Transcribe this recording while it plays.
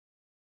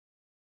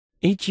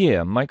Each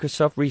year,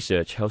 Microsoft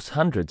Research hosts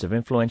hundreds of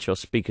influential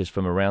speakers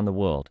from around the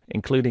world,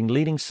 including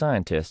leading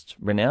scientists,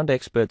 renowned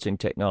experts in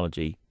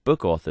technology,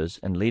 book authors,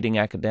 and leading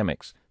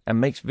academics,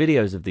 and makes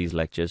videos of these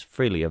lectures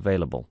freely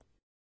available.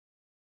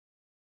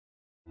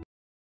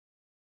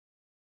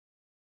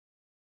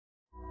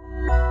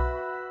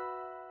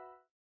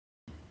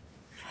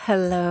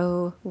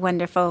 Hello,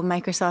 wonderful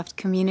Microsoft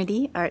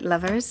community, art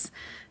lovers,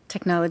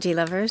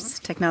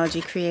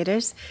 technology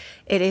creators.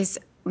 It is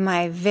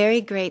my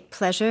very great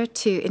pleasure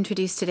to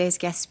introduce today's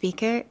guest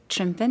speaker,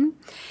 Trimpin.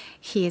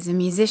 He is a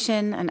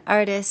musician, an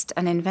artist,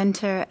 an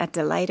inventor, a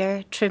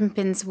delighter.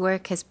 Trimpin's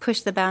work has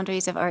pushed the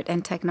boundaries of art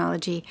and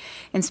technology,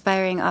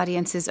 inspiring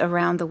audiences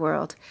around the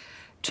world.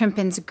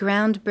 Trimpin's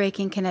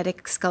groundbreaking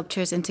kinetic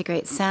sculptures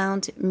integrate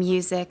sound,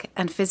 music,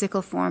 and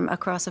physical form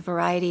across a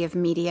variety of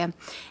media,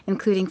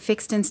 including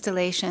fixed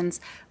installations,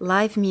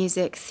 live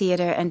music,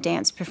 theater, and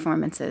dance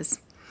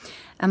performances.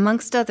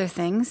 Amongst other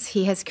things,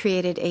 he has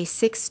created a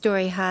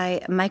 6-story high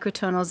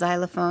microtonal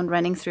xylophone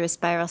running through a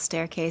spiral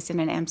staircase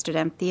in an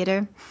Amsterdam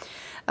theater,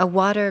 a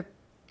water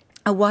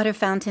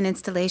fountain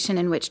installation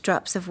in which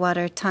drops of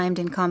water timed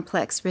in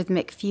complex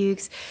rhythmic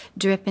fugues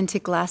drip into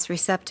glass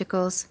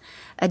receptacles,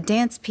 a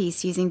dance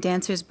piece using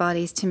dancers'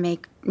 bodies to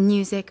make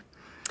music.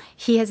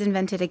 He has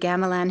invented a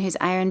gamelan whose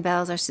iron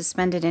bells are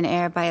suspended in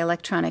air by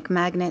electronic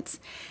magnets,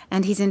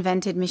 and he's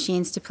invented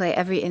machines to play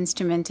every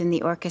instrument in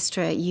the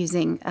orchestra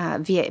using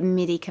via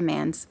MIDI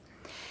commands.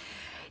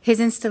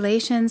 His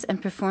installations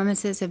and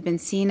performances have been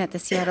seen at the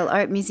Seattle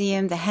Art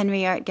Museum, the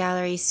Henry Art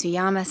Gallery,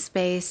 Suyama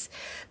Space,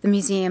 the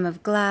Museum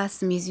of Glass,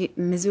 the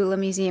Missoula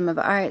Museum of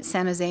Art,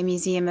 San Jose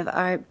Museum of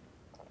Art,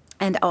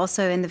 and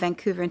also in the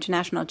Vancouver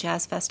International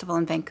Jazz Festival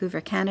in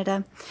Vancouver,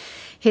 Canada.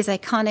 His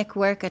iconic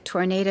work, a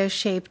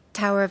tornado-shaped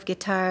tower of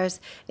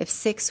guitars, If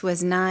 6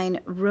 Was 9,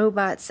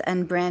 Robots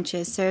and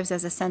Branches, serves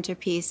as a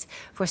centerpiece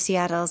for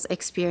Seattle's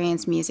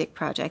Experience Music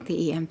Project,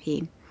 the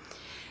EMP.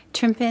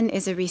 Trimpin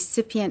is a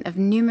recipient of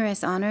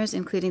numerous honors,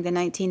 including the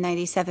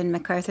 1997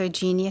 MacArthur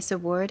Genius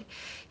Award.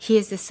 He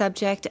is the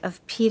subject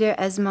of Peter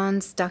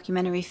Esmond's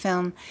documentary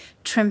film,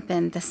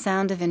 Trimpin, The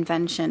Sound of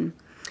Invention,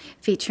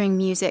 featuring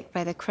music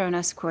by the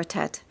Kronos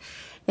Quartet.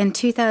 In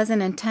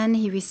 2010,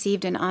 he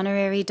received an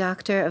honorary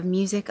Doctor of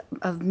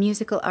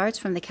Musical Arts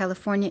from the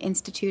California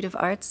Institute of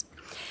Arts.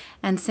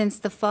 And since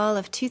the fall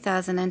of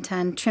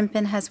 2010,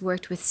 Trimpin has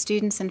worked with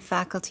students and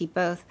faculty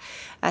both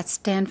at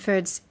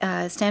Stanford's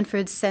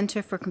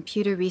Center for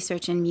Computer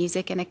Research in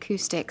Music and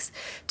Acoustics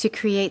to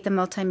create the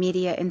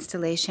multimedia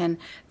installation,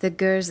 The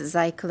Gers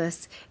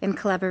Cyclus, in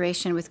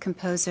collaboration with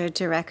composer,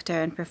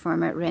 director, and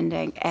performer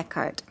Rinde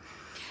Eckhart.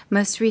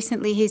 Most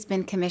recently, he's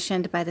been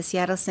commissioned by the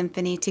Seattle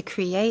Symphony to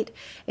create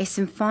a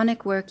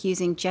symphonic work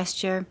using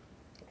gesture,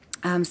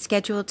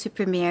 scheduled to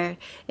premiere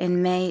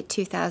in May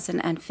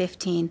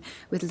 2015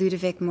 with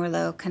Ludovic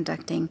Morlot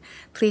conducting.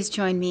 Please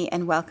join me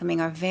in welcoming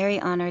our very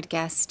honored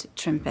guest,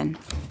 Trimpin.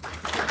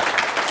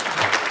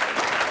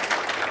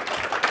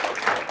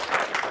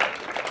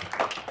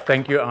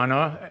 Thank you,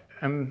 Anna.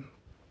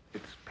 It's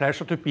a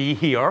pleasure to be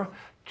here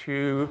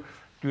to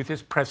do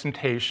this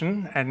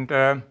presentation, and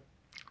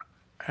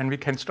we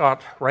can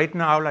start right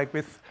now, like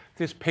with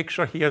this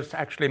picture. Here is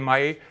actually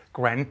my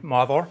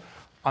grandmother.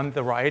 On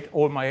the right,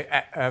 all my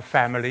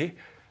family.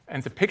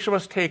 And the picture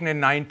was taken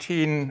in around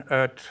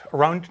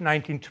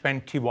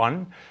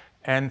 1921.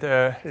 And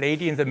the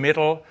lady in the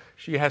middle,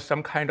 she has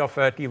some kind of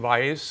a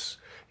device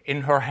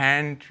in her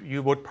hand.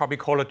 You would probably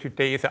call it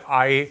today the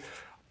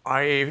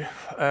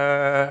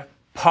iPod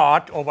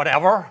or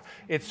whatever.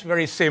 It's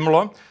very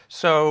similar.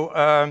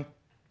 So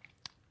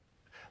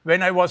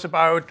when I was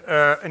about,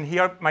 and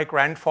here my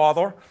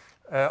grandfather,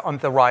 on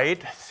the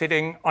right,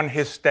 sitting on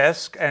his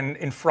desk and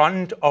in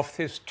front of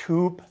this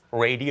tube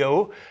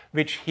radio,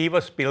 which he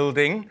was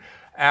building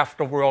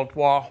after World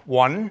War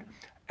I.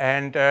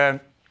 And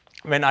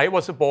when I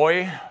was a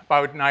boy,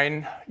 about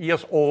 9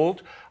 years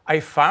old, I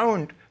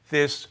found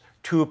this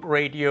tube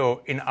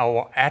radio in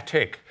our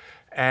attic.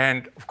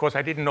 And of course,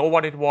 I didn't know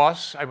what it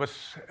was. I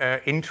was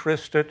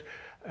interested,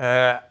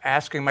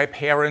 asking my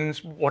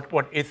parents,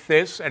 what is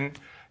this? And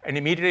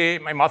immediately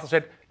my mother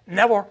said,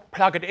 never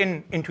plug it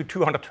into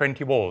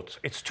 220 volts.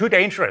 It's too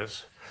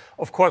dangerous.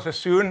 Of course, as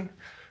soon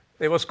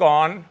it was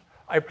gone,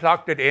 I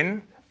plugged it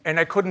in, and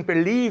I couldn't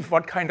believe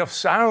what kind of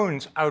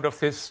sounds out of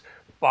this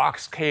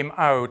box came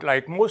out,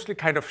 like mostly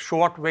kind of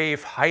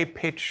shortwave,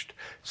 high-pitched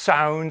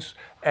sounds.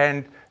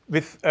 And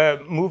with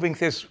moving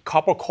these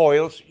copper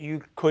coils,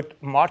 you could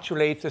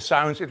modulate the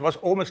sounds. It was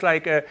almost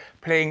like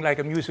playing like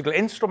a musical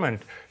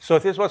instrument. So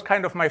this was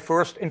kind of my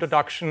first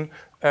introduction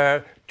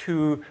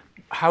to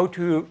how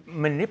to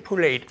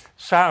manipulate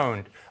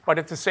sound. But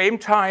at the same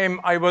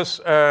time, I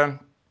was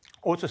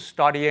also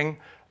starting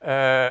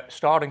to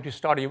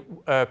study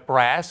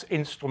brass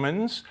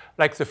instruments,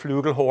 like the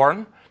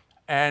flugelhorn.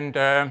 And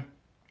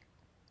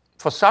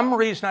for some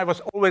reason, I was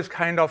always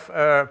kind of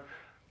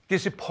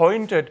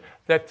disappointed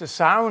that the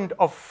sound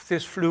of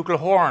this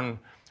flugelhorn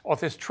or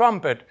this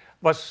trumpet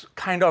was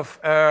kind of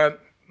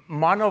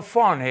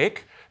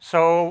monophonic.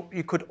 So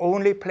you could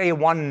only play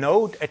one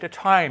note at a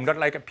time, not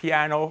like a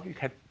piano. You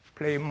could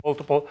play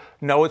multiple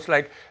notes.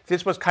 Like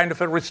this was kind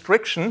of a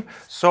restriction.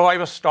 So I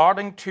was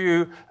starting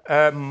to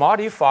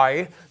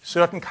modify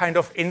certain kind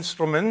of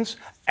instruments,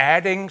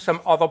 adding some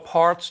other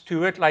parts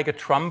to it, like a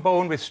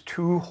trombone with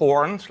two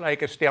horns,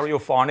 like a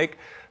stereophonic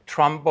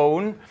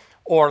trombone.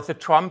 Or the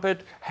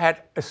trumpet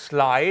had a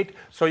slide,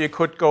 so you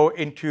could go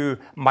into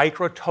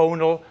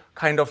microtonal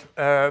kind of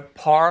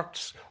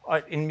parts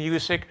in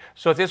music.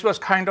 So this was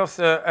kind of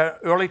the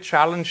early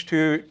challenge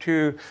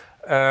to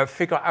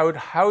figure out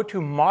how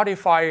to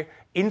modify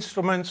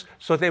instruments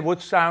so they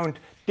would sound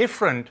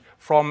different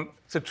from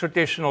the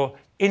traditional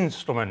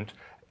instrument.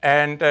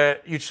 And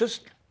you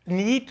just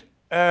need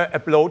a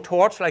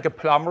blowtorch, like a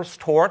plumber's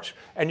torch,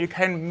 and you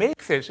can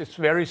make this. It's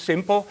very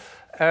simple.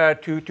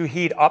 To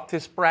heat up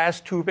this brass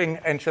tubing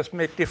and just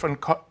make different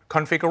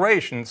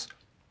configurations.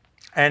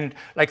 And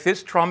like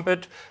this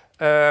trumpet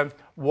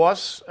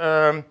with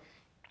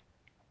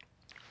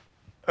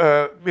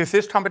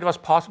this trumpet it was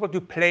possible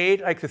to play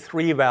like the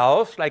three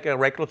valves, like a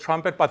regular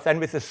trumpet, but then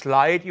with the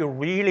slide you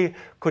really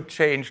could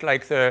change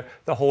like the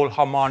whole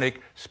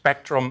harmonic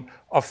spectrum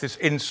of this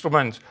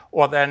instrument.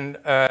 Or then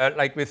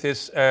like with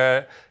this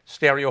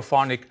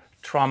stereophonic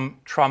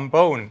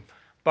trombone.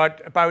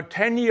 But about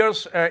 10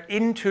 years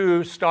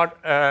into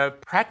start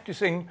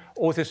practicing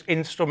all these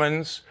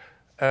instruments,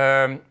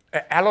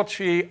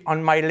 allergy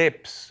on my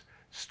lips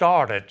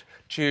started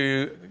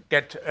to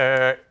get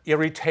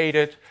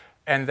irritated.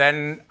 And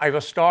then I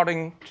was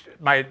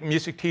my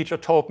music teacher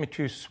told me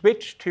to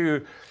switch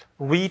to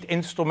reed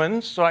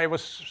instruments. So I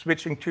was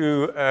switching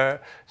to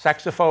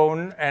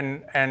saxophone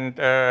and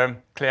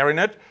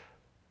clarinet.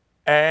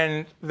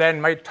 And then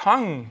my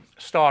tongue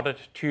started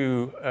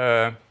to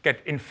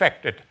get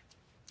infected.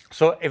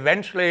 So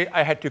eventually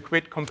I had to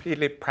quit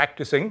completely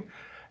practicing,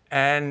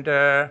 and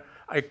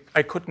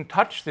I couldn't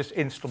touch these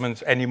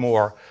instruments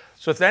anymore.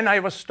 So then I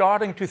was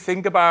starting to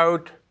think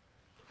about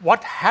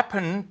what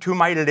happened to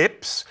my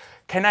lips.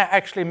 Can I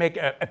actually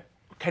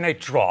can I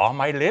draw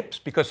my lips?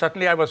 Because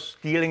suddenly I was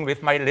dealing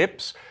with my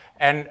lips,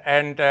 and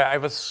I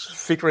was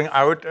figuring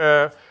out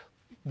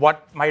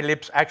what my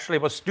lips actually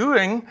was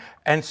doing.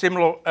 And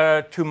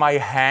similar to my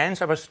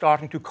hands, I was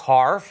starting to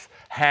carve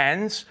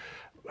hands.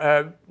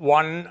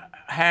 One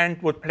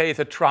hand would play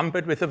the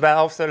trumpet with the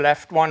valve, the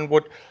left one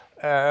would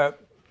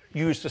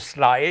use the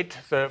slide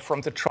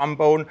from the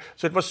trombone.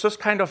 So it was just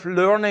kind of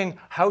learning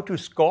how to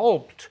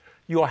sculpt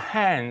your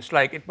hands.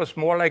 Like it was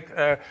more like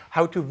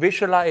how to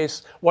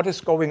visualize what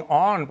is going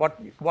on,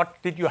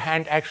 what did your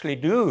hand actually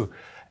do.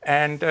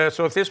 And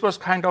so this was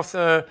kind of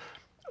the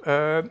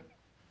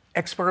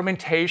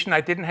experimentation.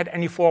 I didn't have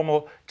any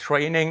formal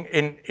training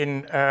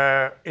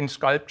in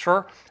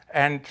sculpture,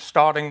 and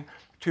starting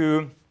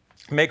to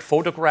make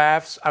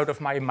photographs out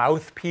of my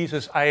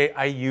mouthpieces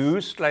I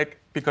used, like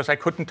because I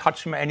couldn't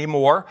touch them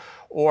anymore,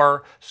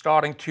 or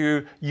starting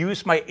to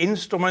use my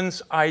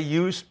instruments I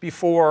used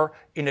before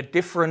in a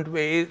different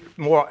way,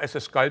 more as a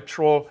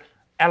sculptural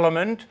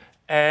element.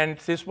 And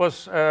this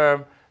was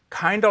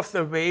kind of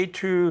the way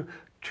to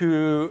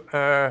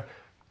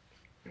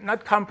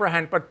not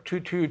comprehend, but to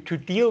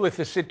deal with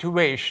the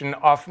situation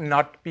of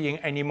not being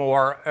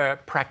anymore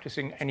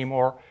practicing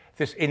anymore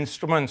these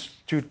instruments,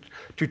 to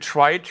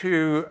try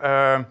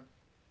to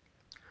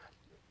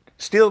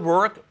still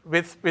work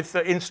with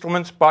the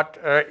instruments, but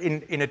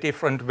in a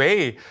different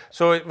way.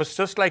 So it was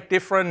just like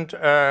different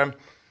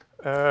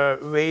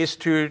ways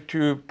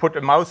to put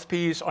a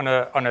mouthpiece on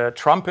a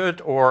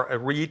trumpet, or a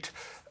reed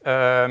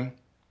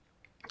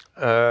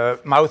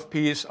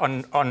mouthpiece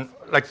on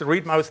like the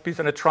reed mouthpiece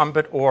on a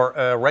trumpet, or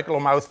a regular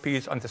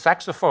mouthpiece on the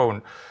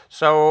saxophone.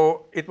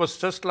 So it was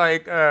just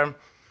like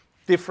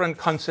different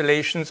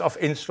constellations of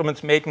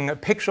instruments, making a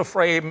picture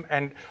frame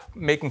and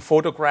making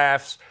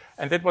photographs.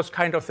 And that was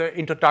kind of the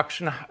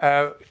introduction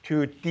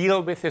to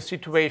deal with the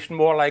situation,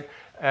 more like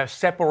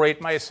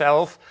separate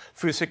myself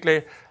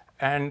physically.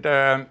 And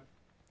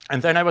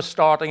then I was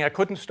starting. I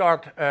couldn't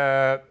start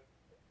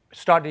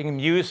studying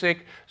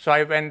music, so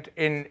I went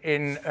in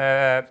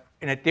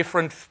a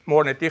different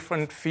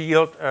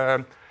field.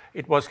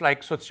 It was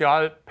like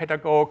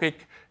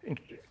Sozialpädagogik in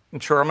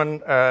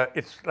German.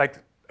 It's like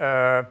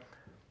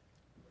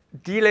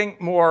dealing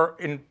more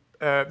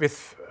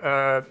with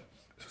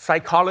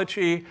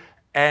psychology,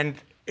 and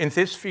in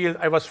this field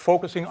I was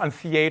focusing on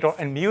theater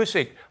and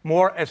music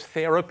more as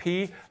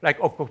therapy, like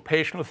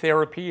occupational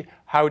therapy,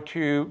 how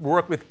to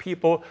work with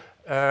people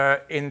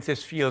in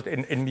this field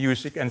in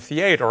music and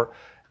theater.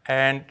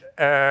 And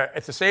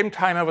at the same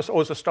time I was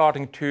also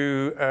starting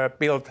to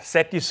build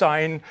set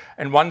design,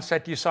 and one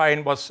set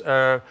design was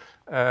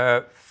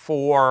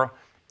for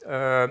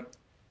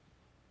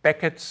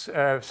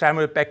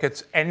Samuel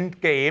Beckett's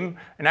Endgame.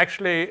 And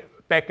actually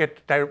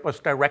Beckett was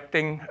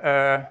directing,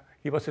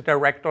 he was a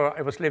director.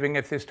 I was living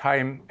at this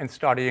time and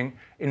studying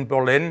in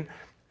Berlin,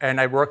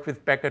 and I worked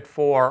with Beckett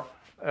for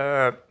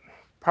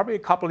probably a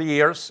couple of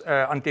years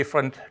on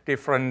different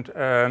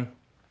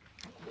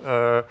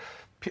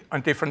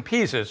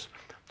pieces.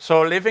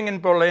 So living in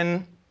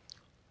Berlin,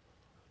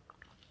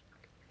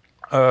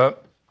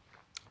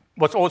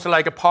 was also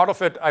like a part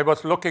of it. I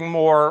was looking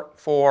more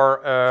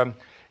for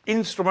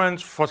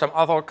instruments, for some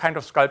other kind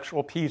of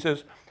sculptural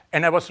pieces.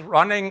 And I was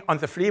running on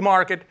the flea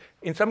market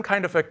in some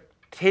kind of a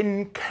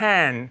tin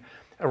can,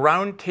 a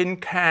round tin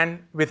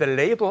can with a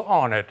label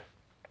on it.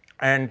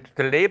 And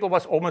the label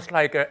was almost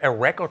like a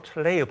record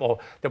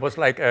label. There was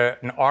like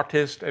an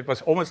artist. It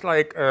was almost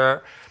like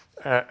a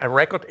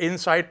record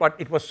inside, but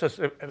it was just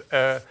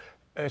a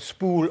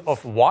spool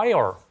of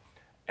wire.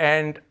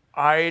 And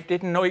I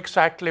didn't know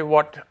exactly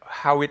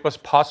how it was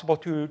possible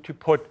to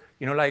put,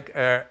 like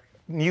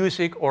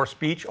music or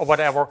speech or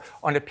whatever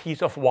on a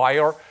piece of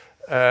wire.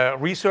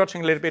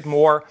 Researching a little bit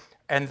more,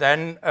 and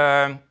then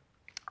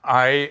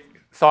I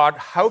thought,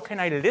 how can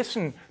I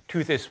listen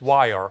to this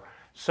wire?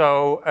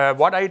 So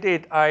what I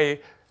did, I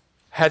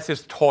had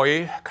this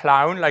toy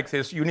clown, like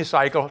this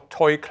unicycle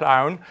toy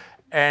clown,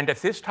 and at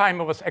this time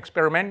I was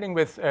experimenting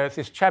with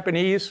this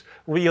Japanese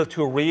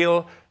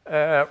reel-to-reel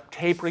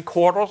tape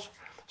recorders.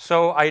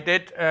 So I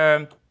did,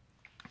 let's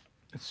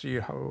see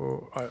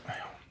how,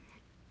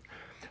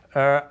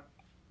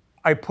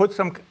 I put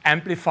some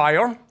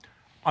amplifier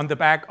on the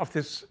back of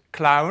this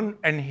clown,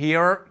 and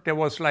here there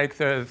was like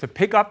the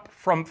pickup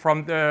from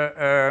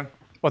the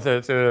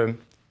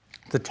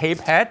tape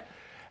head,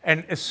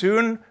 and as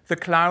soon the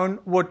clown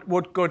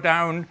would go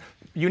down,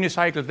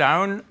 unicycle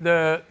down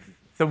the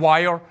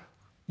wire,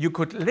 you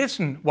could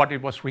listen what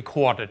it was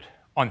recorded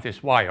on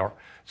this wire.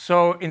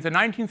 So in the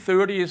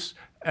 1930s,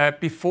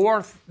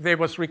 before there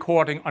was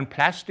recording on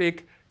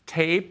plastic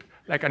tape,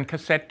 like on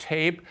cassette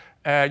tape,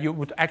 you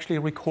would actually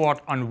record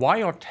on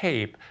wire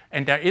tape.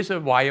 And there is a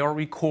wire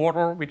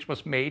recorder which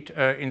was made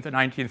in the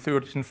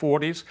 1930s and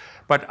 40s.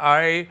 But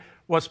I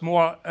was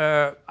more,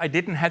 I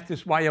didn't have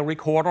this wire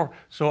recorder,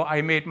 so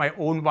I made my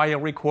own wire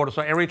recorder.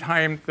 So every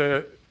time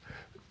the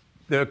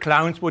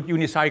clowns would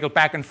unicycle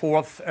back and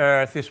forth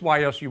these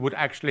wires, you would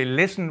actually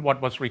listen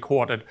what was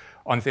recorded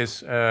on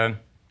this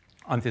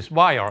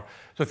wire.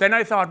 So then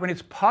I thought, when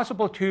it's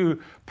possible to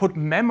put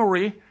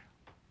memory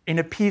in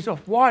a piece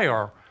of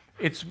wire,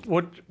 it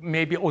would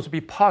maybe also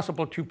be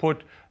possible to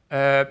put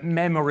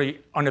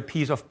memory on a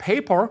piece of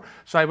paper.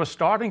 So I was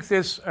starting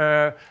this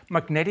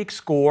magnetic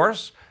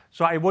scores.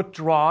 So I would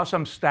draw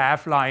some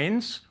staff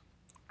lines,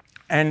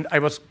 and I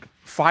was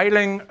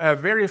filing a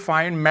very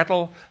fine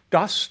metal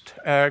dust,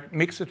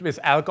 mix it with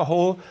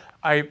alcohol.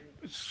 I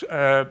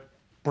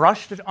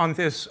brushed it on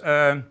this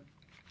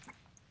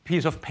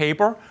piece of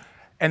paper.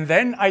 And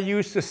then I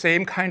used the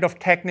same kind of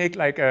technique,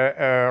 like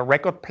a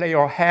record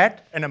player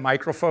head and a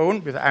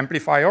microphone with an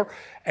amplifier.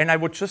 And I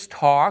would just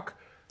talk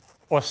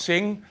or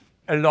sing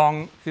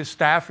along the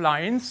staff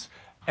lines.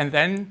 And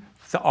then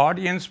the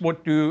audience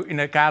would do, in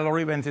a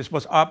gallery when this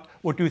was up,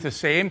 would do the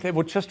same. They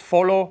would just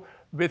follow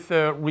with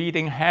the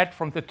reading head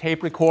from the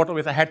tape recorder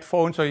with a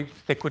headphone, so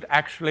they could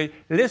actually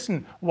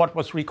listen what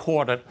was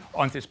recorded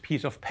on this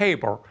piece of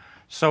paper.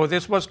 So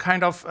this was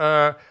kind of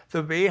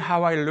the way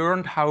how I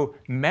learned how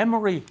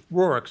memory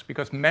works,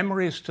 because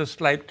memory is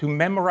just like to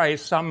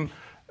memorize some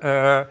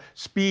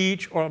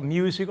speech or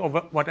music or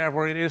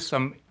whatever it is,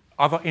 some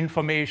other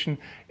information.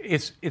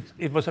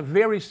 It was a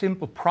very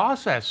simple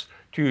process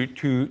to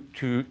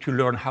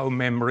learn how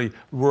memory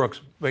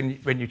works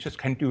when you just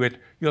can do it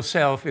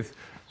yourself with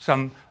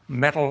some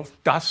metal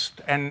dust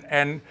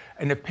and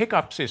a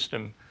pickup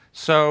system.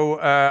 So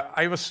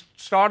I was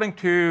starting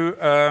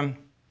to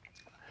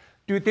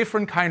do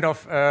different kind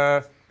of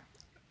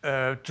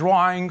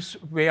drawings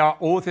where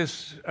all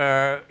this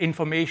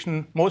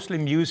information, mostly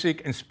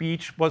music and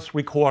speech, was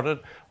recorded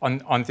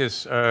on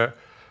this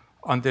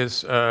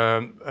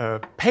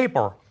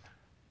paper.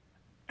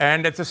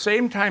 And at the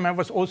same time, I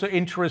was also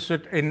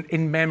interested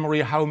in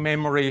memory, how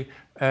memory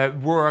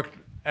worked,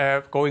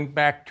 going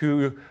back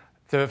to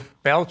the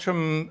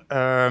Belgian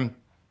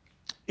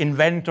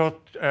inventor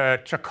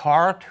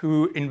Jacquard,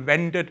 who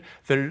invented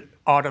the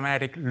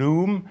automatic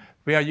loom,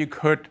 where you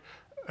could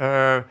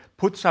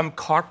put some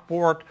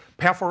cardboard,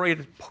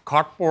 perforated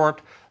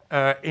cardboard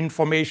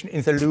information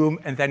in the loom,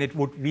 and then it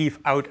would weave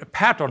out a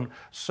pattern.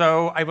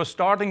 So I was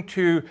starting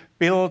to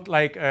build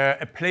like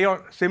a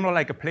player, similar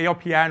like a player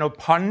piano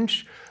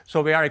punch,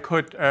 so where I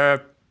could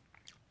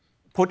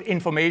put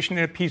information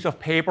in a piece of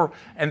paper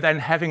and then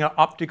having an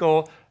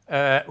optical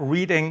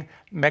reading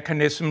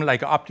mechanism,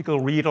 like an optical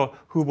reader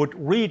who would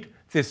read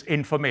this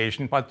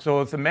information. But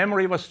so the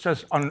memory was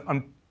just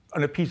on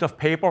a piece of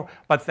paper,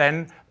 but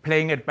then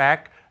playing it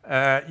back,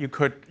 you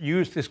could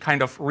use this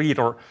kind of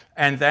reader.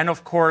 And then,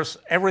 of course,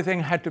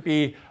 everything had to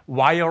be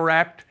wire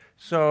wrapped.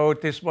 So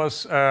this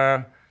was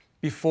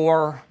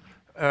before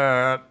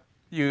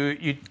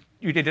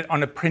you did it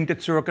on a printed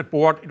circuit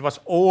board. It was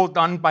all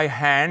done by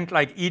hand,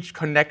 like each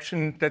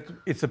connection that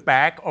it's a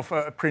back of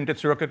a printed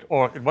circuit,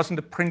 or it wasn't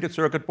a printed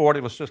circuit board,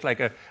 it was just like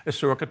a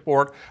circuit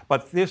board.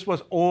 But this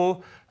was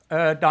all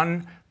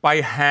done by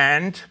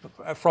hand,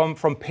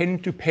 from pin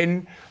to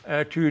pin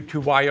to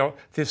wire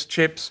these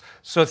chips.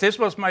 So this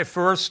was my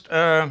first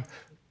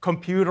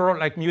computer,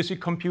 like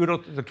music computer.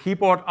 The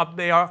keyboard up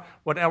there,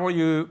 whatever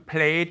you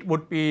played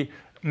would be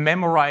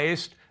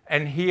memorized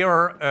And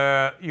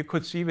here you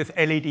could see with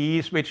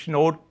LEDs which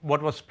note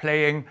what was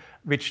playing,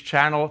 which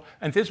channel.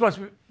 And this was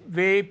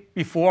way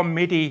before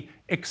MIDI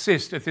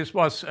existed. This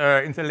was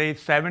in the late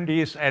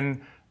 70s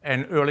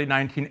and early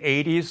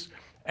 1980s.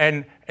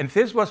 And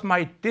this was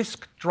my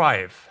disk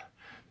drive.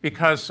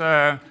 Because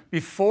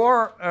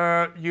before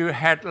you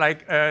had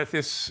like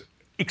this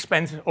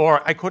expensive,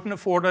 or I couldn't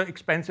afford an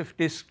expensive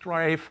disk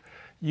drive,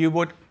 you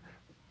would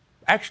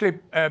actually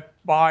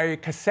buy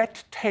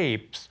cassette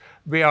tapes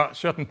where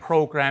certain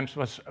programs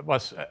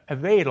was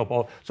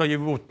available. So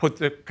you would put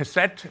the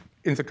cassette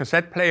in the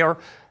cassette player,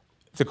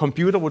 the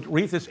computer would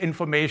read this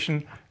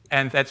information,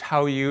 and that's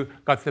how you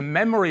got the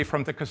memory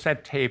from the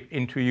cassette tape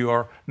into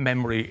your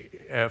memory,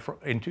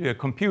 into your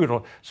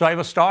computer. So I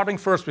was starting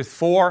first with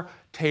 4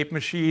 tape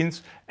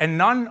machines, and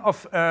none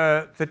of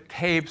the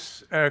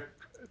tapes,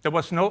 there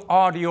was no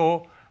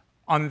audio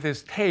on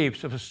these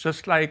tapes. It was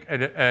just like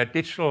a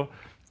digital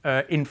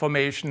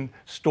information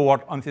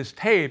stored on these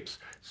tapes.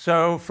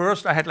 So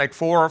first I had like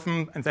 4 of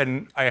them, and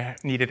then I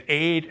needed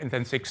 8, and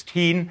then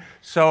 16.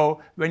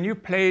 So when you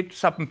played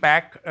something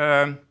back,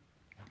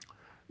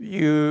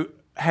 you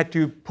had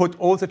to put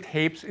all the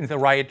tapes in the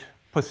right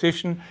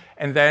position,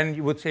 and then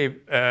you would say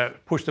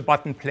push the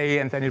button play,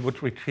 and then it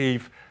would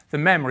retrieve the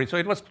memory. So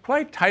it was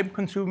quite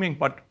time-consuming,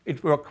 but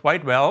it worked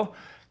quite well.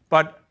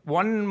 But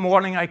one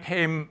morning I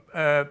came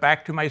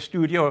back to my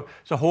studio,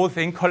 the whole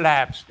thing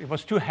collapsed. It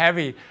was too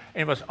heavy,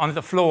 and it was on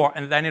the floor,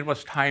 and then it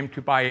was time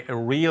to buy a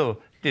real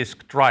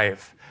disk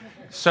drive.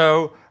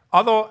 So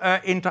other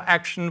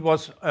interaction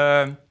was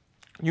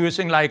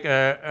using like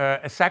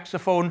a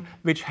saxophone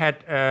which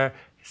had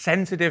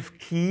sensitive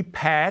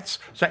keypads.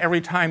 So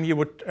every time you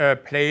would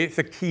play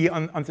the key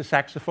on the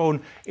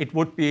saxophone, it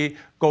would be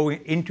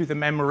going into the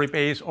memory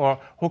base, or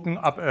hooking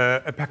up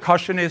a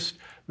percussionist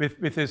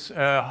with this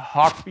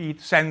heartbeat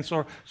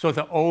sensor, so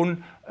the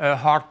own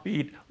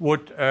heartbeat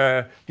would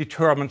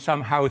determine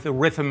somehow the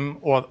rhythm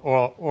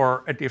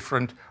or a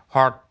different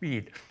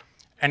heartbeat.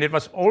 And it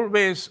was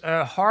always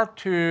hard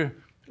to,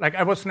 like,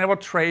 I was never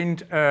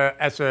trained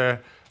as a,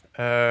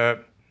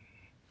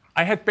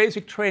 I had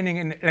basic training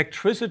in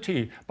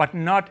electricity, but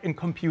not in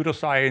computer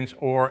science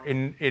or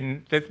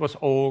that was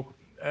all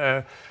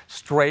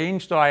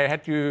strange, so I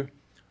had to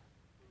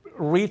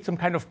read some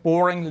kind of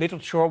boring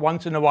literature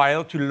once in a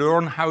while to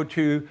learn how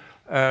to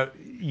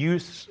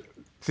use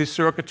this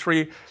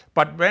circuitry.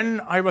 But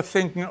when I was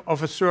thinking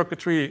of a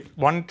circuitry,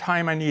 one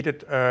time I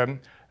needed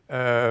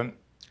a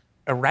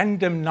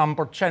random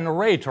number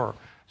generator.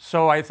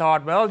 So I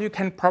thought, well, you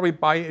can probably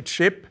buy a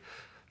chip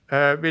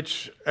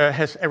which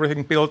has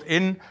everything built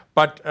in,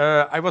 but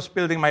I was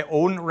building my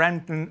own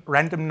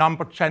random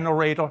number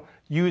generator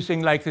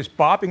using like these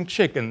bobbing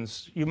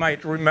chickens. You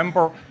might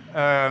remember.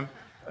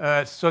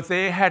 So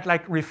they had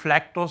like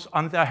reflectors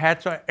on their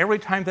head. So every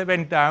time they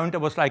went down, there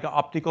was like an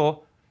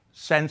optical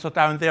sensor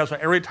down there. So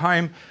every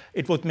time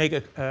it would make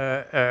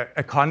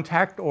a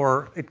contact,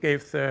 or it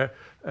gave the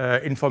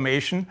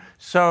information.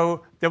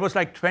 So there was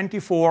like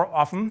 24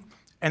 of them,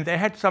 and they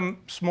had some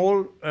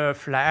small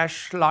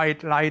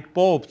flashlight light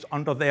bulbs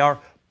under there,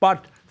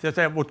 but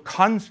they would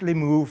constantly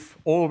move.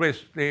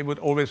 They would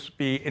always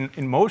be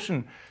in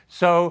motion.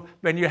 So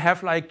when you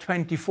have like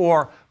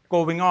 24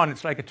 going on,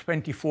 it's like a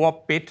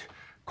 24-bit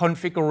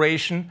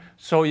configuration,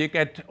 so you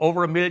get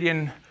over 1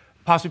 million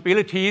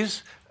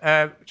possibilities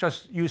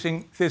just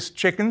using these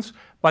chickens.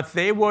 But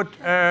they would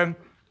then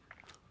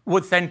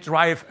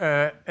drive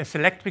a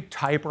electric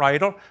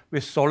typewriter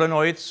with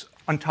solenoids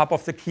on top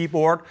of the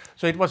keyboard.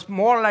 So it was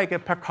more like a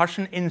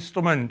percussion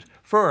instrument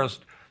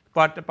first.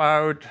 But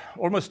about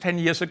almost 10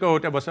 years ago,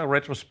 there was a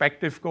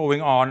retrospective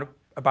going on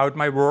about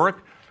my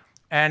work,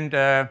 and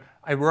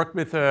I worked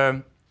with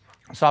a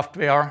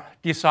software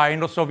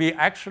designer. So we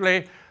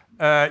actually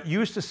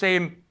used the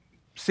same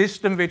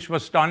system which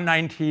was done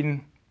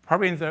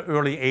probably in the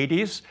early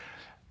 80s,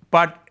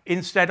 but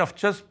instead of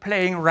just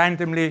playing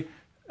randomly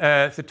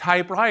the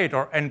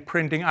typewriter and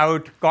printing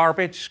out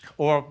garbage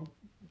or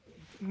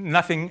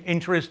nothing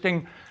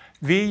interesting,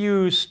 we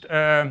used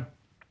this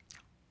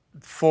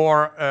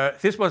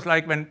was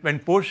like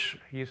when Bush,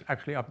 he's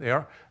actually up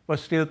there,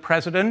 was still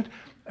president,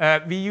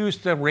 we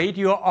used the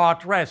radio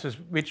addresses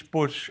which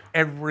Bush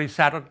every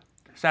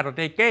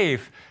Saturday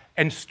gave,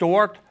 and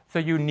stored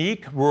the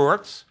unique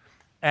words.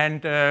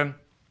 And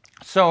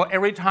so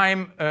every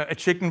time a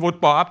chicken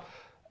would bob,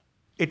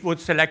 it would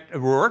select a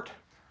word,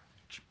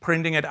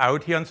 printing it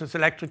out here on this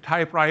electric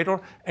typewriter,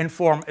 and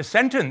form a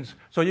sentence.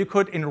 So you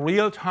could in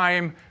real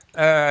time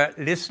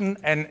listen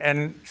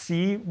and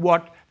see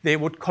what they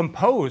would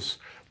compose,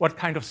 what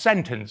kind of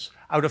sentence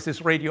out of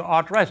this radio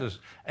addresses.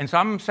 And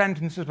some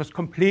sentences was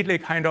completely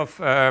kind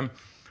of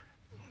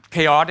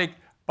chaotic,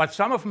 but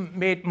some of them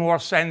made more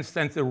sense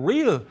than the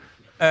real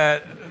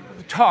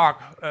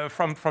talk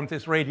from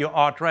this radio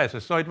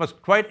addresses. So it was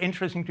quite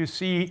interesting to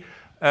see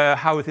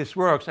how this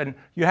works. And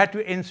you had to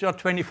insert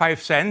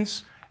 25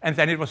 cents, and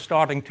then it was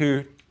starting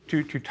to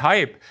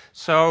type.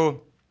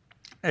 So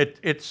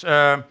it's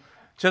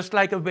just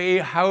like a way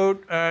how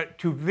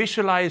to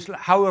visualize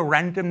how a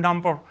random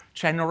number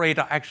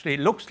generator actually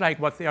looks like,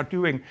 what they are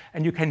doing.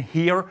 And you can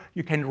hear,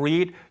 you can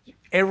read,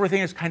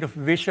 everything is kind of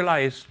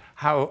visualized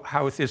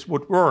how this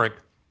would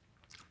work.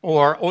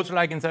 Or also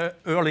like in the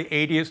early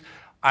 80s,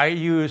 I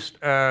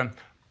used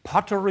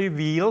pottery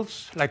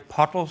wheels, like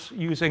potters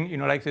using,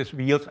 like these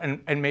wheels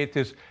and made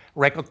these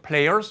record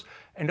players.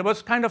 And there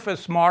was kind of a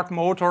smart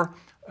motor,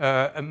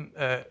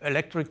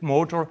 electric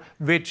motor,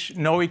 which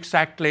know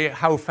exactly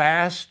how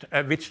fast,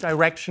 which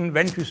direction,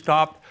 when to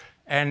stop.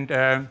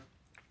 And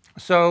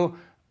so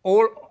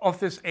all of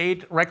these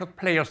 8 record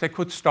players, they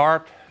could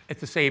start at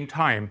the same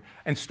time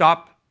and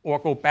stop or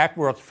go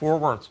backwards,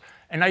 forwards.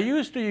 And I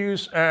used to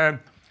use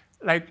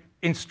like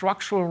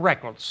instructional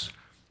records,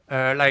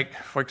 like,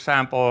 for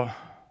example,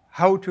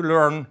 how to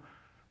learn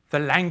the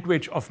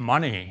language of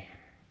money,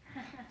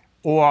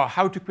 or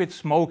how to quit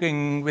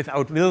smoking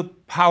without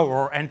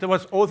willpower. And there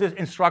was all these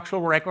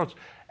instructional records,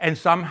 and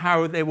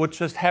somehow they would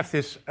just have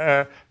this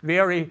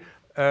very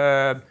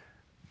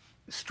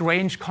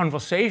strange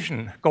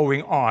conversation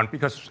going on,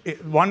 because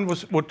one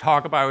would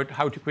talk about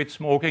how to quit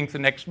smoking, the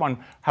next one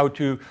how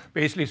to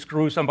basically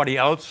screw somebody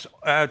else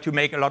to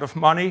make a lot of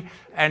money.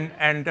 And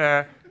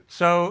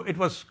so it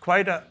was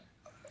quite an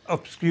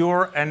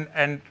obscure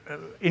and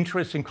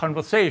interesting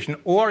conversation.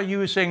 Or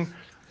using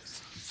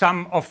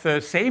some of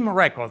the same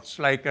records,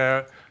 like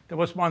there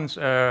was once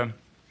a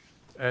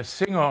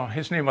singer,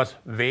 his name was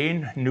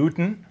Wayne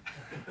Newton,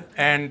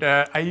 and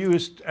I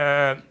used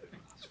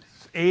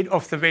 8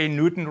 of the Wayne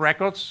Newton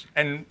records,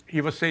 and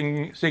he was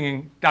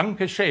singing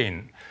Danke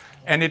schön,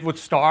 and it would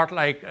start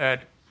like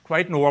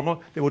quite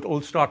normal. They would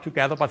all start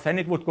together, but then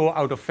it would go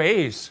out of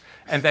phase,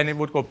 and then it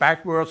would go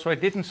backwards, so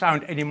it didn't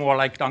sound anymore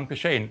like Danke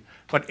schön.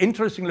 But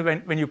interestingly,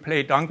 when you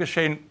play Danke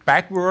schön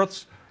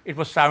backwards, it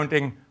was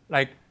sounding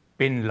like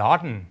Bin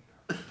Laden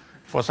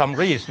for some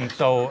reason.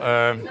 So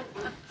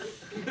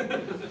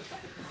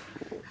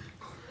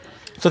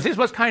this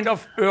was kind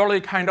of early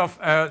kind of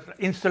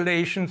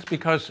installations,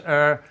 because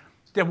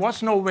there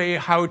was no way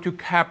how to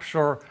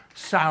capture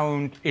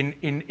sound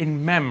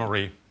in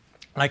memory,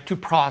 like to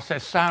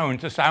process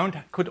sound. The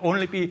sound could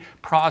only be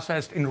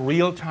processed in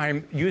real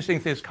time using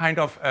this kind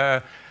of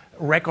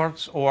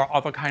records or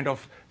other kind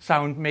of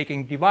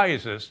sound-making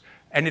devices.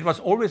 And it was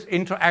always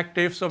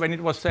interactive, so when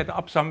it was set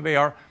up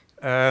somewhere,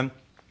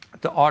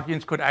 the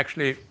audience could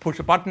actually push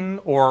a button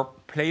or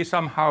play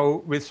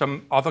somehow with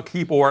some other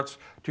keyboards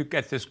to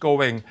get this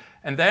going.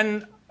 And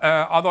then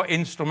other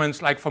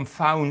instruments, like from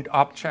found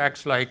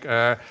objects, like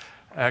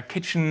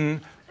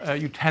kitchen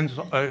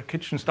utensils,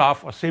 kitchen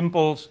stuff, or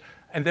cymbals.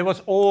 And there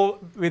was all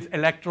with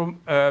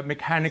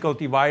electromechanical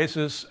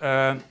devices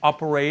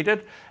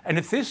operated. And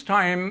at this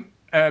time,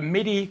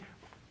 MIDI,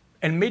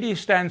 and MIDI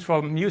stands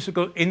for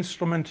Musical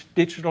Instrument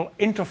Digital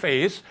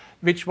Interface,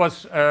 which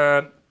was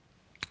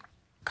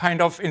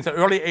kind of in the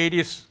early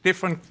 80s,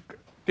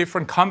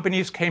 different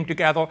companies came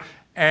together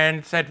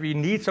and said we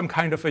need some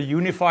kind of a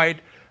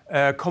unified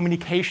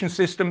communication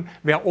system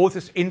where all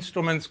these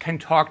instruments can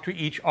talk to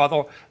each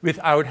other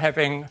without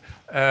having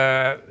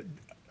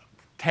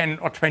 10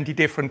 or 20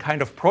 different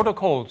kind of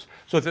protocols.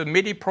 So the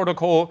MIDI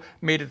protocol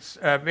made it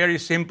very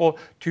simple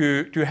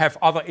to have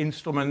other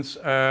instruments,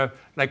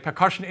 like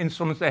percussion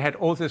instruments. They had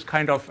all this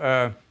kind of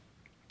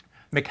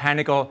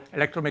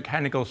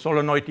electromechanical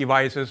solenoid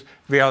devices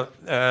where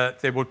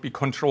they would be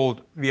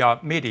controlled via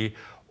MIDI.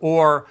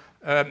 Or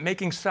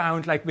making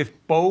sound like with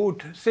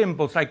bowed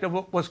cymbals, like there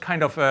was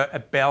kind of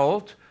a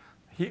belt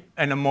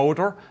and a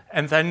motor,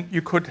 and then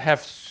you could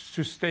have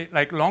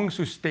like long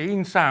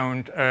sustained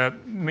sound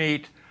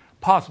made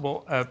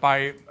possible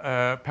by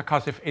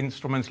percussive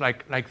instruments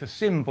like the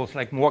cymbals,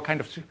 like more kind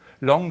of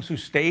long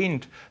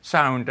sustained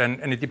sound,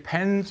 and it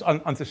depends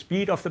on the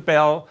speed of the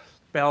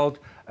belt,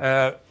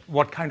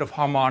 what kind of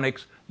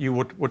harmonics you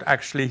would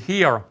actually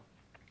hear.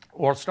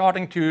 Or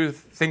starting to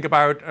think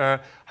about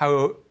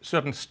how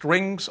certain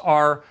strings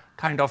are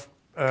kind of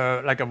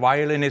like a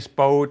violinist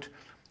bowed,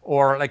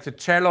 or like the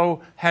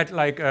cello had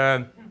like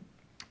a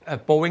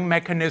bowing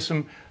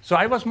mechanism. So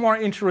I was more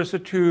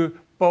interested to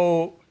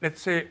bow,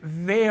 let's say,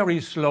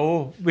 very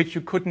slow, which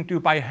you couldn't do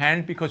by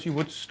hand because you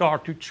would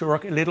start to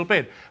jerk a little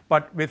bit.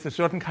 But with a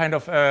certain kind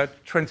of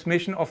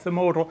transmission of the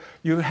motor,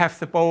 you have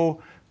the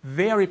bow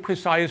very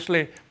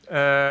precisely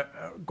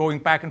going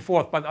back and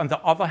forth. But on the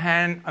other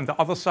hand, on the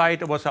other side,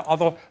 there was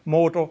another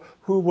motor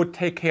who would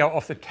take care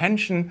of the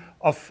tension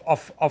of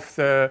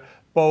the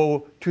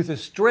bow to the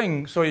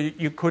string. So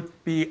you could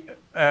be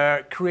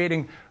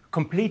creating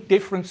complete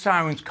different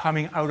sounds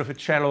coming out of a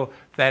cello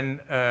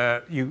than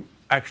you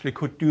actually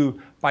could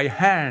do by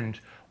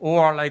hand.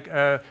 Or like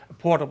a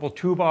portable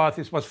tuba.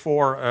 This was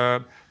for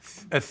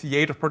a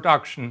theater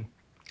production.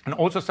 And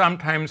also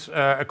sometimes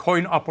a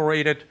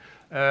coin-operated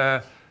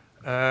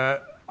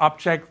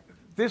object.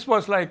 This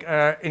was like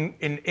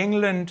in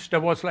England, there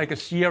was like a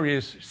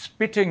series,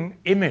 Spitting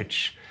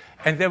Image.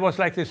 And there was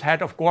like this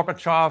head of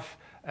Gorbachev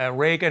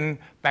Reagan.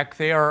 Back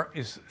there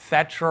is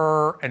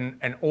Thatcher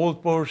and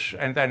Old Bush,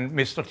 and then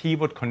Mr. T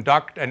would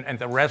conduct, and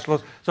the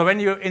wrestlers. So when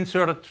you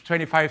inserted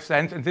 25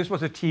 cents, and this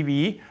was a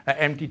TV, an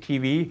empty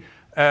TV,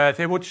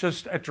 they would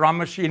just, a drum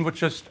machine would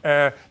just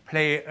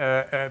play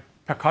a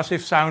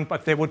percussive sound,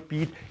 but they would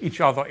beat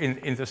each other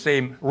in the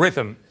same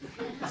rhythm.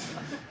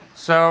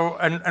 So,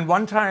 and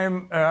one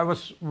time I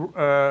was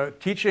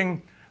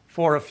teaching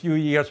for a few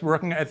years,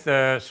 working at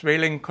the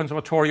Zweling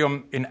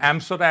Conservatorium in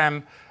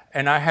Amsterdam,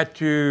 and I had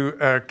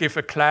to give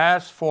a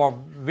class for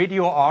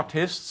video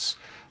artists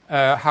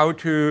how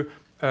to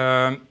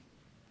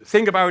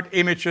think about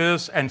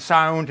images and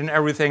sound and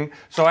everything.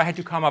 So I had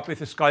to come up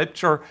with a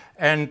sculpture,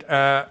 and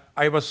I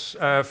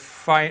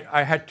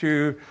had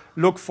to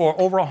look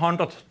for over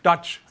 100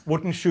 Dutch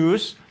wooden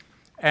shoes,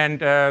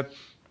 and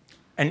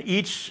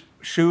each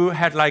shoe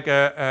had like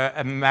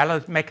a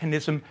mallet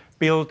mechanism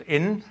built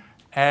in,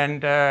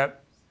 and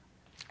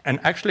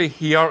actually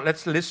here,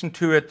 let's listen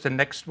to it. The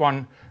next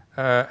one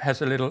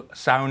has a little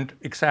sound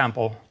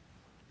example.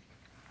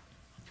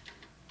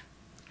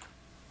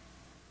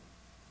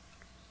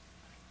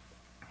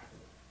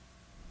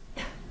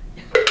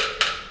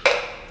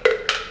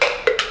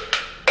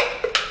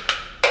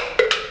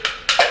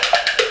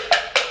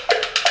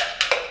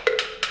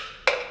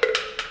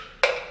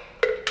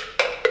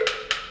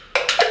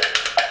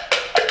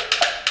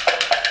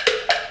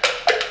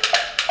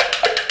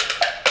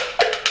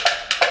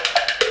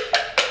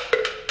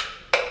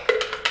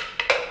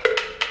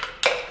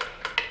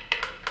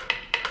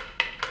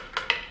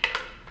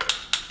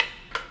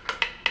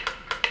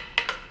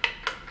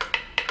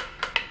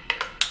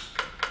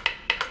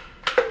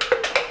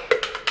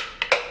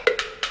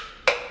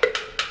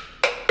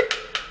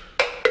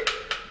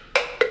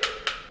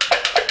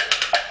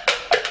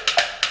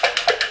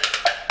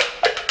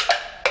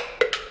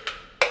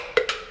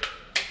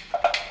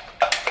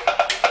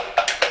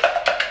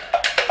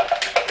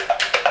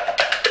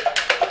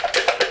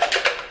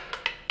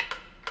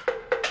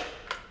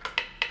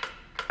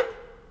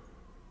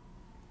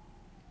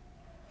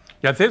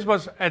 Yeah, this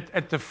was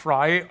at the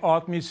Fry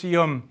Art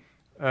Museum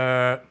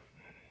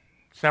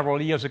several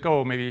years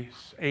ago, maybe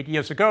 8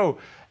 years ago.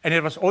 And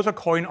it was also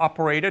coin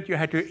operated. You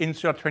had to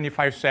insert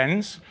 25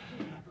 cents.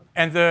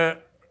 And the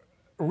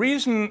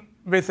reason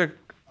with a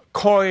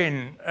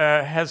coin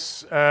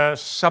has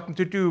something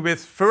to do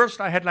with,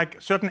 first I had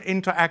like certain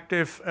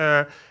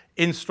interactive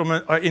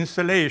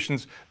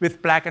installations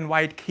with black and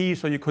white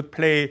keys, so you could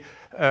play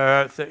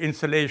the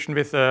installation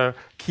with a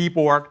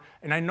keyboard.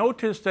 And I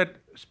noticed that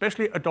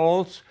especially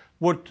adults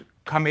would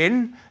come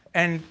in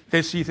and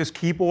they see this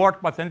keyboard,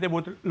 but then they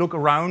would look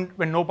around.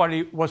 When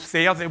nobody was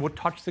there, they would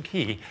touch the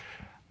key.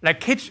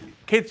 Like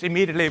kids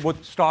immediately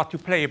would start to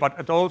play, but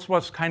adults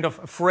was kind of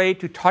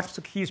afraid to touch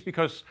the keys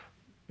because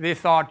they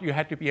thought you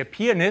had to be a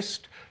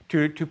pianist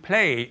to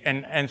play.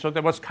 And so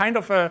there was kind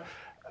of a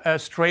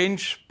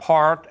strange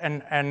part.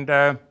 And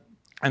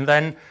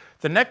then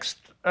the next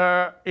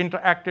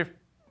interactive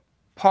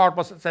part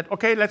was that,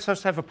 okay, let's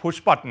just have a push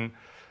button.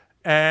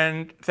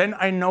 And then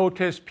I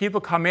noticed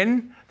people come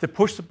in, they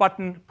push the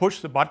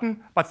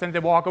button, but then they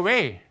walk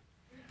away.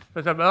 So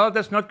I said, well,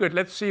 that's not good.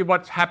 Let's see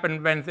what's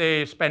happened when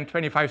they spend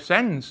 25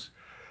 cents.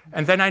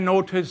 And then I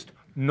noticed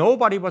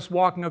nobody was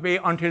walking away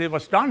until it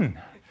was done.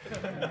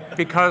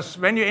 Because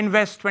when you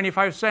invest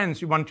 25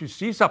 cents, you want to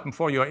see something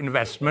for your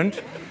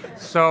investment.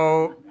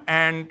 So,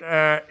 and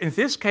in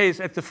this case,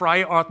 at the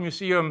Fry Art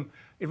Museum,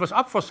 it was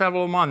up for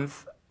several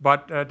months,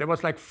 but there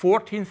was like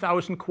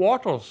 14,000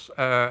 quarters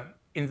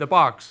in the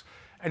box,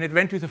 and it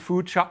went to the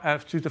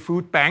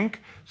food bank.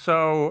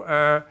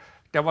 So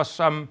there was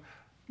some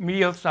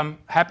meals, some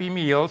happy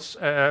meals,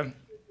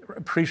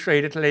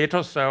 appreciated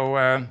later.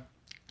 So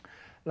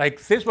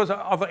like this was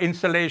another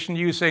installation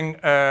using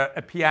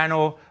a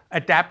piano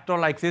adapter.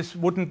 Like this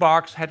wooden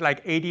box had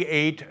like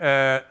 88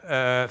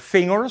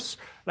 fingers,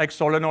 like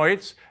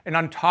solenoids, and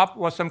on top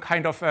was some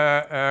kind of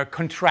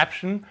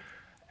contraption,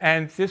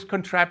 and this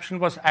contraption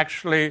was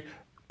actually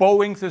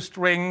bowing the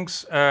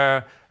strings.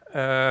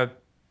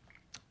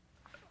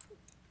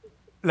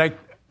 Like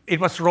it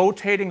was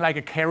rotating like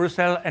a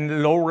carousel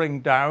and lowering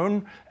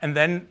down, and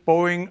then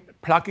bowing,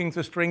 plucking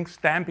the strings,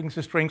 stamping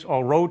the strings,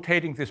 or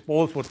rotating. These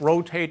balls would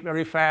rotate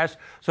very fast.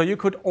 So you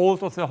could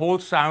alter the whole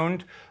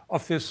sound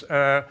of this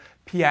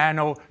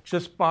piano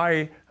just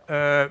by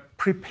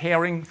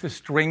preparing the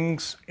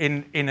strings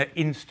in an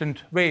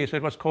instant way. So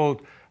it was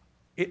called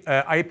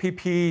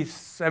IPP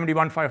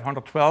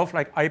 71512,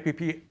 like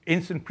IPP,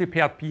 Instant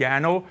Prepared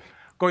Piano.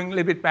 Going a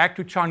little bit back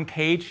to John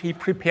Cage, he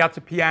prepared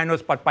the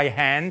pianos, but by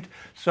hand.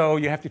 So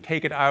you have to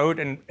take it out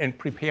and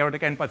prepare it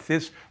again. But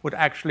this would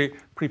actually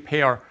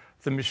prepare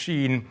the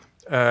machine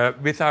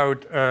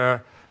without,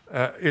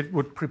 it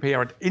would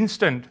prepare it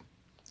instant.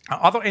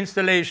 Other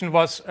installation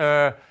was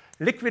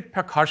liquid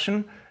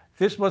percussion.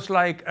 This was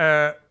like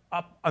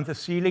up on the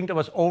ceiling, there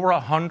was over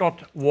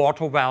 100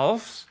 water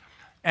valves.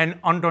 And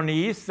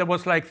underneath, there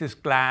was like these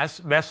glass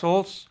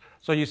vessels.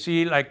 So you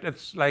see, like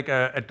that's like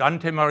a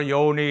Dante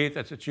Marioni,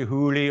 that's a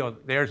Chihuly, or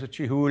there's a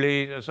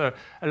Chihuly. There's a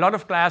lot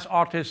of glass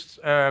artists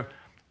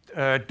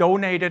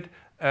donated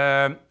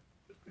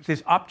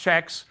these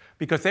objects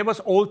because they was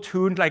all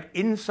tuned like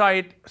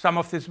inside some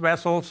of these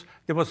vessels.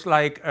 There was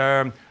like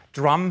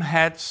drum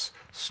heads,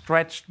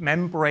 stretched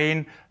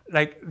membrane,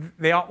 like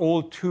they are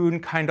all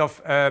tuned kind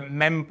of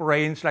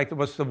membranes, like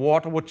the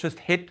water would just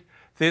hit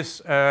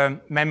these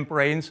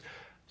membranes.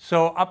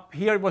 So up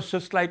here it was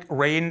just like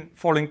rain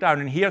falling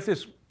down. And here's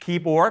this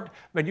keyboard.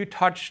 When you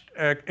touched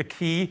a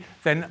key,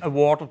 then a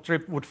water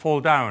drip would fall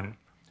down.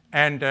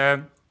 And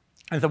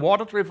the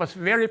water drip was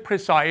very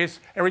precise.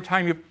 Every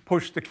time you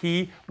pushed the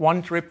key,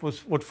 one drip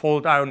would fall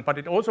down. But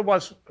it also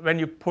was, when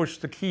you push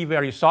the key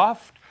very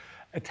soft,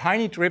 a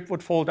tiny drip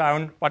would fall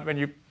down. But when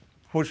you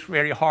push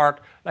very hard,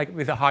 like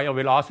with a higher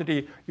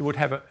velocity, you would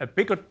have a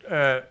bigger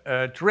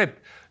drip.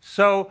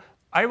 So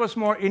I was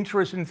more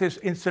interested in this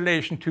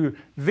installation to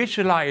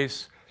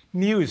visualize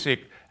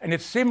music. And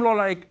it's similar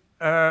like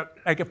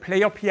a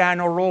player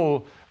piano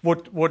roll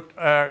would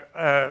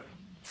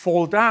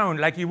fall down,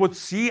 like you would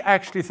see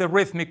actually the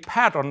rhythmic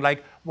pattern,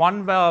 like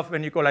one valve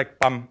when you go like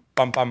bum,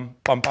 bum, bum,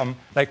 bum, bum,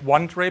 like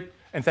one drip,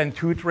 and then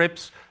two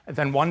drips, and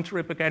then one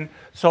drip again.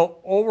 So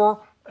over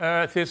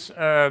this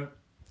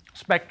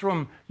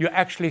spectrum, you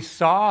actually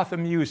saw the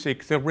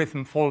music, the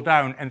rhythm fall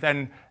down, and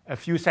then a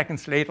few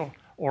seconds later,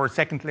 or a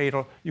second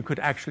later, you could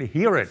actually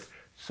hear it.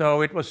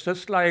 So it was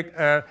just like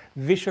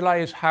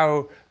visualize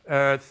how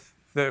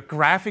the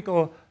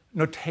graphical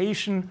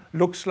notation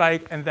looks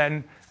like, and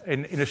then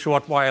in a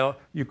short while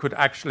you could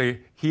actually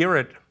hear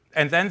it.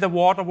 And then the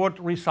water would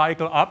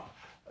recycle up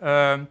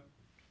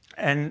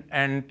and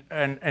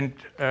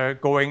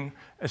going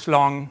as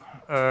long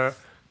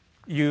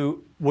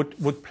you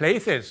would play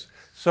this.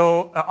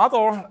 So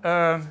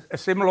a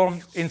similar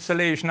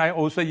installation I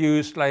also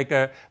used like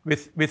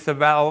with the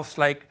valves,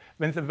 like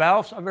when the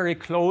valves are very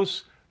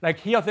close, like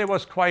here they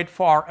was quite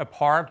far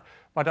apart,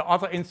 but the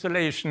other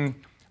installation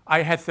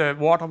I had the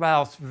water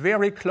valves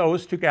very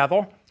close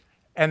together,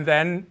 and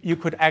then you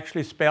could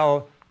actually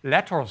spell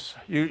letters.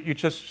 You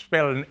just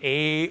spell an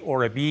A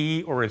or a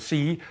B or a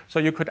C, so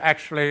you could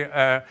actually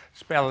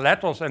spell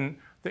letters. And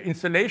the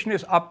installation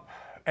is up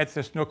at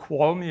the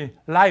Snoqualmie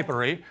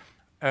Library,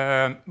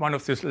 one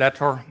of this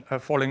letter,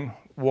 falling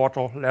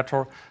water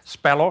letter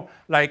speller.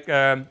 Like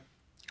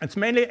it's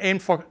mainly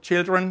aimed for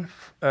children,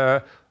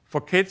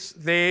 for kids.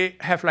 They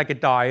have like a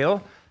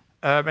dial.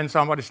 When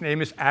somebody's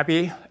name is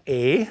Abby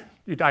A,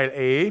 you dial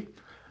A,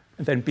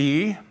 and then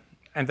B,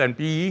 and then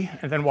B,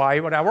 and then Y,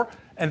 whatever.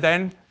 And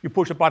then you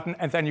push a button,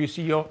 and then you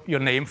see your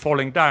name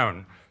falling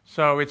down.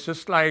 So it's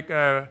just like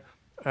a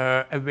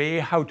way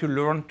how to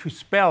learn to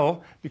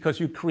spell, because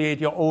you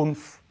create your own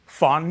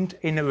font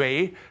in a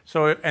way.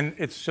 So, and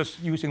it's just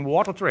using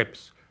water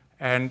drips.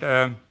 And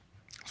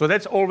so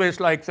that's always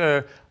like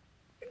the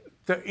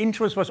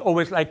interest was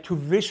always like to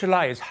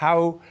visualize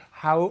how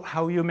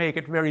you make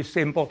it very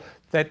simple,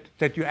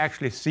 that you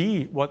actually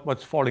see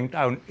what's falling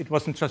down. It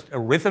wasn't just a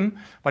rhythm,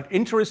 but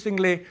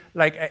interestingly,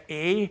 like a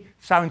A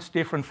sounds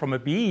different from a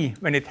B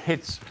when it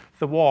hits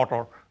the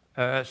water.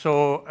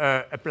 So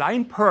a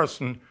blind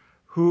person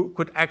who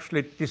could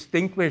actually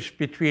distinguish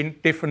between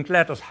different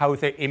letters, how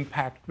they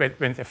impact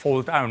when they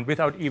fall down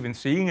without even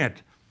seeing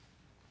it.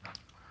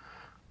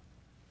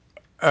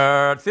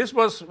 This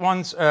was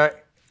once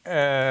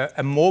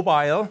a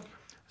mobile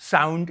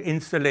sound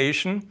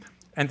installation,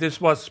 and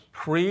this was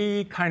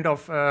kind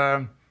of,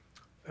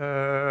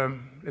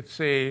 let's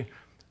say,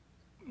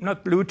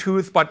 not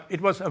Bluetooth, but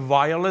it was a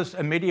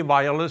MIDI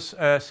wireless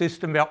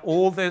system where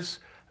all these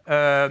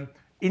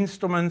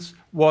instruments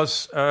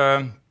was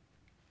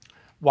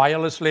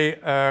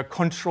wirelessly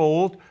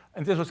controlled.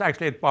 And this was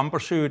actually at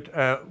Bumbershoot,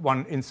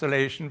 one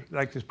installation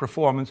like this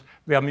performance,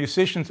 where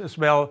musicians as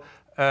well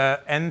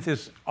and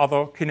these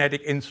other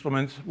kinetic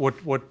instruments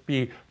would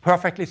be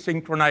perfectly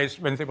synchronized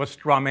when they were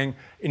strumming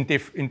in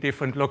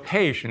different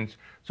locations.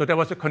 So there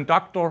was a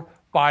conductor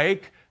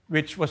bike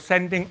which was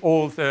sending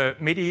all the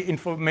MIDI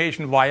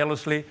information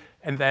wirelessly,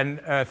 and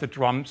then the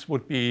drums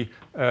would be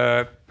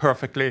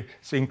perfectly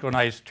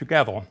synchronized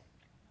together.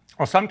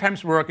 Or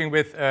sometimes working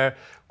with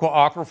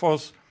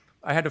choreographers.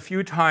 I had a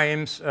few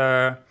times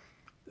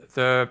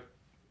the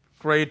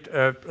great,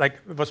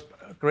 it was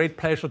a great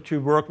pleasure to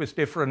work with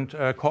different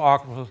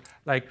choreographers,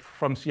 like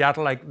from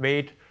Seattle, like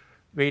Wade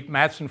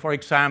Madsen, for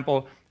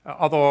example.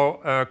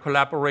 Other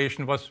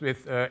collaboration was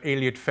with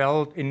Elliot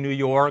Feld in New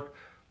York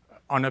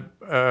on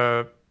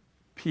a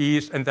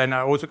piece, and then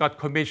I also got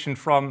commissioned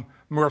from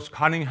Merce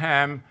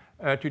Cunningham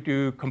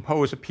to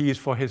compose a piece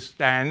for his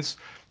dance.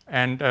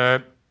 And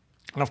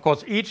of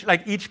course,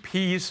 each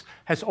piece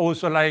has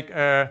also like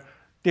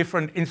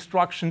different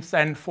instructions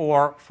then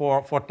for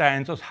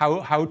dancers,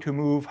 how to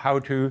move, how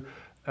to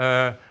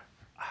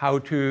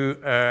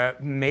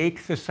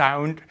make the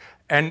sound.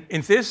 And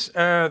in this,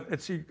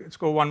 let's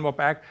go one more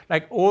back.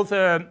 Like all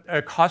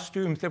the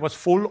costumes, there was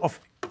full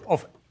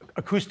of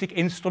acoustic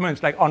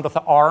instruments. Like under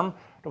the arm,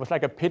 there was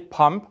like a pit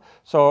pump.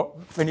 So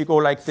when you go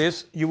like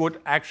this, you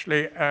would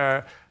actually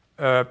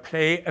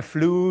play a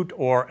flute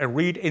or a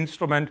reed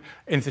instrument.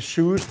 In the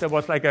shoes, there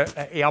was like an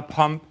air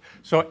pump.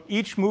 So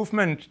each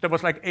movement, there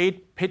was like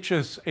 8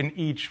 pitches in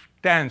each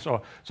dance.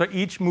 So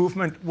each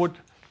movement would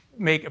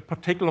make a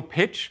particular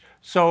pitch.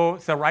 So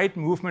the right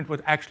movement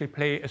would actually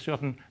play a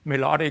certain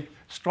melodic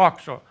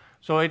structure.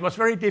 So it was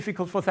very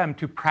difficult for them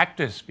to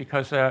practice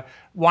because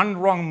one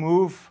wrong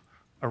move,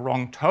 a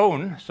wrong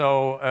tone.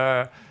 So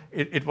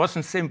it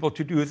wasn't simple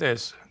to do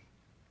this.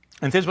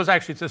 And this was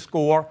actually the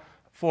score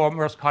for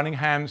Merce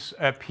Cunningham's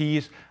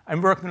piece.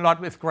 I'm working a lot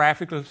with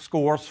graphical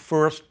scores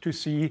first to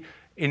see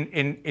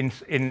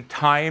in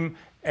time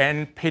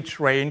and pitch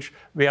range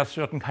where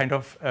certain kind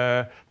of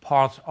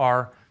parts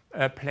are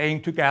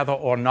playing together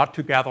or not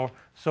together.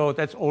 So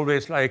that's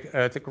always like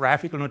the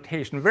graphical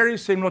notation, very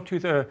similar to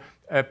the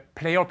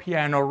player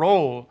piano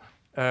roll.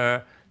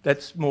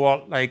 That's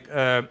more like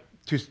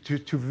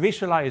to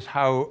visualize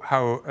how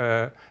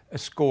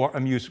a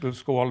musical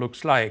score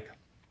looks like.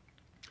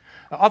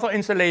 The other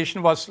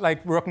installation was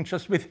like working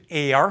just with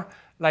air.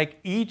 Like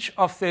each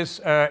of this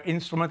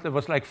instrument, there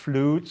was like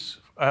flutes,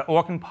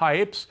 organ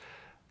pipes.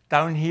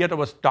 Down here there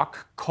was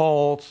duck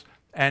calls,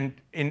 and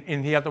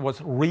in here there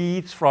was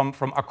reeds from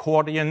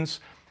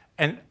accordions.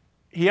 And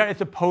here at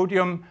the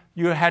podium,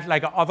 you had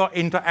like another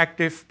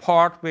interactive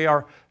part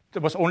where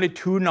there was only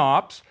 2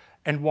 knobs,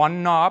 and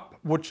one knob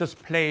would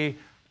just play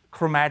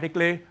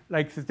chromatically,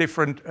 like the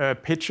different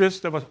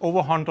pitches. There was over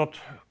 100,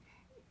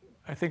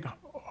 I think,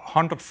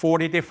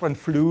 140 different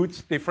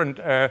flutes, different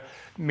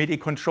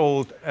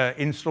MIDI-controlled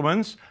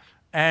instruments.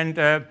 And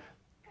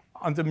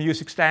on the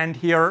music stand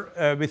here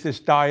with these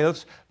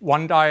dials,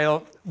 one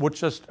dial would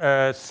just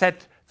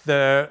set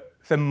the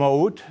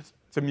mode,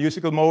 the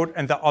musical mode,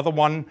 and the other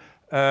one,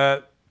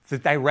 the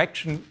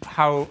direction,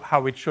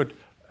 how it should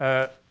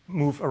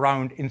move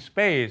around in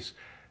space.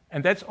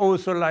 And that's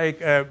also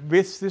like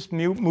with this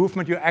new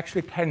movement, you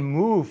actually can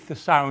move the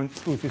sound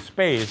through the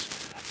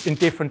space in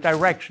different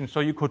directions.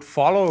 So you could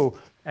follow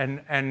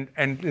and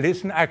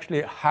listen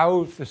actually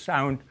how the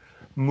sound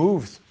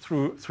moves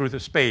through the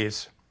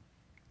space.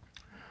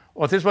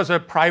 Or this was a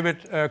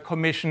private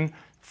commission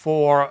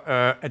for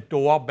a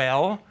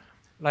doorbell,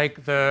 like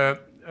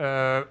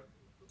it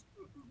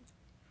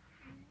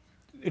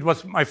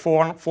was my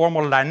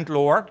former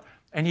landlord,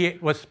 and he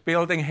was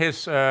building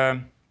his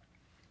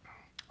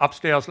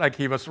upstairs, like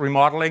he was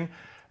remodeling,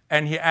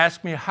 and he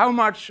asked me, how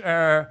much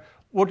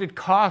would it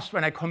cost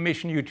when I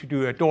commission you to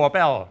do a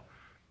doorbell?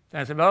 And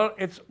I said, well,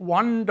 it's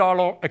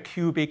 $1 a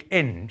cubic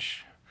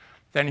inch.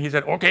 Then he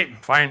said, okay,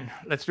 fine,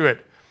 let's do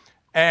it.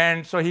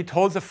 And so he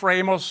told the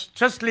framers,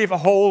 just leave a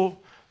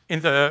hole in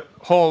the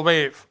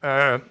hallway,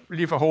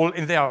 leave a hole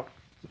in there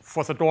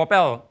for the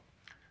doorbell.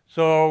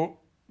 So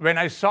when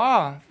I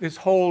saw this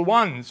hole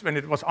once, when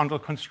it was under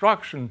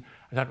construction,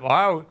 I thought,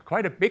 wow,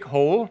 quite a big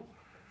hole.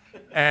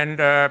 And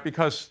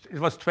because it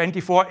was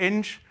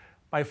 24-inch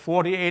by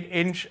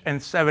 48-inch and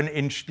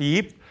 7-inch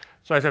deep.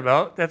 So I said,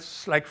 well,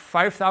 that's like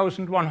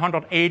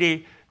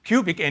 5,180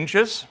 cubic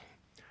inches.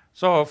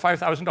 So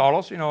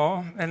 $5,000, you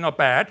know, and not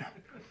bad.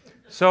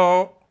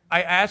 So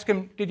I asked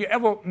him, did you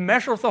ever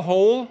measure the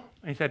hole?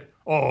 And he said,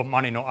 oh,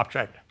 money, no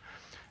object.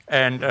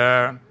 And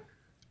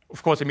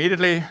of course,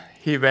 immediately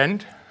he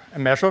went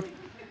and measured.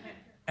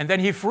 And then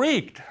he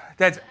freaked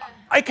that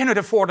I cannot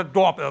afford a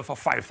doorbell for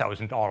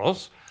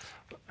 $5,000.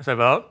 I said,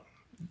 well,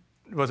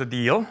 it was a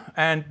deal,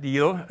 and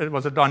it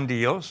was a done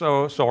deal.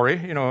 So sorry,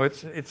 you know,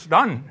 it's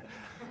done.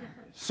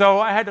 So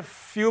I had a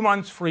few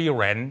months free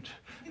rent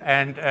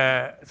and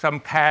some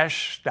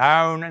cash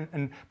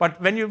down. But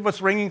when you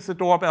was ringing the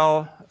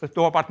doorbell, the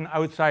door button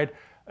outside,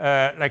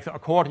 like the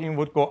accordion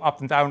would go up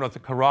and down, or the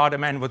karate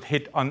man would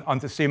hit on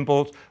the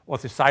cymbals, or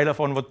the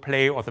xylophone would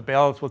play, or the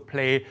bells would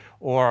play,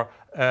 or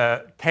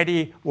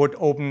Teddy would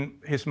open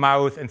his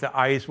mouth and the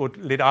eyes would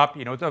lit up.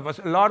 You know, there was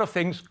a lot of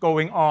things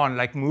going on,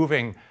 like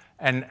moving.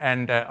 And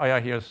oh yeah,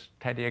 here's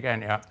Teddy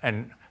again, yeah,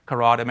 and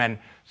karate man.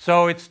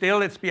 So it's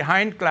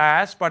behind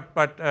glass,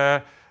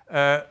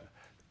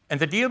 and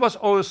the deal was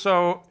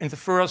also in the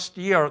first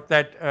year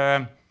that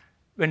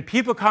when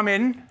people come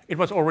in, it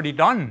was already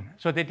done,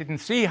 so they didn't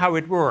see how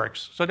it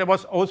works. So there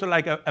was also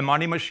like a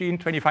money machine,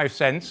 25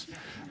 cents,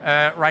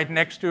 right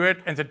next to it.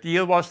 And the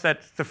deal was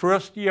that the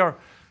first year,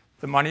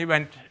 the money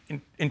went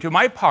into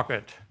my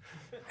pocket.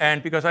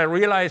 And because I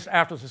realized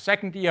after the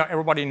second year,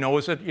 everybody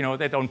knows it, you know,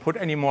 they don't put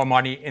any more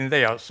money in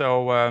there.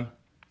 So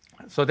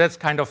that's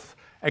kind of,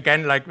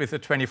 again, like with a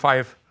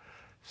 25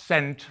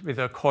 cent with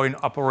a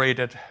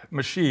coin-operated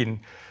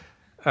machine.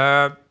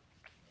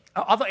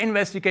 Other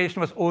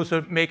investigation was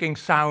also making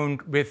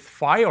sound with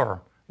fire,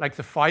 like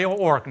the fire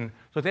organ.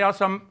 So there are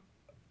some,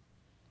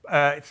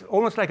 it's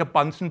almost like a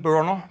Bunsen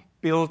burner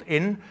built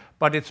in,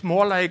 but it's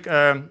more like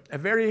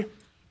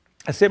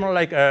similar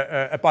like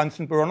a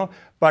Bunsen burner,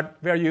 but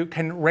where you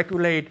can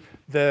regulate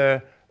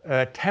the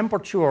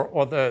temperature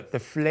or the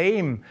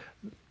flame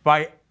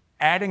by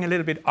adding a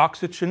little bit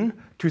oxygen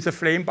to the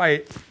flame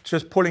by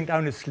just pulling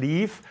down the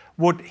sleeve,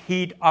 would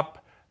heat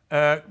up,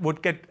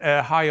 would get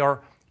a higher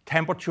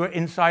temperature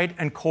inside,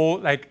 and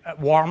cold, like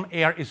warm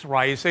air is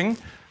rising.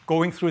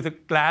 going through the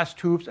glass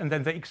tubes, and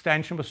then the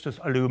extension was just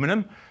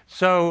aluminum.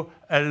 So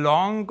a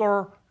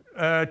longer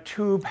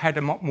tube had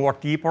a more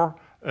deeper,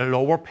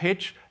 lower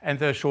pitch, and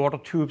the shorter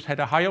tubes had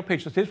a higher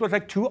pitch. So this was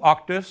like 2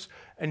 octaves,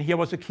 and here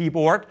was a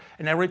keyboard,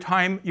 and every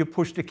time you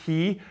push the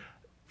key,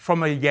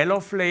 from a yellow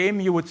flame,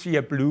 you would see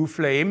a blue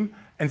flame,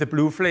 and the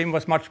blue flame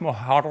was much more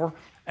hotter,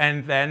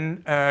 and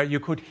then you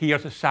could hear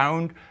the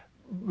sound,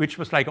 which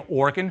was like an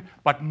organ,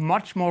 but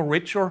much more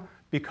richer,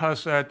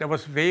 because there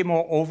was way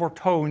more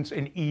overtones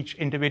in each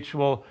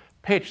individual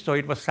pitch. So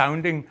it was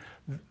sounding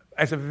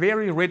as a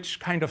very rich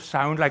kind of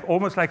sound, like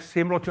almost like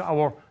similar to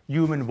our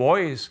human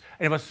voice.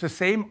 And it was the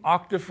same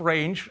octave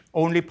range,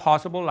 only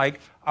possible like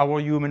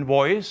our human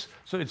voice.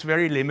 So it's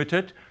very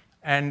limited.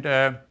 And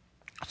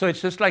so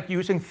it's just like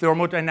using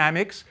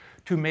thermodynamics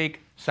to make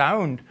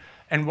sound.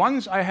 And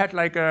once I had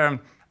like a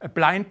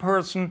blind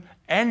person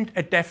and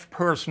a deaf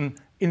person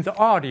in the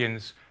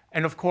audience.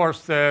 And of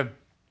course, the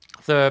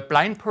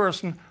blind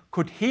person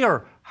could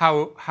hear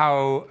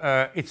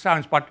how it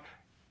sounds, but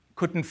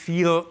couldn't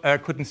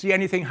see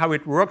anything how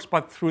it works.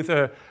 But through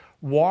the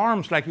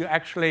warmth, like you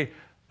actually,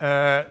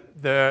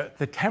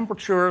 the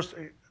temperatures,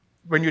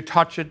 when you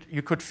touch it,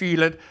 you could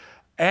feel it,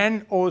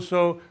 and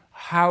also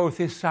how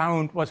this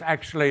sound was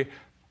actually,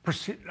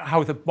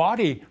 how the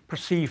body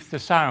perceived the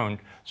sound.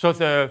 So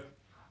the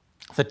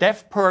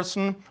deaf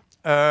person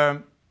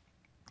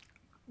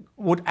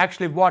would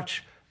actually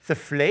watch the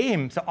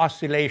flame, the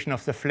oscillation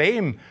of the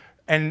flame,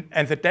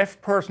 and the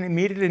deaf person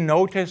immediately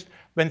noticed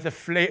when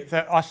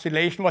the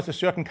oscillation was a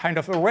certain kind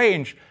of a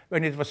range.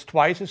 When it was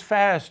twice as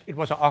fast, it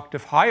was an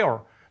octave higher.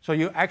 So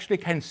you actually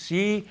can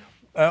see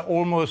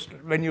almost,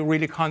 when you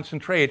really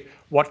concentrate,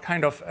 what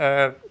kind of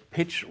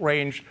pitch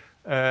range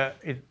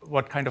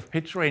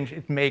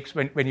it makes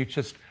when you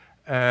just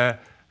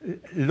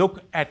look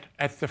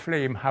at the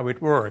flame, how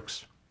it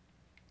works.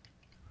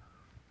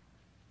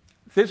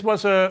 This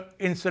was an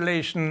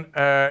installation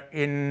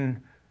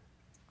in,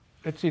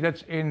 let's see,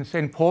 that's in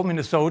St. Paul,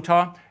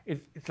 Minnesota.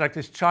 It's like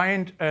this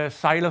giant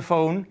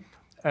xylophone,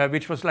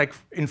 which was like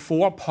in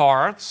 4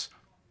 parts.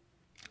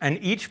 And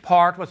each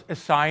part was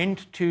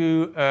assigned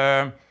to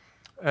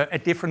a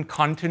different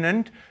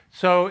continent.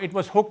 So it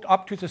was hooked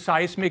up to the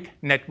seismic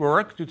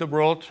network, to the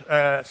world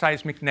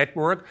seismic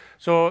network.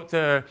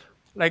 So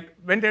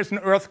when there's an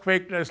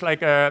earthquake, there's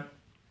like a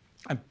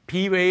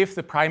P wave,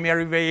 the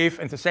primary wave,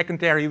 and the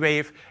secondary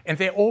wave, and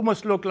they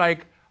almost look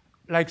like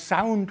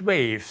sound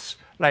waves.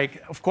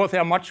 Like, of course, they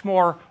are much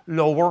more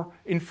lower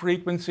in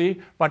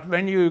frequency, but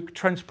when you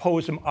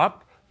transpose them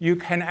up, you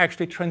can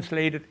actually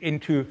translate it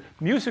into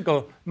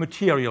musical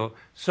material.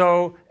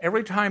 So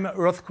every time an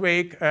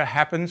earthquake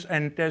happens,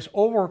 and there's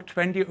over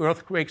 20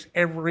 earthquakes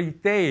every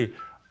day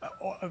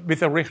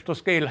with a Richter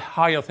scale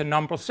higher than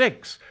number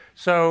 6.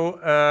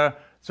 So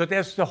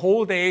there's the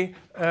whole day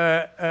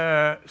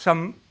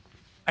some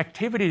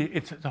activity.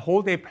 It's the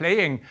whole day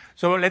playing.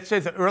 So let's say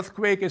the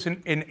earthquake is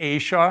in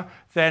Asia,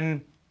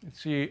 then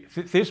let's see,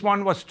 this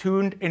one was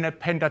tuned in a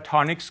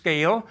pentatonic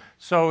scale,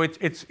 so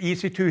it's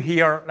easy to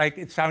hear, like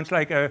it sounds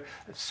like a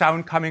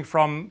sound coming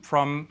from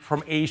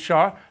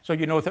Asia, so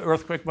you know the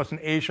earthquake was in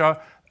Asia.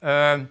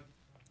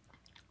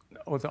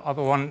 Or the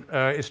other one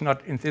is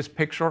not in this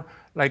picture,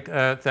 like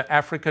the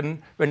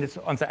African, when it's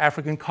on the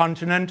African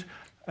continent,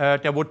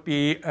 there would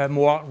be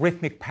more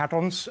rhythmic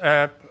patterns,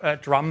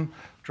 drum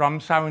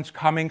sounds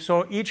coming.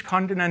 So each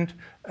continent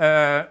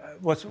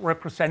was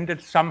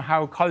represented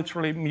somehow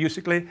culturally,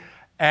 musically.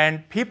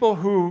 And people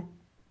who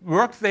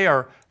worked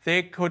there,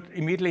 they could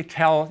immediately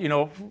tell, you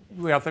know,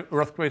 where the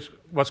earthquake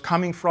was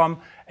coming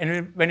from.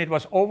 And when it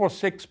was over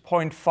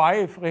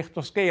 6.5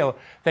 Richter scale,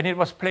 then it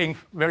was playing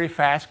very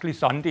fast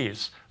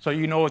glissandis. So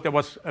you know there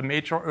was a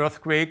major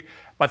earthquake.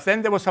 But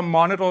then there were some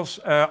monitors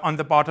on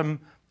the bottom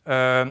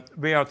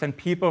where then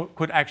people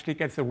could actually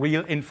get the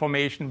real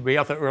information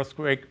where the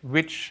earthquake,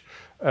 which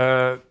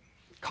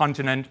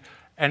continent.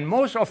 And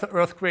most of the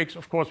earthquakes,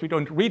 of course, we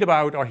don't read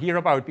about or hear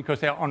about because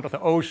they're under the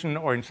ocean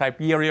or in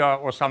Siberia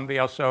or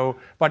somewhere. So,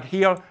 but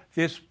here,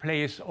 this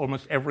plays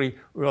almost every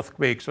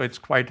earthquake, so it's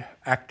quite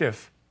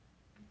active.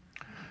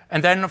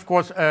 And then, of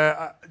course,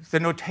 the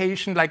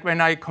notation, like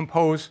when I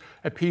compose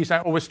a piece, I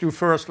always do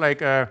first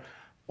like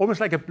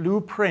almost like a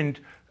blueprint.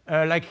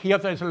 Like here,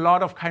 there's a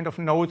lot of kind of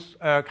notes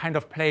kind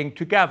of playing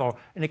together,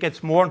 and it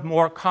gets more and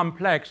more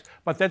complex.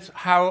 But that's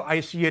how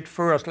I see it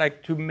first,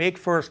 like to make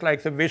first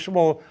like the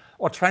visual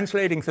or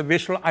translating the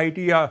visual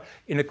idea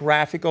in a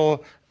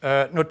graphical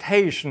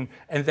notation,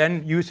 and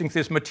then using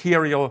this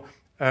material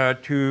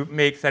to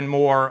make then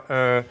more,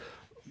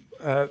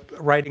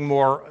 writing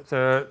more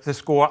the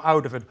score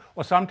out of it.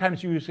 Or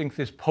sometimes using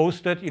this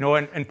post-it, you know,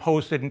 and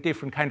post it in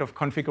different kind of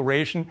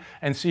configuration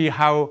and see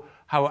how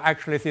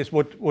actually this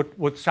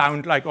would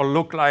sound like or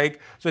look like.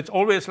 So it's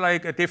always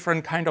like a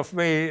different kind of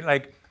way,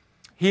 like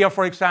here,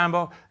 for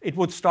example, it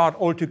would start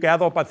all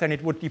together, but then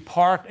it would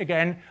depart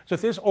again. So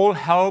this all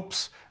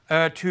helps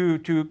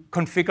to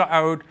configure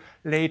out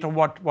later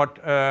what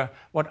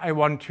I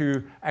want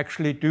to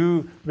actually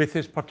do with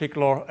this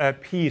particular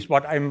piece,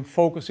 what I'm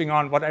focusing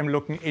on, what I'm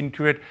looking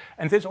into it.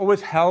 And this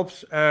always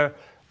helps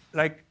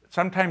like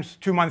sometimes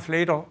 2 months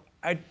later,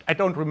 I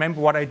don't remember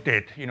what I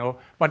did, you know,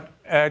 but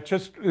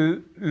just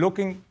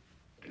looking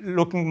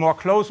more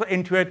closer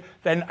into it,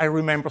 then I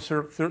remember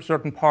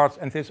certain parts,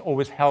 and this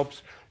always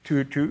helps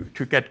to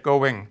get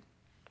going.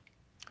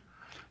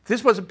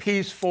 This was a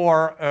piece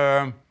for,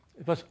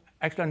 it was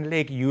actually on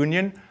Lake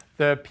Union.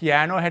 The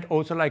piano had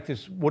also like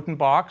this wooden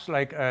box,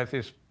 like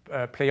this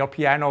player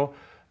piano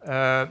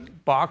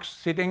box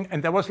sitting,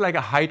 and there was like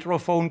a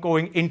hydrophone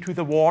going into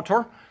the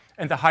water,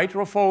 and the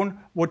hydrophone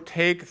would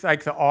take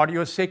like the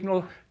audio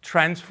signal,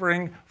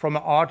 transferring from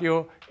an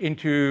audio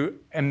into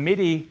a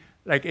MIDI,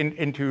 like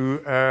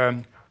into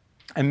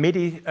a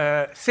MIDI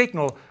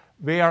signal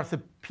where the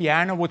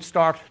piano would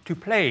start to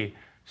play.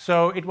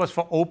 So it was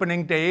for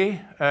opening day,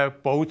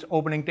 boat's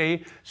opening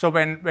day. So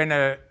when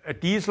a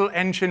diesel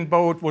engine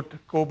boat would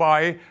go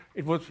by,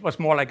 it was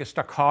more like a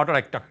staccato,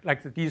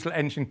 like the diesel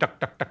engine, duck,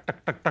 duck, duck,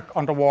 duck, duck, duck,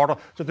 underwater.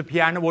 So the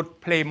piano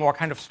would play more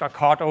kind of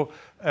staccato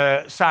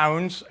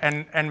sounds.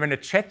 And when a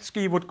jet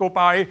ski would go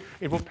by,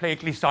 it would play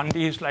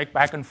glissandes, like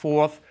back and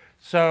forth.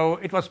 So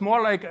it was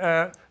more like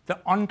the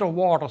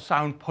underwater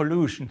sound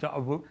pollution,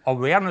 the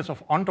awareness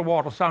of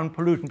underwater sound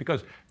pollution.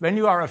 Because when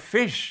you are a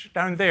fish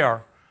down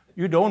there,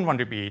 you don't want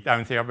to be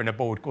down there when a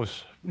boat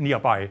goes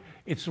nearby.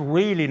 It's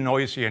really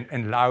noisy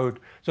and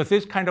loud. So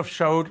this kind of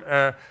showed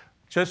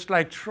just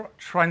like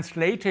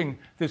translating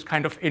this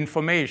kind of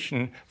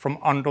information from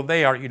under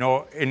there, you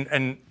know,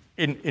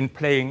 in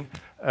playing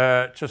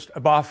just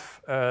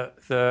above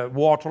the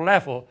water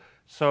level.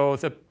 So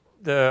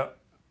the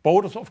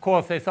boaters, of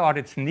course, they thought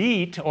it's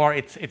neat or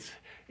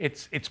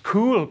it's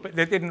cool, but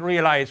they didn't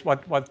realize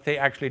what they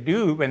actually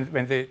do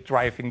when they're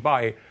driving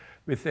by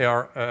with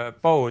their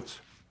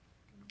boats.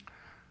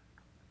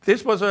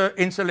 This was an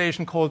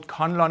installation called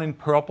Conlon in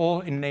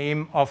Purple in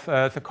name of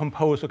the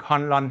composer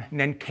Conlon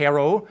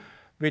Nenkero,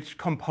 which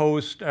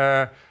composed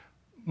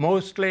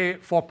mostly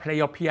for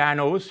player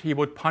pianos. He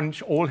would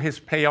punch all his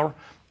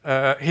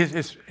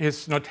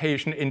his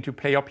notation into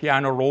player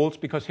piano rolls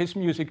because his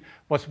music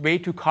was way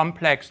too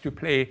complex to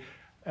play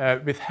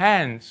with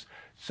hands.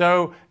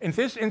 So in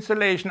this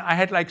installation, I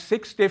had like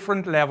 6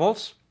 different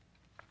levels.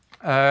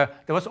 There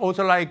was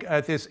also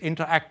like this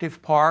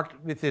interactive part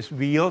with these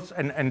wheels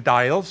and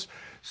dials.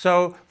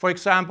 So, for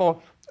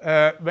example,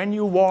 when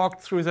you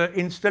walked through the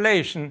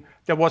installation,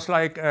 there was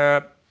like,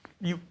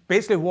 you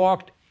basically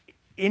walked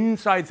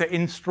inside the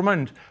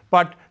instrument,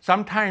 but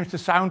sometimes the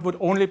sound would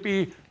only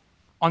be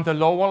on the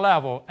lower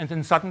level and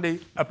then suddenly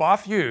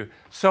above you.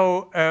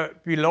 So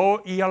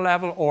below ear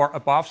level or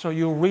above, so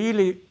you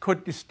really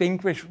could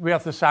distinguish where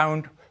the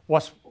sound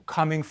was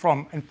coming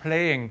from and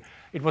playing.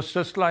 It was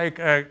just like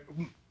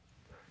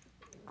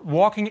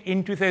walking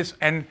into this,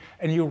 and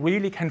you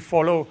really can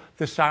follow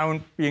the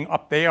sound being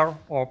up there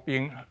or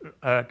being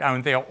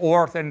down there,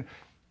 or then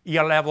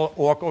ear level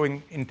or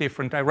going in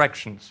different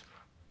directions.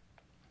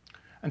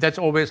 And that's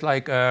always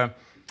like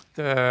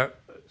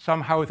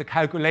somehow the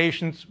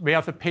calculations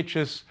where the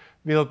pitches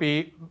will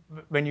be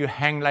when you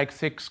hang like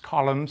 6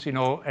 columns, you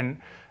know,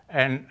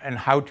 and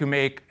how to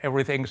make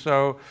everything.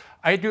 So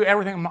I do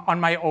everything on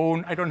my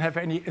own. I don't have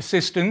any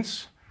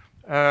assistance.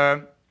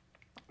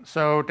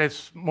 So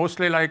that's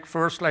mostly like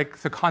first like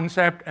the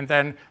concept, and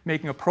then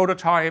making a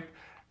prototype,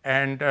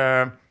 and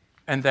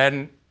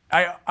then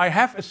I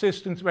have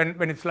assistance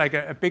when it's like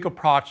a bigger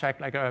project,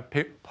 like a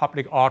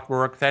public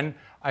artwork. Then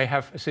I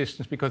have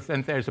assistance because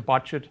then there's a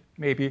budget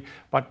maybe,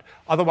 but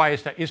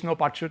otherwise there is no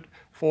budget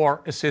for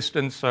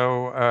assistance.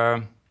 So,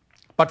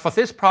 but for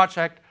this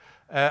project,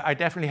 I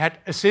definitely had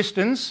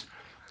assistance,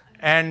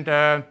 and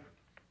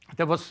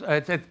there was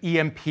that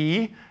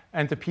EMP.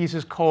 And the piece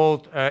is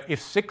called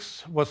If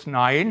 6 Was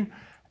 9,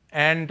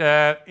 and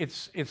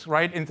it's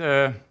right in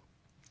the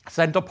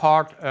center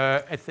part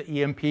at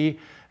the EMP.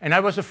 And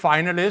I was a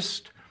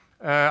finalist.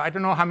 I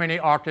don't know how many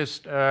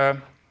artists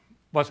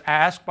was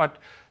asked, but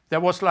there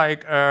was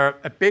like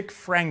a big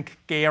Frank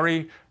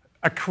Gehry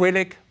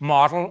acrylic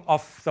model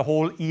of the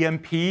whole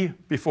EMP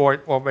before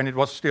it, or when it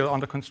was still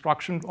under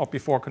construction or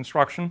before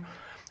construction.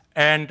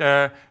 And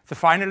the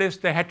finalists,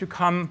 they had to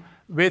come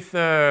with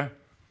a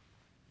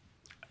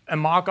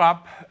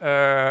mock-up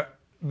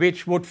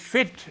which would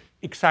fit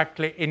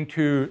exactly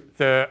into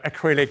the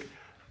acrylic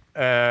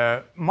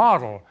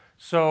model.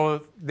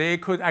 So they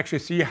could actually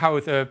see how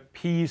the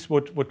piece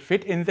would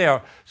fit in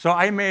there. So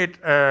I made,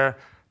 the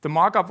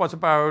mock-up was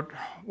about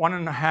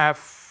 1.5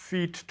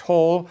 feet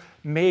tall,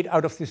 made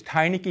out of these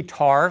tiny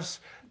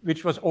guitars,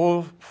 which was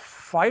all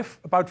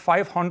about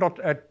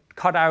 500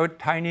 cut out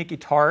tiny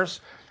guitars.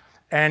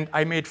 And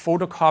I made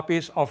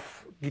photocopies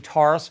of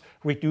guitars,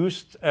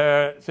 reduced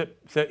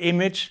the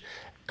image,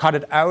 cut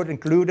it out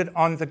and glued it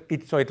on the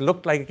beat so it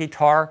looked like a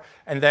guitar,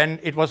 and then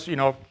it was, you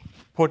know,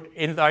 put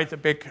inside the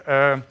big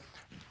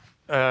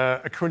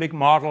acrylic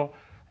model.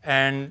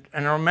 And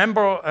I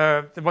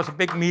remember there was a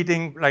big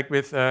meeting like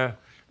with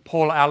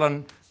Paul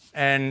Allen,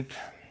 and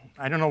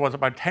I don't know, it was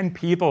about 10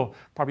 people,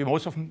 probably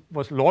most of them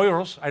was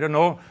lawyers. I don't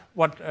know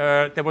what,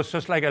 there was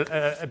just like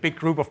a big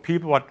group of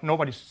people, but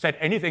nobody said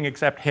anything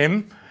except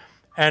him.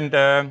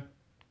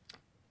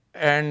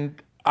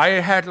 And I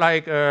had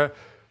like the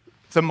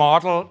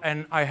model,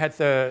 and I had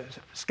the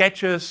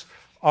sketches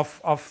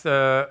of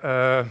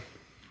the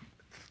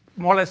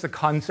more or less the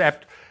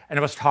concept, and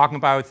I was talking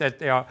about that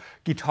there are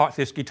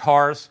these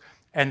guitars,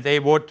 and they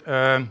would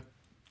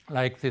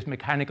like these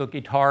mechanical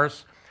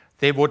guitars,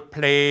 they would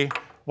play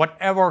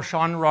whatever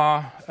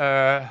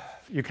genre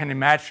you can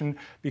imagine,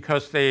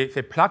 because they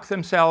plug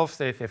themselves,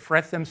 they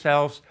fret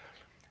themselves,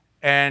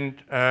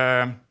 and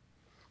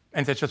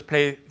they just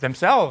play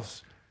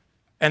themselves.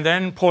 And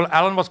then Paul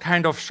Allen was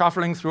kind of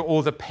shuffling through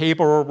all the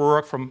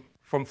paperwork from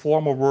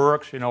former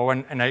works, you know,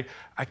 and I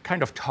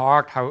kind of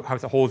talked how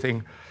the whole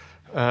thing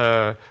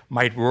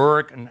might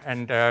work.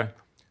 And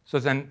so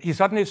then he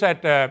suddenly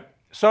said,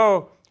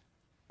 so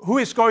who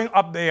is going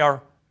up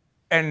there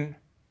and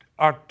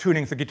are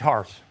tuning the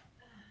guitars?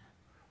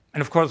 And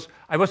of course,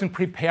 I wasn't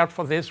prepared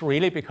for this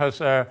really, because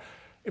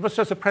it was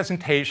just a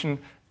presentation.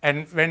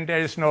 And when there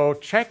is no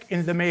check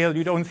in the mail,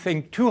 you don't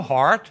think too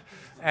hard.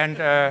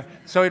 And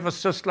so it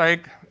was just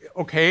like,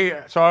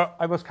 okay. So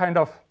I was kind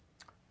of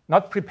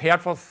not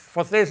prepared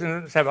for this.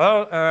 And said,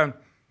 well,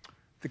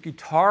 the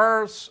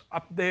guitars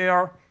up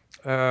there,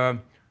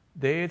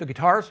 the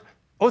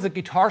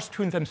guitars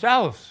tune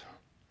themselves.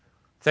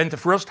 Then the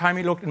first time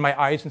he looked in my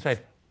eyes and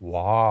said,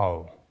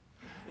 wow.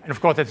 And of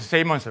course, at the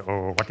same moment, I said,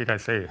 oh, what did I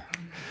say?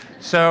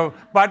 So,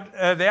 but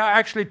they are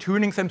actually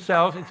tuning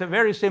themselves. It's a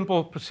very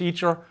simple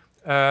procedure.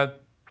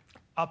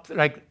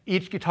 Like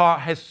each guitar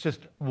has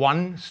just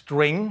one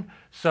string,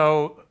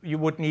 so you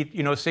would need,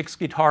 6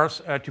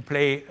 guitars to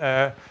play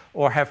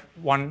or have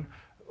one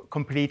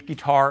complete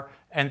guitar.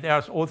 And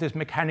there's all these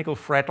mechanical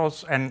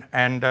fretters,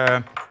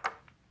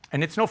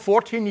 and it's now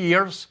 14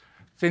 years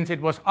since it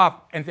was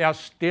up, and they are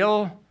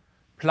still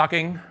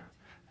plugging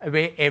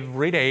away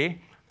every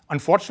day.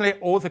 Unfortunately,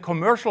 all the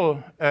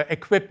commercial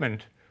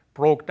equipment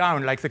broke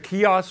down. Like the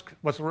kiosk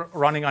was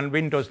running on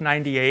Windows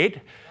 98,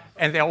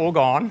 and they're all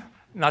gone.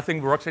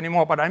 Nothing works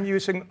anymore. But I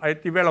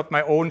developed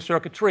my own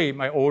circuitry,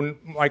 my own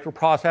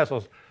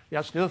microprocessors. They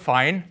are still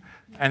fine,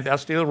 and they're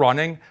still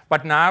running.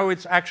 But now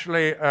it's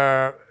actually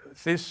the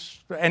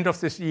end of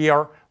this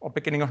year or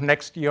beginning of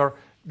next year,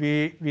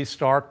 we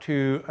start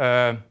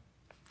to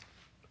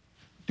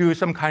do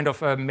some kind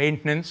of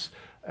maintenance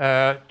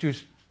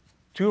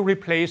to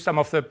replace some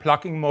of the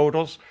plugging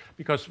motors,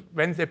 because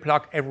when they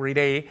plug every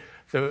day,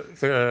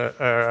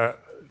 they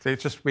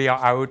just wear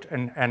out,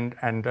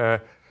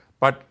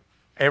 but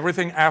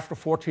everything after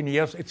 14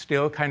 years, it's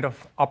still kind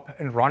of up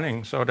and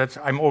running. So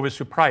I'm always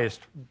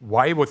surprised.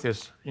 Why would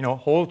this,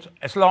 hold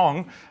as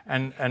long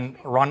and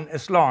run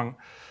as long?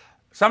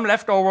 Some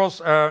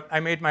leftovers, I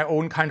made my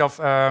own kind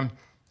of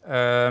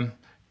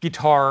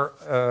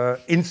guitar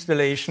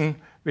installation,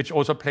 which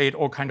also played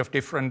all kind of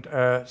different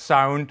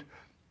sound.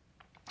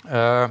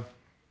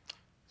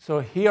 So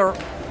here,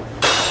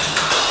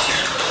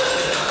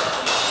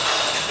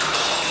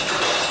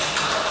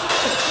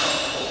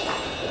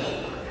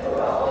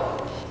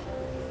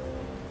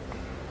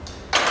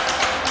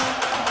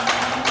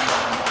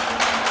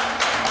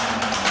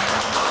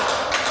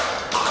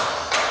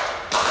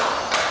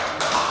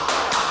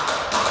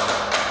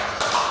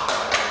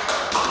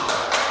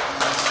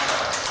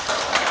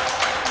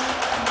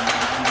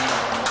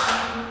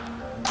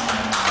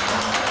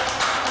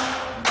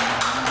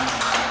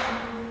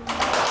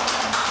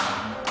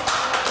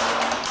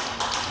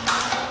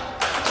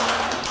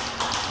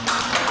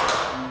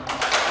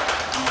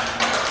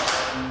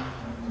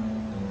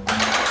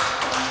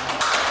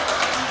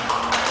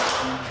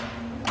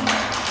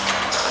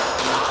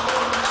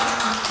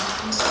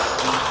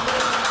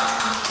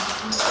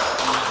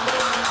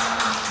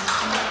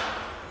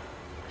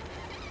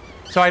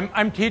 so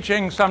I'm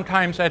teaching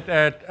sometimes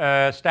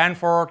at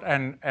Stanford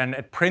and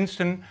at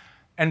Princeton,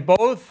 and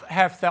both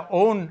have their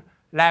own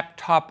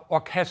laptop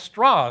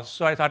orchestras.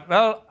 So I thought,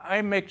 well,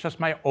 I make just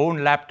my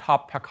own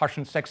laptop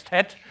percussion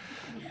sextet.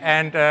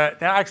 And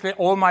they're actually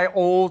all my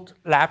old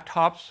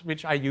laptops,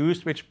 which I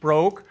used, which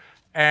broke.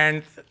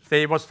 And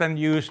they was then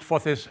used for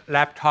this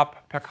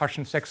laptop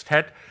percussion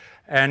sextet.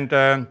 And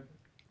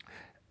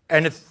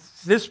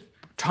it's this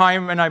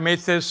time when I made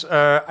this,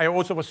 I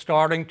also was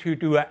starting to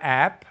do an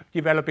app,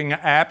 developing an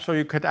app, so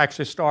you could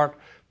actually start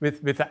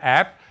with the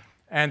app.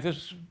 And this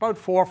is about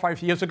 4 or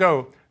 5 years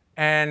ago.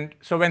 And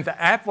so when the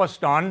app was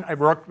done, I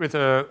worked with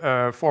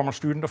a former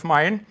student of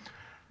mine,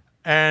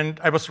 and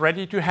I was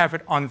ready to have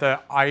it on the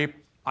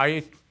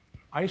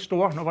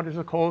iStore. No, what is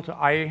it called?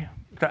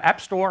 The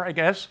App Store, I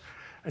guess.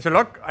 I said,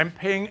 look, I'm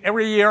paying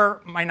every year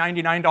my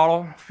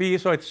 $99 fee,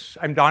 so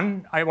I'm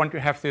done. I want to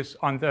have this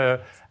on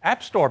the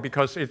App Store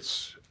because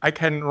I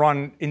can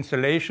run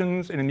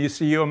installations in a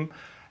museum,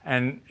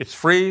 and it's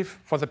free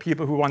for the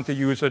people who want to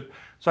use it.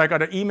 So I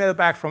got an email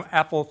back from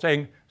Apple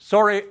saying,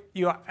 sorry,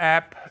 your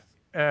app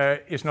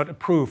is not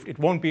approved. It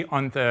won't be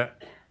on the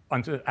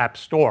App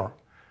Store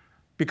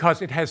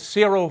because it has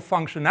zero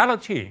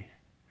functionality.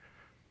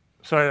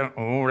 So I thought,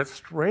 oh, that's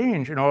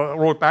strange. I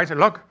wrote back and said,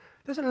 look,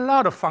 there's a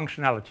lot of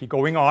functionality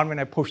going on. When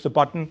I push the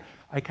button,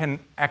 I can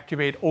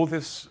activate all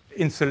these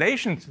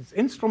installations, these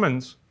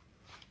instruments.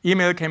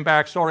 Email came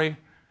back, sorry,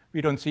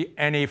 we don't see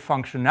any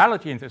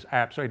functionality in this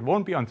app, so it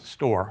won't be on the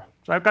store.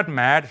 So I got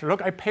mad. So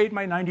look, I paid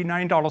my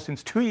 $99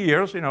 since 2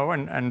 years, you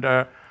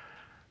know,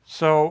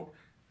 so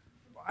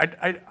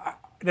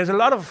there's a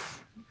lot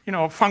of, you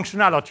know,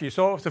 functionality.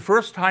 So the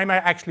first time I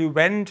actually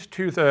went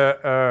to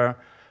the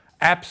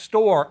App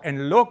Store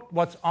and looked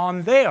what's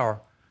on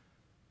there,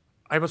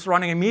 I was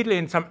running immediately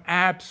in some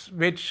apps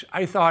which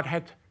I thought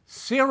had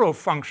zero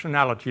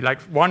functionality, like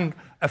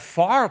a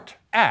fart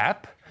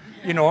app,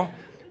 you know.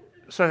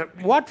 So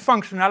what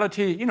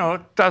functionality, you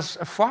know, does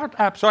a fart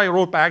app? So I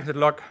wrote back that,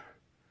 look,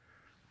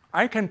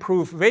 I can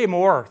prove way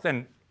more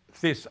than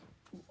these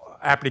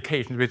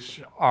applications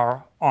which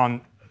are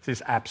on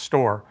this App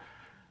Store.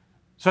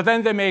 So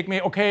then they make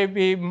me, okay,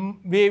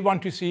 we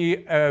want to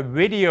see a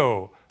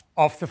video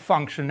of the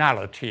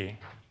functionality.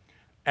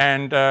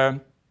 And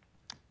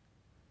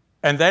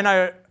then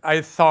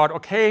I thought,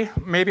 okay,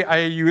 maybe I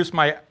use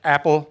my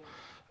Apple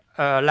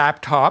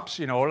laptops,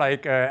 you know,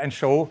 like, and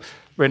show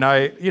when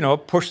I, you know,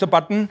 push the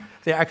button,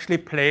 they actually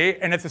play.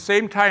 And at the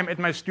same time, at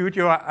my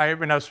studio,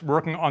 when I was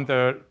working on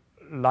the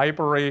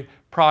library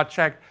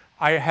project,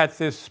 I had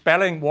this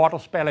water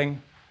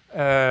spelling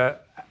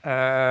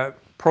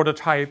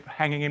prototype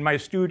hanging in my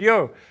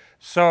studio.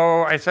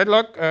 So I said,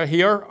 look,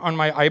 here on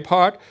my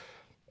iPod,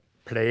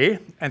 play,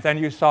 and then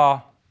you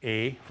saw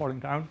A falling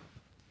down,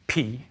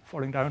 P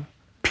falling down,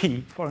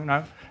 P falling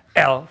down,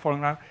 L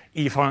falling down,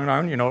 E falling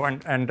down, you know,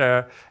 and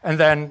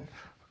then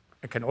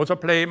I can also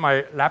play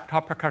my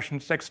laptop percussion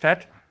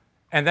sextet,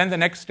 and then the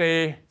next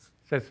day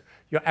says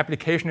your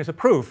application is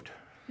approved.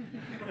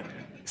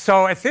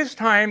 So at this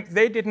time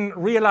they didn't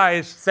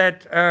realize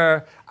that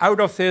out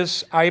of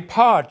this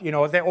iPod, you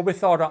know, they always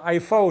thought an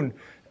iPhone,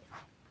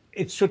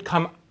 it should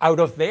come out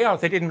of there.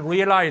 They didn't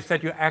realize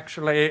that you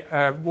actually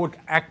would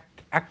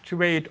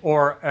actuate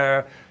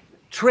or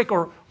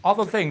trigger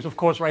other things. Of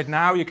course, right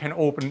now you can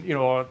open, you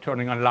know,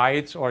 turning on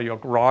lights, or your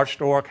garage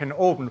door can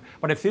open.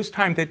 But at this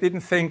time, they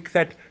didn't think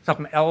that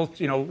something else,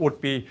 you know,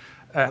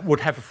 would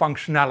have a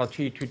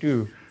functionality to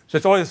do. So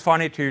it's always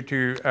funny to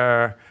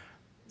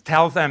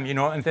tell them, you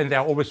know, and then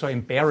they're always so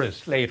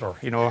embarrassed later,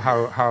 you know,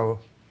 how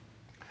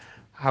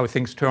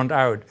things turned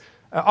out.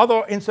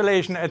 Other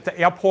installation at the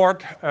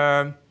airport,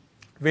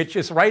 which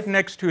is right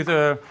next to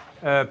the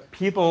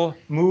people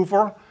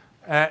mover.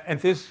 And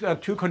this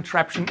two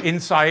contraptions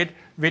inside,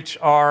 which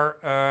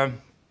are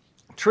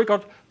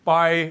triggered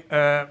by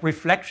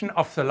reflection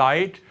of the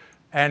light,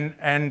 and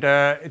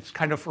it's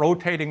kind of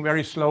rotating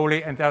very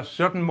slowly. And there are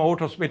certain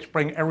motors which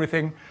bring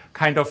everything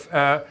kind of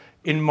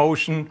in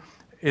motion.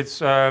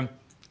 It's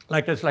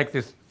like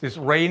this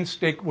rain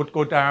stick would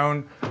go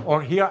down,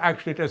 or here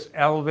actually there's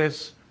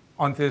Elvis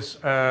on this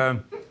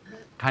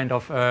kind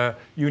of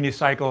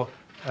unicycle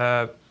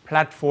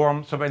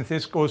platform. So when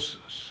this goes,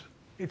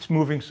 it's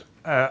moving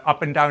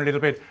up and down a little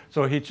bit,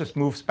 so he just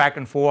moves back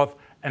and forth,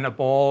 and a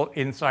ball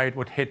inside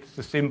would hit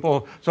the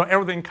cymbal. So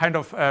everything kind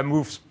of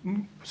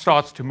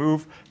starts to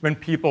move when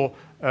people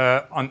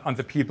on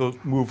the people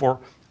mover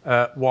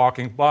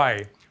walking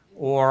by.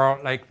 Or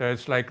like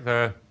there's like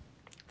the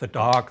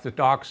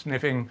dog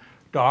sniffing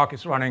dog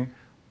is running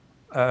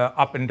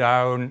up and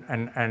down,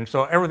 and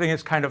so everything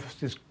is kind of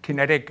this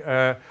kinetic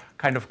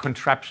kind of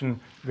contraption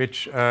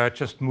which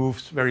just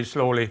moves very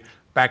slowly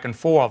back and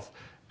forth.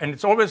 And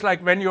it's always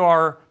like when you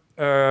are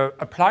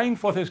applying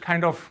for this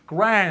kind of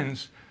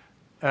grants,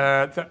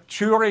 the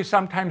jury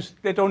sometimes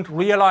they don't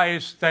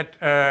realize that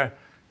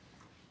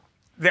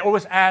they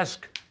always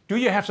ask, do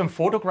you have some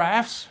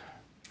photographs?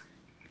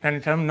 And I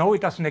tell them, no,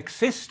 it doesn't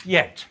exist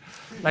yet.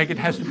 Like it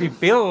has to be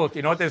built,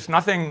 you know, there's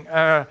nothing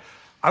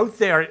out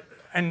there,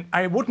 and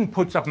I wouldn't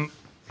put something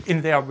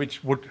in there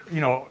which would,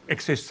 you know,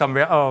 exist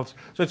somewhere else.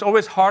 So it's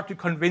always hard to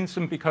convince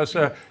them, because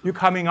you're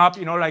coming up,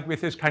 you know, like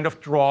with this kind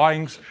of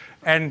drawings,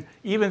 and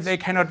even they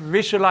cannot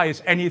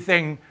visualize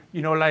anything,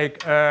 you know,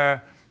 like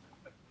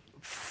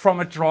from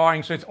a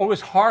drawing. So it's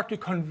always hard to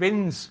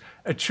convince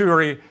a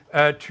jury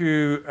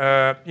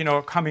to, you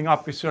know, coming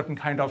up with certain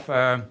kind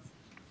of,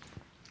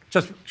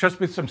 just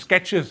with some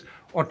sketches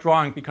or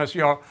drawing, because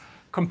you're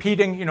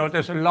competing, you know,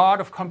 there's a lot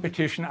of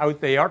competition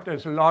out there.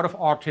 There's a lot of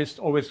artists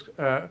always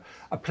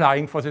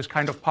applying for this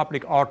kind of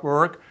public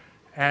artwork.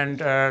 And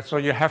so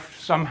you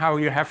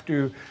have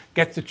to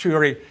get the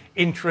jury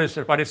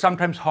interested, but it's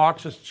sometimes hard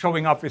just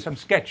showing up with some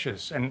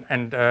sketches.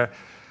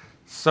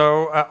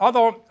 So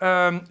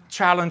other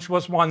challenge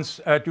was once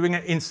doing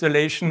an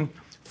installation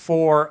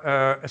for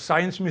a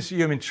science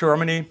museum in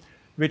Germany,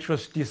 which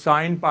was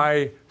designed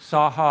by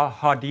Zaha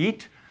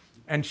Hadid.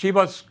 And she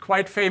was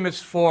quite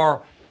famous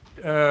for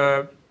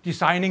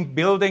designing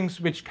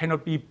buildings which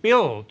cannot be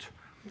built.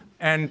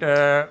 And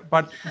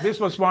but this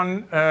was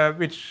one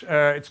which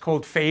it's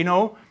called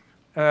Phano.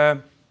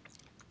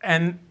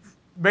 And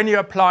when you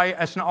apply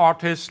as an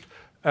artist,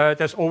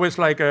 there's always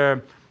like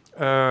a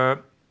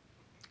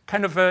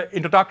kind of an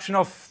introduction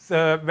of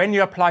when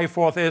you apply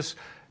for this,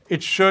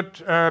 it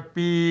should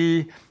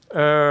be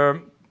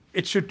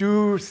it should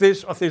do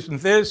this or this and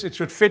this. It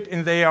should fit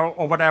in there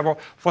or whatever.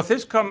 For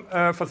this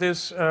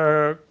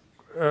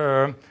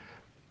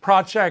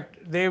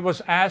project, they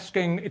was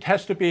asking, it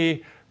has to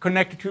be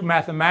connected to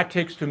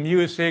mathematics, to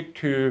music,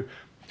 to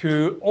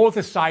all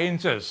the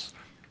sciences.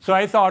 So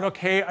I thought,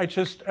 okay, I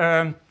just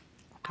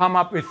come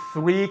up with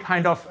 3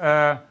 kind of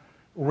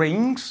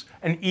rings,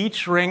 and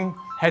each ring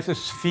has a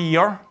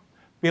sphere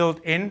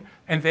built in,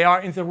 and they are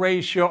in the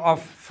ratio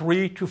of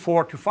 3 to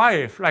 4 to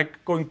 5,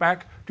 like going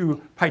back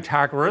to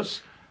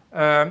Pythagoras.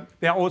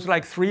 They're also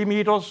like 3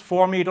 meters,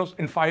 4 meters,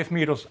 and 5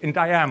 meters in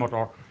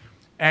diameter.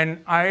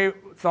 And I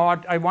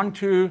thought I want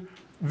to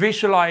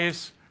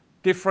visualize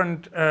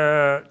different,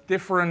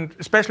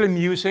 especially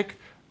music,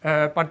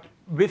 but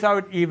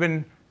without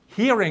even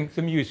hearing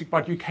the music.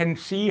 But you can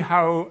see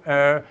how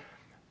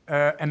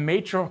a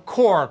major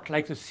chord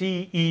like the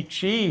C, E,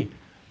 G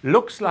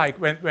looks like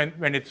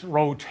when it's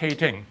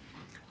rotating.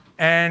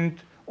 And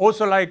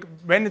also like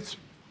when it's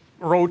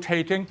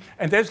rotating,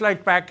 and there's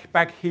like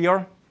back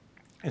here,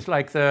 it's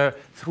like the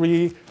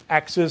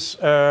 3-axis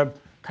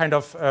kind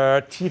of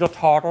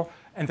teeter-totter,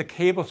 and the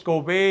cables go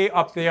way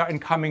up there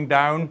and coming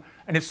down.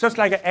 And it's just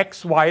like an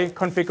XY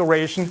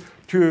configuration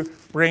to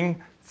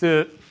bring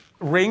the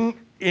ring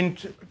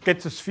into, get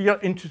the sphere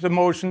into the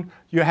motion.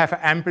 You have an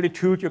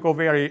amplitude, you go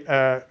very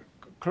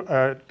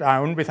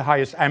down with the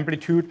highest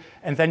amplitude,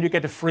 and then you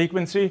get a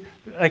frequency.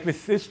 Like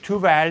with these 2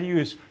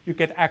 values, you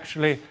get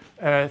actually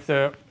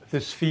the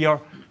sphere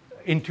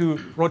into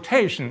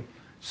rotation.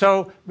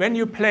 So when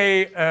you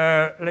play,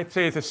 let's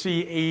say, the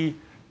C, E,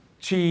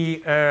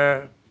 G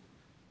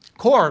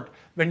chord,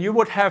 when you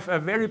would have a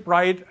very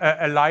bright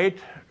a light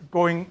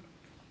going,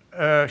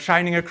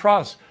 shining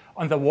across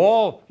on the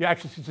wall, you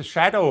actually see the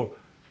shadow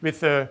with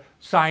the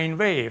sine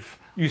wave.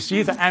 You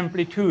see the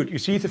amplitude, you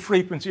see the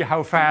frequency,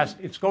 how fast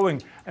it's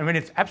going. And when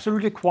it's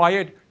absolutely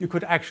quiet, you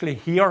could actually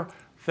hear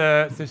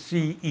the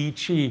C, E,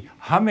 G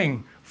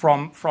humming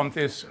from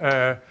this,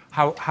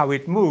 how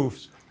it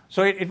moves.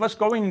 So it was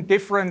going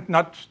different,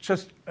 not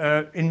just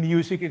in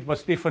music, it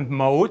was different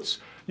modes.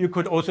 You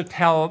could also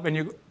tell when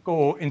you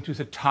go into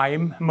the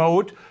time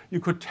mode, you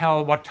could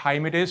tell what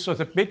time it is. So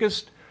the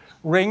biggest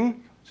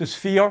ring, the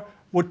sphere,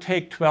 would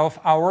take 12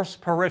 hours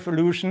per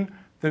revolution.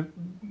 The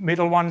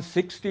middle one,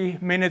 60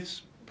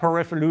 minutes per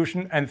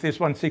revolution, and this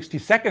one, 60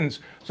 seconds.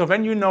 So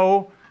when you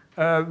know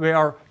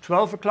where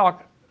 12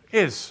 o'clock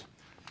is,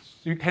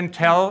 you can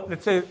tell,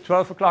 let's say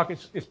 12 o'clock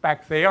is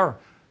back there.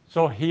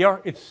 So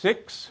here it's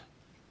 6,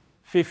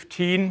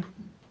 15,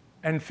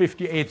 and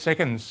 58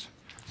 seconds.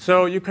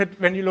 So you could,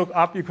 when you look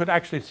up, you could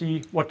actually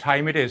see what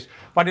time it is.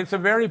 But it's a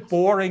very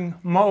boring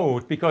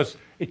mode because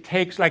it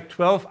takes like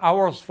 12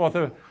 hours for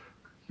the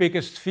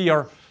biggest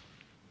sphere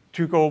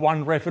to go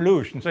 1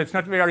 revolution. So it's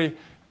not very,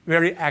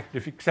 very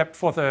active except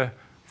for the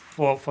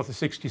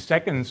 60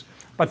 seconds.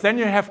 But then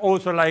you have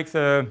also like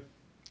the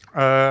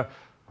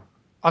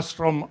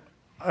astro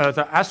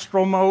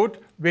mode,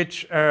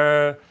 which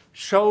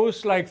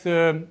shows like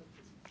the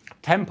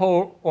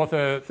tempo or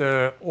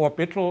the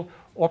orbital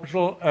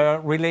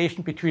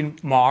relation between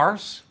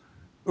Mars,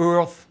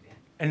 Earth,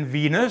 and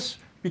Venus,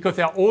 because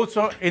they're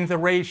also in the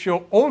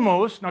ratio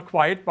almost, not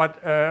quite, but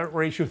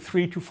ratio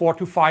 3 to 4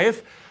 to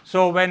 5.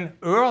 So when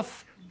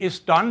Earth is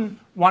done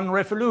 1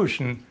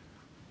 revolution,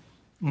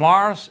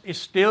 Mars is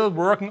still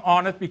working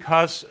on it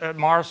because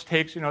Mars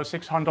takes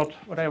 600,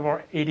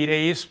 whatever, 80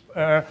 days,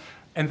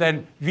 and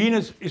then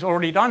Venus is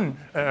already done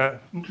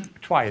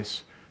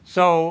twice.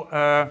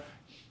 So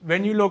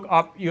when you look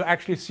up, you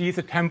actually see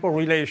the tempo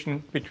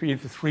relation between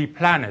the 3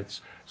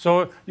 planets.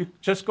 So you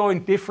just go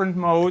in different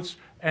modes,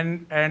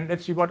 and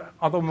let's see what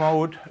other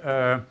mode.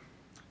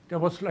 There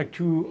was like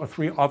 2 or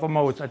 3 other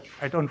modes.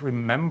 I don't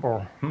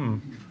remember.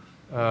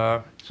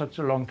 Such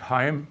a long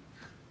time.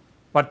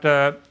 But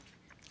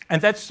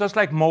and that's just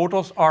like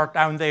motors are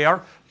down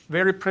there,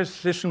 very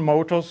precision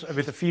motors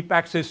with a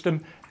feedback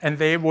system, and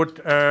they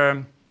would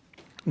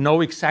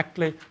know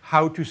exactly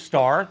how to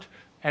start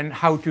and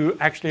how to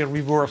actually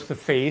reverse the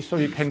phase, so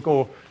you can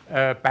go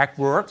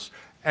backwards.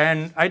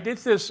 And I did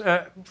this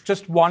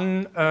just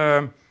one,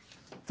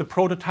 the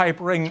prototype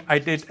ring I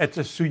did at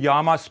the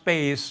Suyama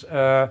space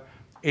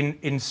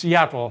in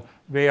Seattle,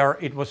 where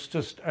it was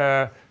just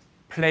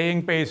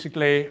playing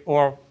basically,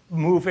 or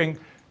moving,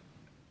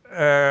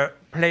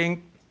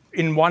 playing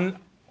in 1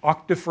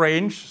 octave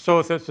range,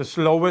 so that the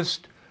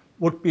slowest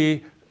would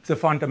be the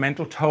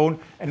fundamental tone,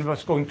 and it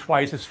was going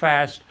twice as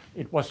fast.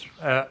 It was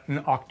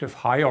an octave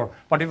higher,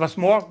 but it was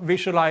more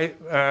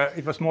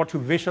it was more to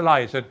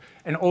visualize it,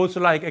 and also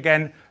like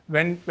again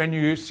when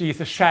you see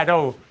the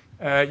shadow,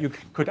 you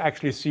could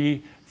actually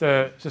see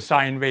the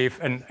sine wave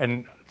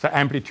and the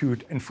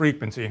amplitude and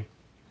frequency.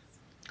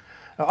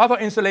 Other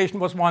installation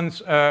was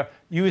once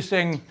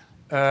using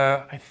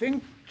I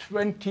think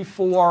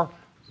 24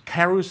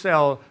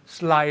 carousel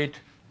slide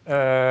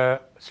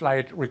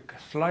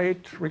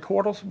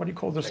recorders. What do you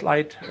call the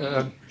slide?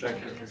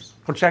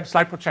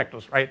 Slide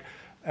projectors, right?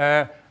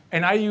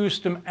 And I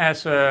used them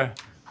as a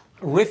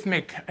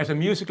rhythmic, as a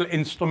musical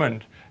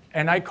instrument.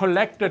 And I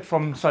collected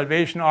from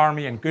Salvation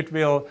Army and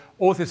Goodwill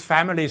all these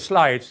family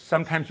slides.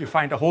 Sometimes you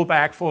find a whole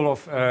bag full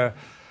of a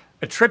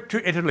trip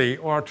to Italy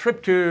or a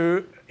trip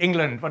to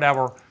England,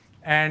 whatever.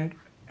 And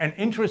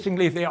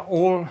interestingly, they are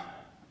all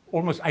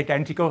almost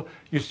identical.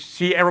 You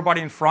see everybody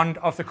in front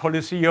of the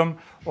Colosseum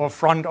or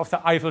front of the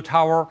Eiffel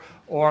Tower,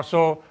 or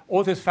so.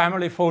 All these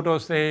family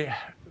photos, they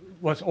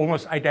was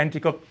almost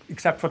identical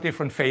except for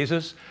different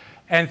phases.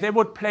 And they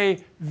would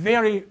play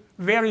very,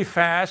 very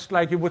fast,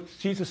 like you would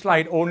see the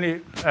slide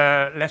only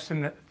less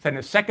than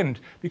a second,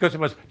 because it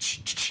was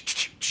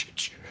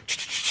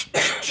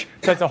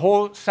so the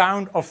whole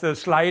sound of the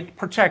slide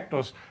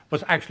projectors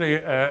was actually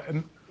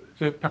the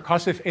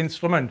percussive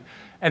instrument.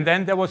 And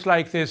then there was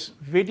like this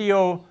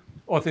video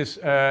or this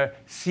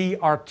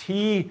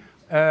CRT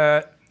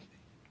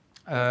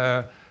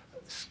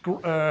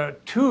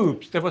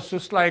tubes that was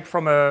just like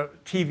from a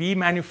TV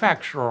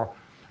manufacturer.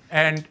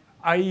 And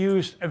I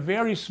used a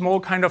very small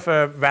kind of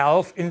a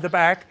valve in the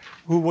back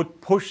who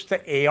would push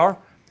the air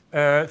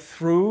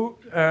through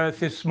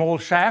this small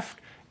shaft.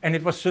 And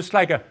it was just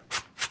like a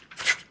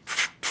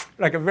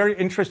very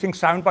interesting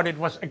sound, but it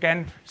was,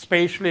 again,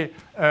 spatially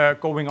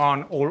going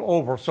on all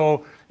over.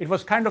 So it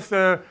was kind of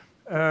the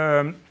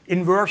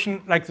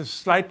inversion, like the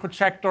slide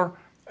projector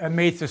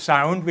made the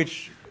sound,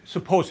 which is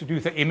supposed to do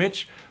the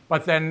image,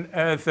 but then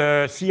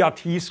the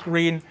CRT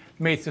screen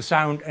made the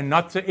sound and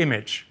not the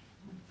image.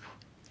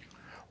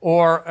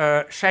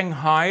 Or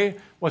Shanghai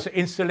was an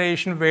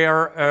installation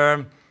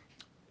where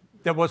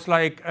there was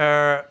like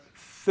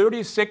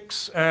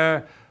 36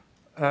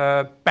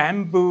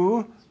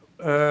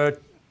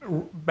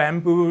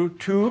 bamboo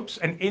tubes,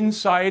 and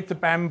inside the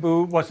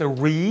bamboo was a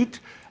reed,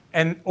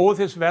 and all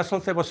these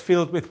vessels that was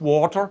filled with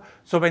water.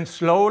 So when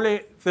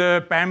slowly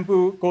the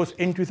bamboo goes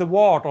into the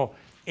water,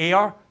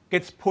 air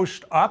gets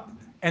pushed up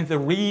and the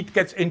reed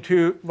gets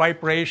into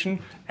vibration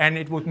and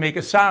it would make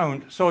a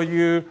sound. So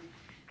you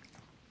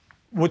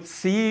would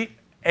see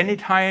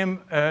anytime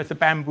the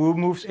bamboo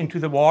moves into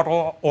the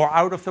water or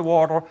out of the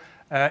water,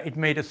 it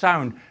made a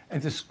sound.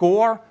 And the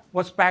score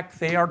was back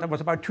there. There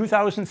was about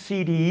 2,000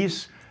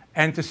 CDs.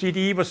 And the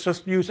CD was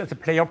just used as a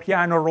player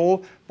piano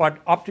roll, but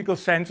optical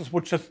sensors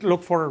would just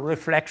look for a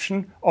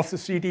reflection of the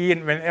CD,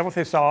 and whenever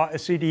they saw a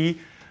CD,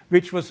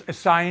 which was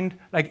assigned,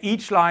 like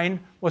each line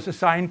was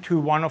assigned to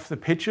one of the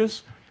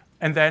pitches,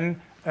 and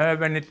then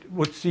when it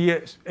would see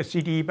a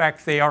CD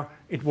back there,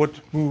 it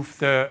would move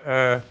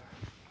the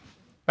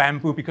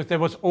bamboo, because there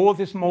was all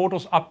these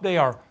motors up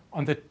there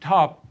on the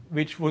top,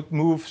 which would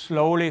move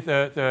slowly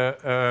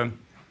the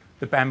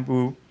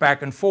bamboo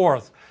back and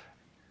forth.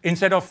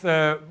 Instead of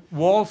the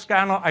wall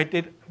scanner, I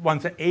did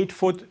once an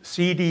 8-foot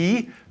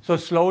CD. So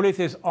slowly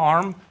this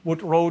arm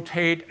would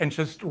rotate and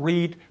just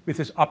read with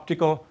this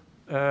optical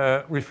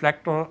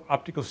reflector,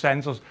 optical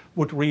sensors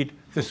would read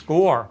the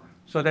score.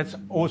 So that's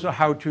also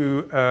how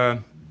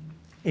to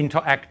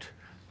interact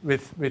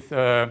with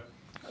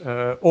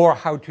or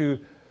how to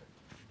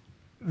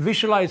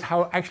visualize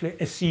how actually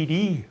a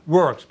CD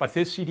works. But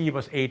this CD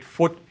was 8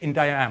 foot in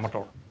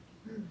diameter.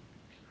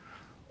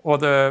 Or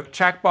the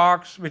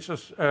checkbox, which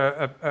is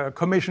a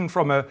commission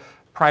from a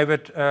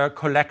private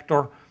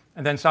collector.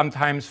 And then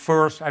sometimes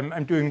first,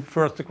 I'm doing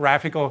first the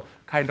graphical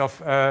kind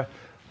of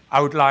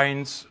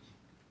outlines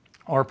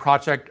or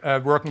project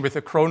working with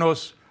the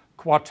Kronos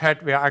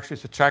quartet, where actually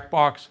the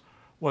checkbox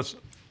was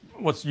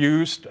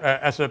used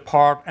as a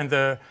part. And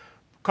the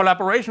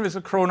collaboration with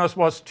the Kronos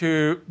was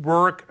to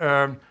work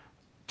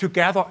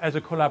together as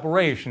a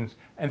collaboration.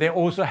 And they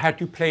also had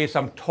to play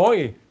some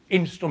toy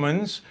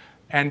instruments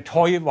and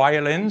toy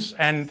violins,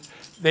 and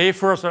they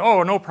first said,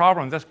 oh, no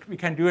problem, we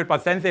can do it.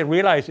 But then they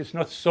realized it's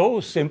not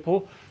so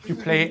simple to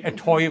play a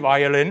toy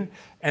violin,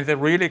 and they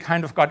really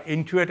kind of got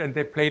into it, and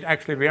they played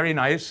actually very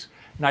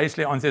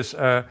nicely on this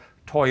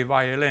toy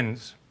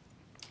violins.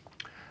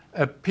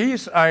 A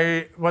piece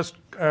I was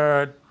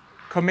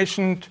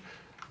commissioned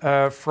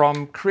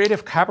from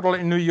Creative Capital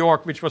in New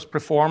York, which was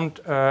performed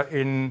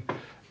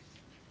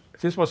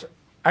this was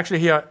actually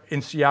here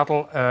in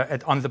Seattle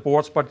on the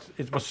boards, but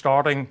it was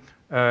starting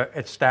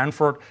at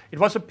Stanford. It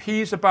was a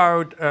piece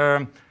about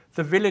the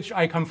village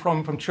I come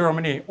from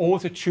Germany. All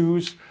the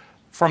Jews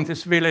from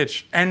this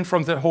village and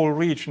from the whole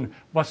region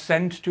was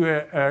sent to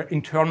an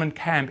internment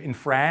camp in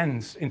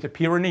France, in the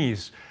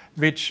Pyrenees,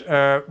 which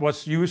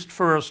was used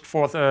first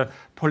for the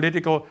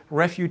political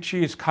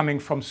refugees coming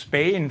from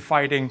Spain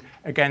fighting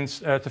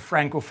against the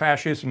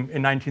Franco-fascism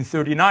in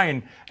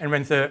 1939. And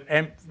when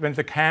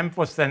the camp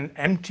was then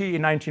empty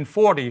in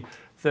 1940,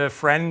 the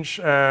French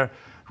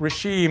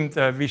regime,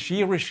 the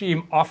Vichy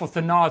regime, offered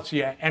the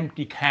Nazi an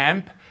empty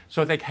camp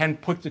so they can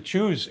put the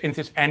Jews in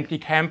this empty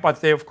camp.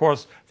 But they, of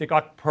course, they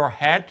got per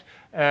head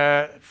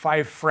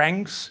 5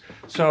 francs.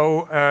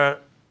 So,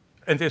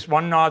 and this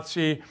one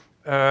Nazi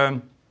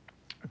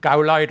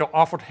Gauleiter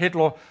offered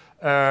Hitler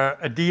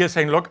a deal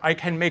saying, look, I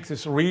can make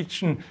this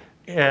region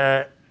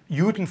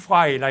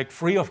Judenfrei, like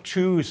free of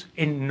Jews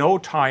in no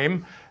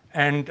time.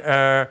 And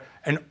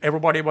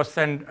everybody was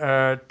then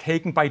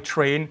taken by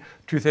train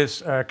to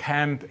this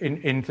camp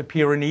in the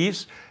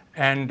Pyrenees.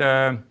 And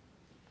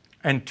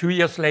 2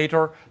 years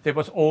later, they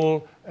was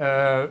all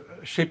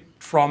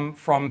shipped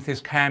from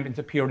this camp in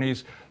the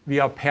Pyrenees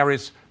via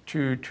Paris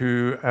to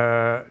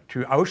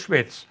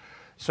Auschwitz.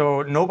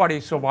 So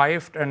nobody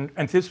survived. And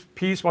this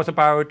piece was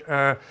about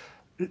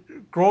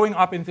growing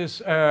up in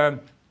this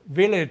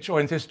village or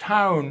in this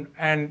town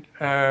and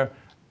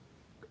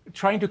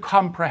trying to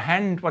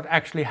comprehend what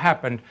actually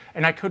happened.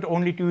 And I could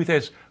only do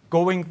this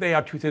going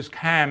there to this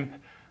camp,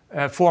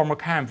 former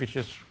camp, which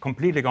is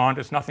completely gone.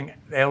 There's nothing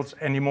else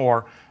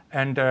anymore.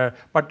 And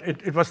but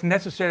it was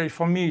necessary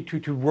for me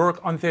to work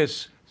on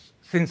this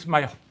since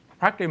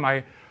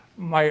practically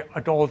my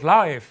adult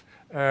life,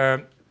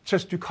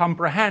 just to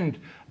comprehend,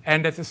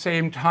 and at the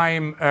same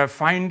time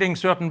finding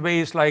certain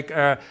ways, like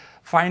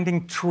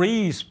finding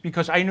trees,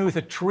 because I knew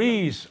the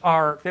trees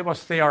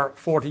was there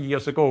 40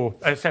 years ago,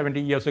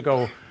 70 years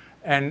ago,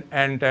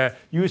 and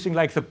using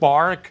like the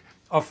bark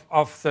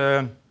of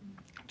the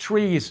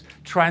trees,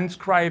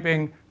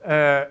 transcribing,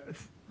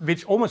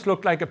 which almost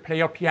looked like a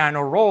player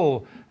piano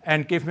roll,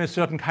 and give me a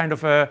certain kind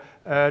of a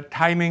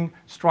timing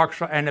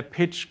structure and a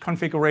pitch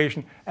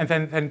configuration, and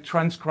then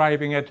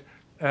transcribing it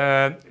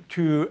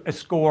to a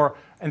score.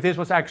 And this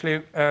was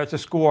actually the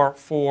score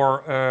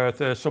for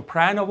the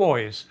soprano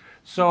voice.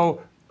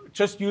 So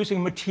just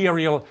using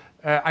material,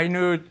 I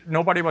knew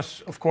nobody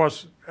was, of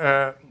course,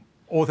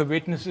 all the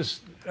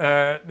witnesses,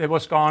 they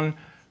was gone,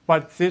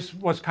 but this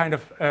was kind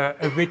of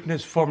a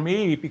witness for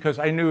me, because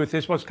I knew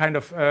this was kind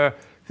of,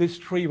 this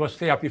tree was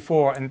there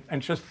before,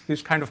 and just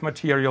this kind of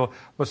material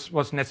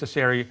was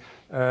necessary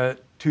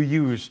to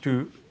use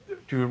to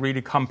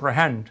really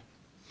comprehend.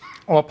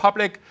 Our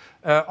public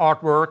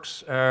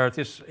artworks,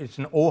 this is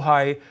an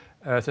Ojai,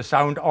 the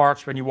sound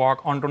arch, when you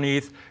walk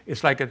underneath,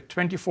 it's like a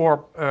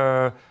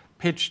 24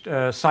 pitched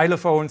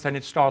xylophones, and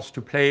it starts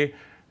to play.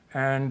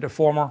 And a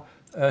former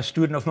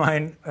student of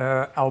mine,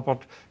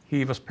 Albert,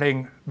 he was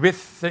playing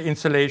with the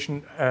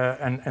installation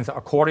and the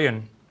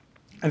accordion.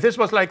 And this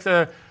was like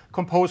the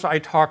composer I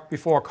talked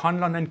before,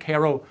 Conlon and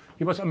Caro.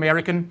 He was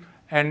American,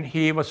 and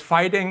he was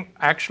fighting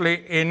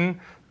actually in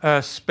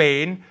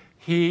Spain.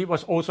 He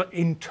was also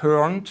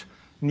interned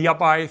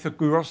nearby the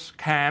Gurs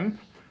camp,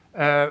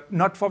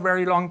 not for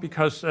very long,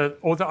 because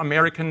all the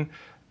American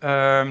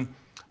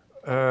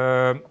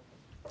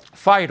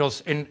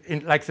fighters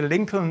in like the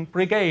Lincoln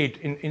Brigade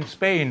in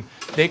Spain,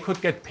 they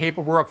could get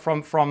paperwork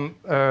from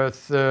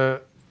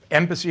the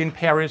embassy in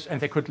Paris, and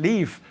they could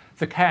leave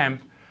the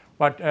camp.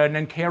 But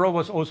Nancero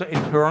was also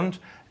interned,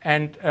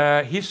 and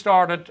he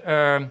started,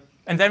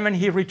 and then when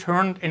he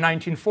returned in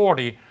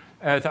 1940,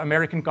 the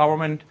American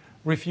government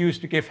refused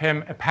to give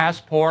him a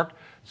passport.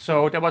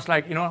 So there was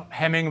like,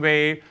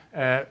 Hemingway,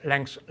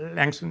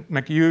 Langston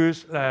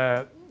Hughes,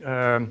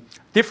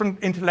 different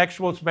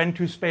intellectuals went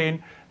to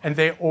Spain, and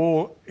they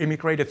all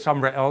immigrated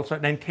somewhere else.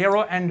 And then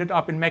Nancero ended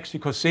up in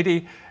Mexico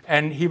City,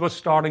 and he was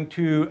starting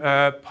to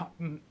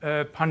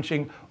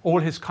punching all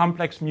his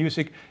complex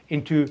music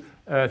into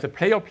the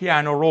player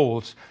piano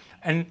rolls.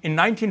 And in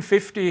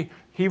 1950,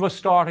 he was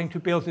starting to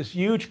build this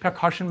huge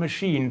percussion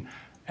machine.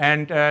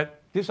 And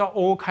these are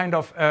all kind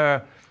of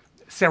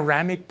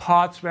ceramic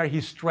pots where he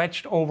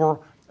stretched over.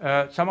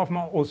 Some of them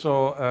are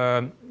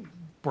also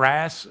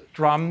brass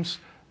drums,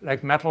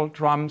 like metal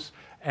drums,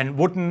 and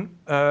wooden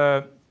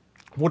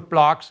wood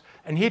blocks.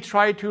 And he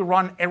tried to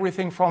run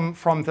everything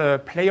from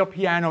the player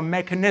piano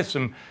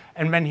mechanism.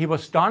 And when he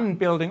was done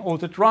building all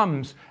the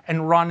drums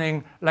and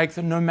running like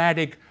the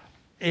pneumatic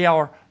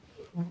air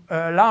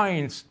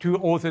lines to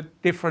all the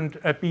different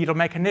beater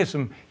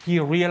mechanism, he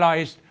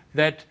realized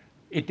that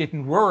it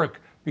didn't work,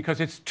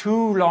 because it's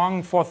too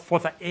long for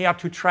the air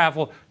to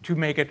travel to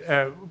make it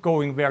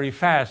going very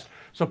fast.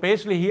 So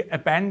basically he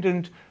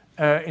abandoned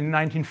in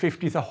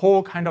 1950 the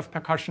whole kind of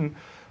percussion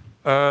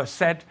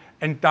set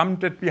and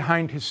dumped it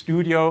behind his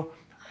studio.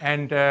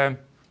 And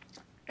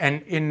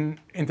in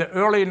the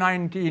early in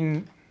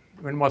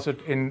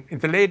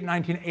the late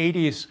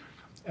 1980s,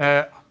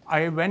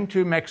 I went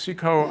to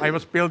Mexico. I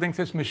was building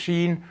this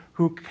machine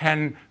who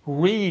can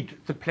read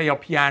the player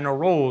piano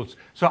rolls.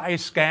 So I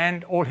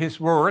scanned all his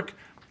work,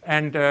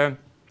 and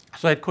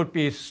so it could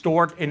be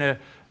stored in a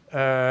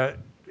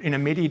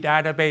MIDI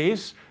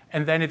database.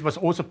 And then it was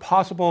also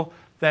possible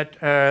that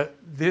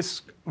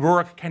this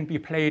work can be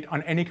played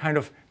on any kind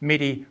of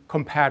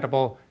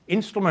MIDI-compatible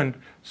instrument.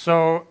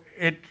 So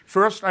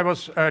first I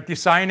was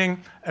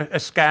designing a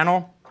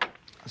scanner,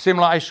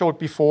 similar I showed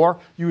before,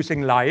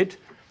 using light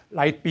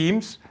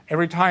beams.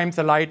 Every time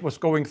the light was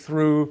going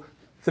through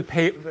the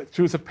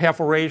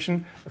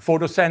perforation, the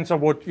photosensor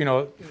would,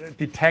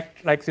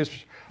 detect like this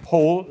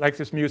hole, like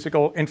this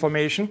musical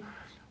information.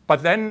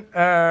 But then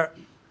I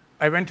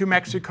went to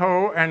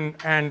Mexico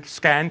and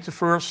scanned the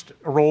first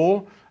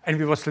roll, and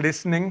we was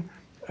listening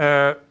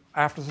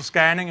after the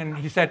scanning, and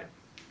he said,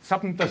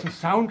 something doesn't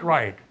sound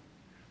right.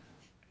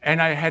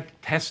 And I had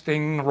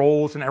testing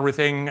rolls and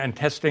everything, and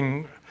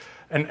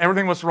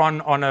everything was run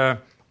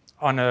not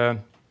on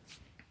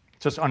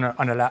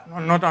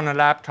a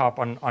laptop,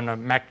 on a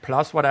Mac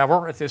Plus,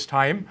 whatever, at this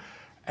time.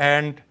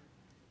 And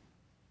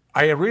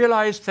I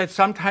realized that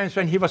sometimes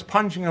when he was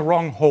punching a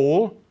wrong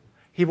hole,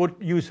 he would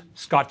use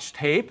Scotch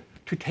tape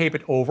to tape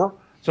it over.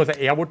 so the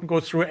air wouldn't go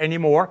through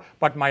anymore,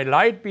 but my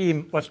light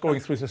beam was going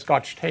through the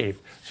Scotch tape.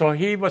 So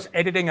he was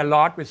editing a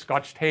lot with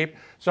Scotch tape,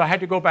 so I had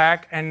to go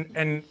back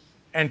and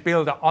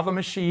build another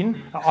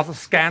machine, another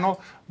scanner,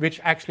 which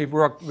actually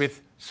worked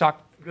with,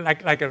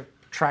 like a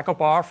tracker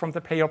bar from the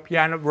player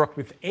piano, worked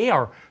with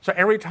air. So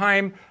every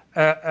time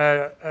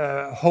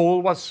a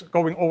hole was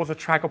going over the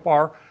tracker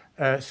bar,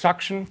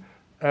 suction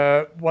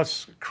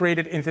was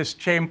created in this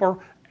chamber,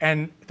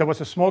 and there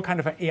was a small kind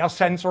of an air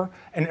sensor,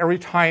 and every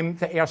time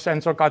the air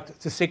sensor got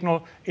the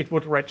signal, it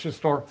would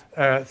register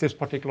this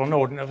particular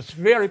note, and it was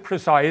very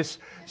precise.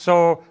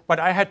 So, but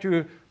I had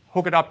to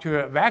hook it up to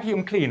a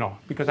vacuum cleaner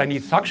because I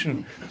need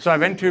suction. So I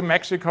went to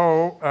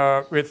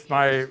Mexico with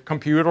my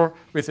computer,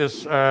 with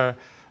this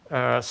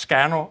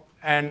scanner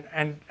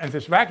and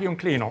this vacuum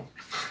cleaner,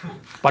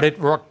 but it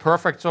worked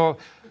perfect. So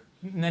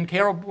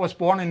Nancero was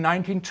born in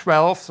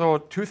 1912, so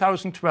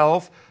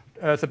 2012,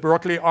 the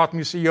Berkeley Art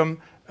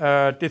Museum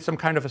did some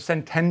kind of a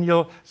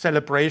centennial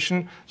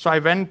celebration. So I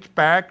went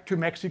back to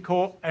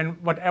Mexico, and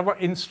whatever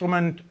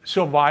instrument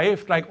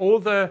survived, like all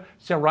the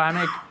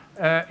ceramic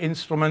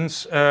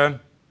instruments,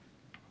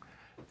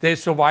 they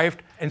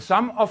survived. And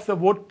some of the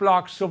wood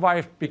blocks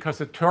survived because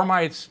the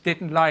termites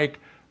didn't like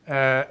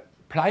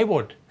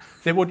plywood.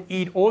 They would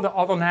eat all the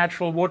other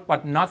natural wood,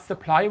 but not the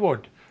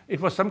plywood.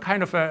 It was some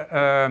kind of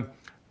a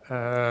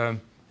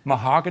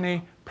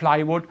mahogany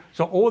plywood.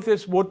 So all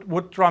these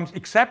wood drums,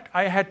 except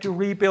I had to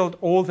rebuild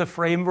all the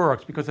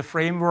frameworks because the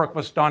framework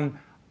was done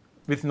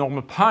with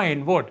normal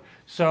pine wood.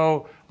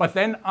 So, but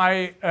then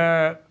I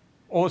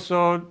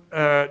also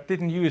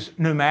didn't use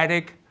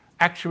pneumatic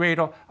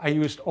actuator. I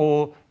used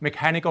all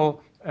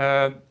mechanical,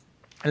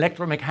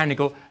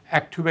 electromechanical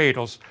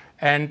actuators.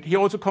 And he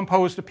also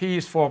composed a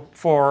piece for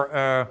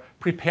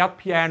prepared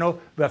piano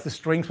where the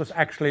strings was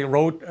actually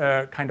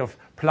kind of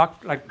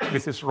plucked, like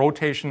with this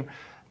rotation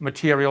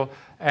material.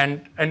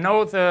 And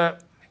now the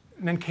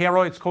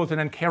Nancero, it's called the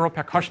Nancero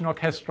Percussion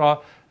Orchestra,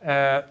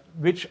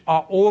 which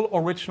are all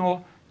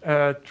original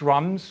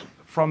drums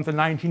from the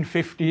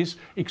 1950s,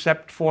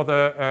 except for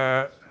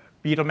the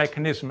beater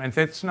mechanism. And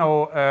that's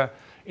now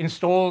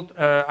installed.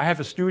 I have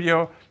a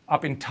studio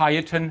up in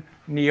Tieton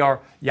near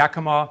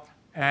Yakima,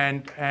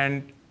 and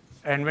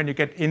when you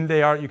get in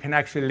there, you can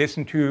actually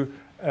listen to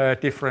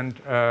different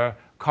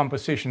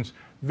compositions,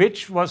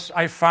 which was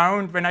I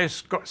found when I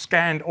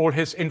scanned all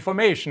his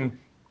information.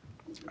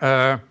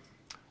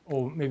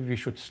 Oh, maybe we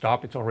should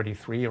stop. It's already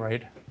 3,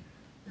 right?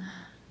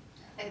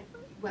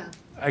 Well,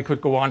 I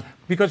could go on,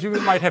 because you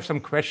might have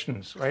some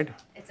questions, right?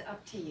 it's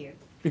up to you.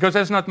 Because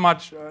there's not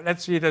much.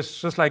 Let's see,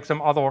 there's just like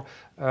some other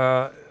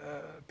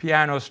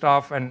piano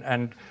stuff,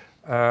 and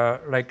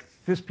like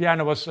this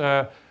piano was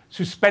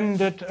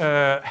suspended,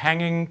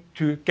 hanging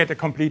to get a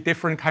complete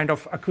different kind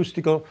of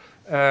acoustical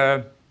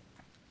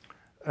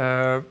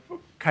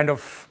kind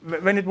of,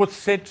 when it would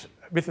sit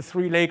with the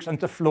 3 legs on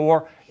the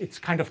floor, it's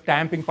kind of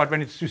damping, but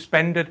when it's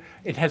suspended,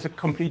 it has a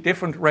complete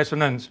different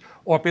resonance.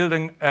 Or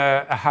building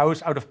a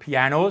house out of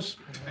pianos.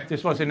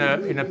 This was in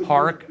a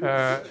park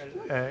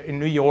in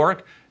New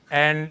York,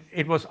 and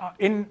it was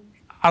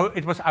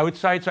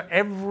outside, so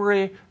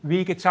every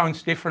week it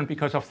sounds different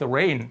because of the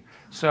rain.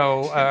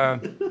 So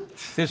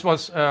this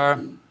was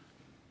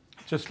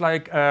just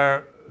like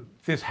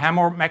this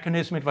hammer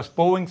mechanism. It was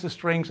bowing the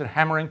strings and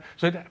hammering,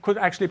 so it could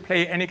actually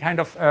play any kind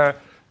of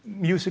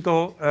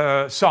musical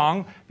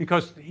song,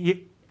 because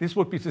this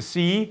would be the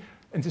C,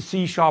 and the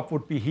C sharp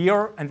would be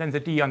here, and then the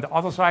D on the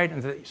other side,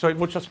 and so it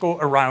would just go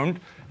around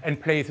and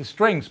play the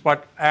strings.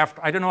 But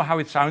after, I don't know how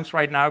it sounds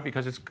right now,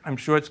 because I'm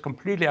sure it's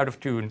completely out of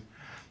tune.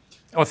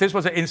 Oh, this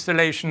was an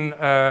installation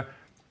at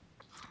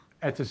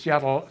the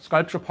Seattle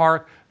Sculpture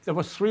Park. There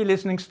was 3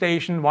 listening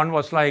stations. One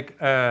was like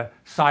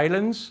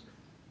silence,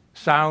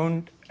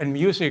 sound, and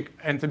music.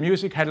 And the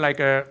music had like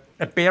a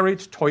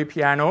buried toy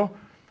piano,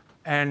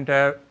 and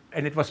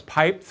it was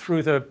piped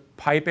through the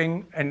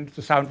piping, and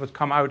the sound would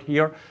come out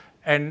here.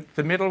 And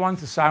the middle one,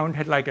 the sound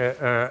had like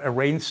a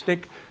rain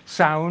stick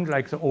sound,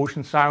 like the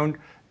ocean sound.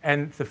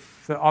 And the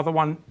other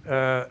one,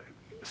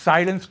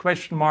 silence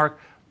question mark,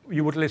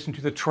 you would listen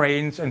to the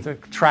trains and the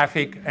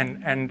traffic,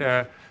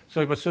 and so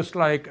it was just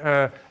like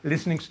a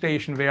listening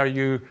station where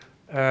you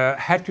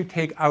had to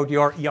take out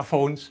your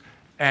earphones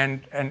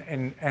and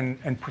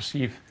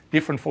perceive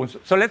different phones.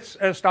 So let's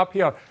stop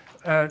here.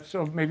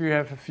 So maybe we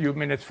have a few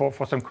minutes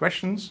for some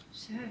questions.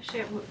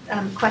 Sure.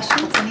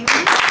 Questions, anyone?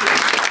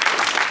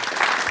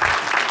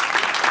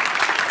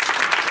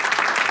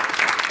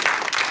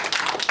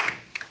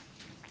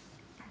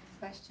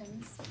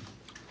 Questions?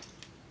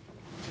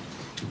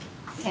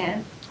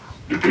 And?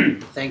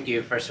 Thank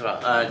you, first of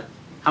all.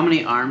 How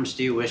many arms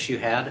do you wish you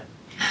had?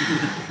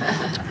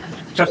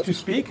 Just to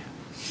speak?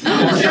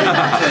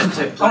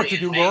 to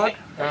do work?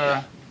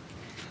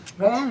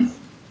 Well,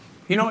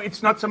 you know,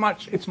 it's not so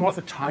much, it's more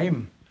the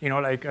time. You know,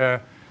 like,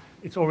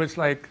 it's always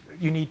like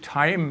you need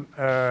time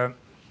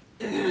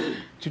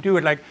to do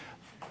it. Like,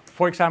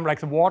 for example, like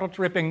the water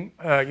dripping,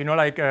 you know,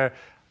 like,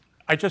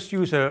 I just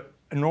use a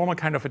normal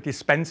kind of a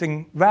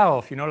dispensing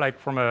valve, you know, like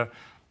from a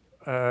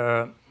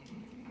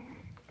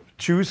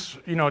choose,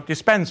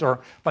 dispenser,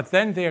 but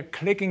then they're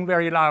clicking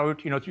very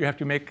loud, you have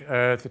to make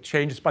the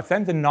changes. But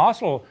then the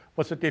nozzle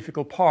was the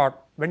difficult part.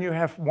 When you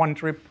have one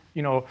drip,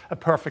 a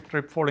perfect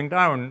drip falling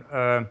down,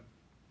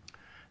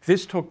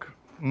 this took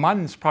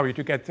months probably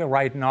to get the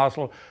right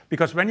nozzle,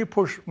 because when you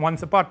push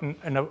once a button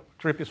and a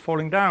drip is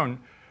falling down,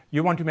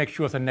 you want to make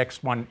sure the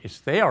next one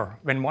is there.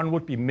 When one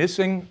would be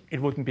missing,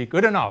 it wouldn't be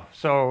good enough.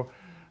 So,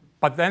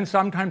 but then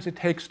sometimes it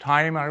takes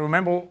time. I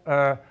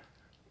remember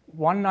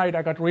one night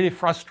I got really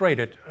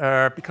frustrated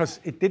because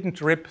it didn't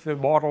drip, the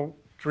water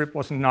drip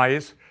wasn't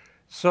nice.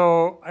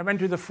 So I went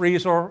to the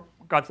freezer,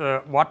 got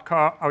the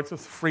vodka out of the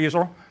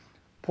freezer,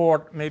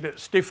 poured maybe a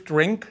stiff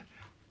drink,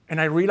 and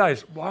I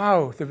realized,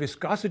 wow, the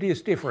viscosity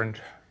is different.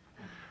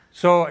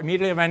 So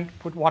immediately I went,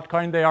 put vodka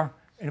in there,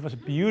 and it was a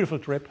beautiful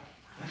drip.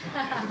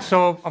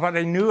 But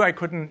I knew I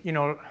couldn't,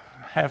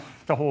 have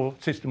the whole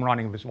system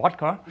running with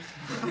vodka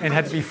and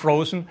had to be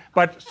frozen.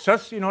 But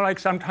just, like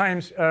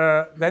sometimes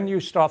then you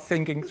start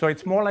thinking, so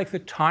it's more like the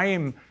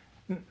time,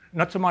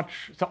 not so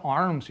much the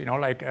arms,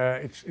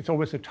 it's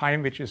always the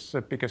time which is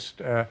the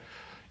biggest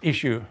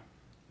issue.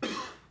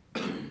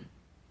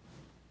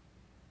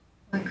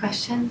 More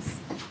questions?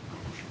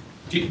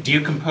 Do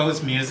you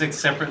compose music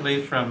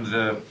separately from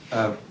the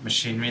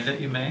machinery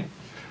that you make?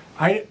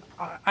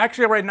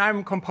 Actually, right now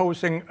I'm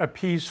composing a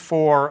piece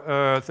for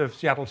the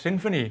Seattle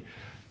Symphony,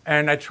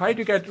 and I try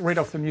to get rid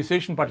of the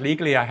musician, but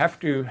legally I have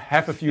to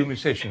have a few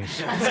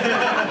musicians.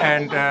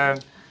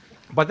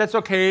 But that's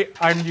okay.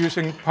 I'm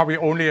using probably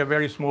only a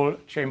very small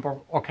chamber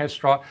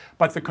orchestra.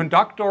 But the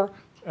conductor,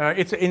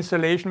 it's an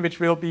installation which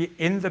will be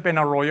in the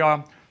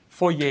Benaroya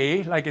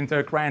foyer, like in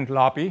the grand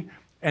lobby,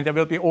 and there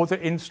will be all the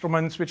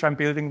instruments which I'm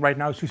building right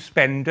now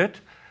suspended,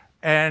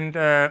 and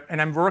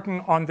I'm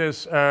working on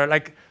this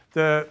like.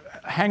 The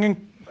hanging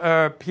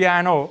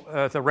piano,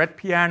 the red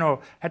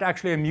piano, had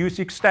actually a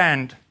music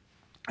stand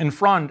in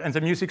front, and the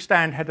music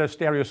stand had a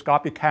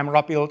stereoscopic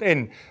camera built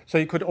in. So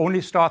you could only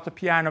start the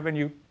piano when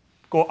you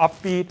go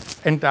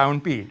upbeat and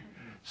downbeat.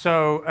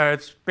 So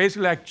it's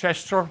basically like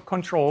gesture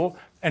control.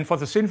 And for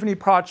the symphony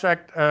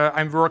project,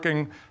 I'm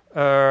working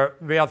where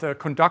the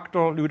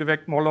conductor,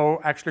 Ludovic Mollo,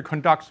 actually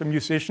conducts the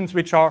musicians,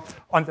 which are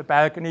on the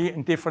balcony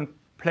in different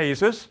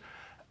places.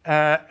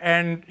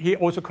 And he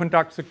also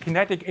conducts the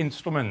kinetic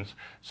instruments.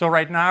 So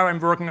right now I'm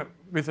working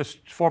with a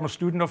former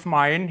student of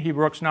mine. He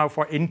works now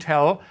for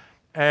Intel,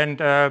 and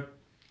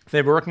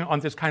they're working on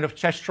this kind of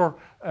gesture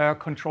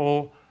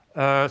control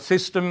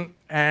system.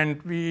 And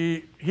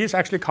he's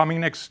actually coming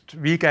next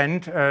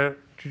weekend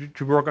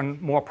to work on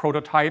more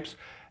prototypes.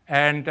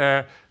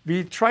 And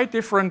we tried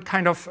different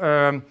kind of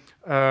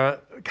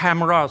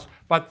cameras,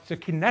 but the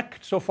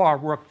Kinect so far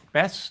worked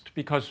best,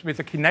 because with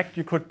the Kinect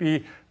you could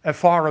be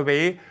far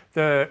away.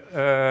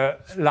 The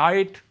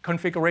light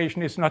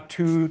configuration is not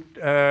too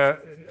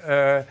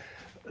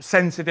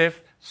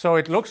sensitive, so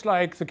it looks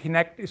like the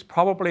Kinect is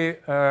probably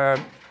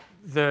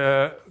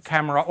the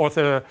camera or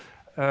the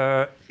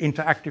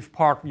interactive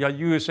part we are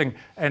using.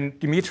 And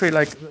Dimitri,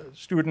 like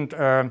student,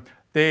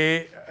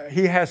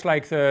 he has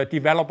like the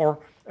developer,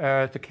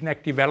 the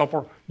Kinect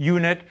developer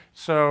unit.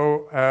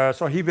 So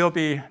he will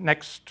be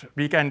next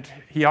weekend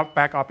here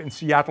back up in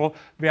Seattle,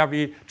 where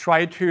we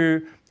try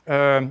to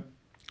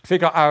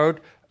figure out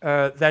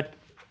that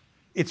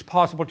it's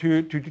possible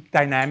to do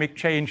dynamic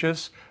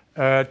changes,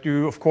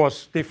 do, of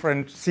course,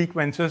 different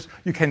sequences.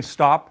 You can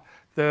stop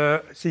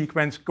the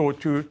sequence, go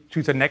to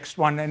the next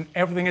one, and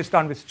everything is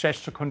done with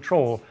gesture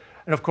control.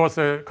 And of course,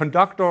 the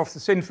conductor of the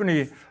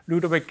symphony,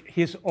 Ludovic,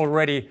 he's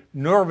already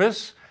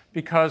nervous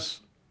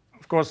because,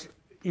 of course,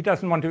 he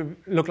doesn't want to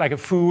look like a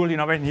fool,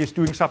 when he's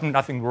doing something,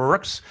 nothing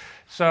works.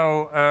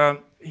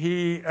 So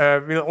he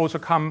will also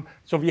come.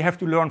 So we have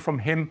to learn from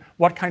him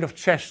what kind of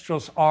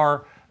gestures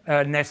are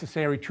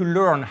necessary to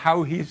learn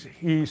how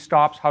he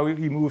stops, how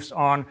he moves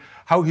on,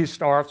 how he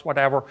starts,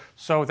 whatever.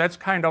 So that's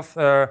kind of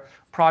a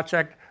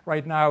project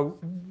right now,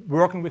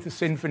 working with the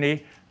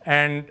symphony.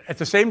 And at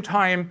the same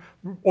time,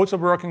 also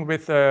working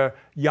with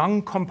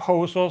young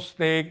composers.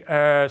 They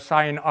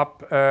sign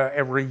up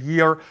every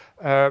year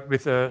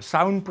with a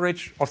sound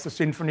bridge of the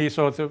symphony.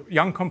 So the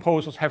young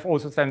composers have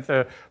also then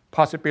the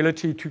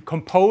possibility to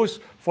compose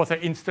for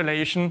the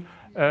installation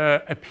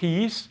a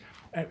piece.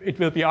 It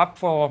will be up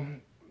for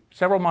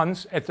several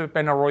months at the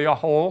Benaroya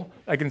Hall,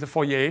 like in the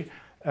foyer.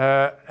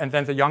 And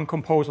then the young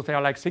composers, they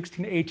are like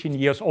 16, 18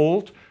 years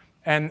old.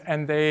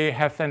 And they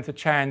have then the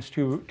chance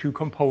to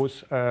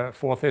compose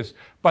for this.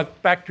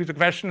 But back to the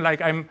question,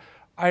 like I'm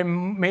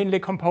mainly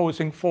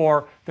composing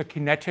for the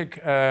kinetic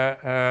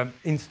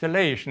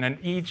installation, and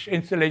each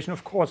installation,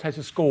 of course, has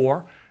a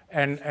score,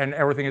 and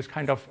everything is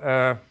kind of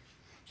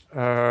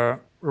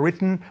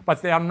written,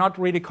 but they are not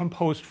really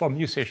composed for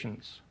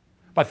musicians.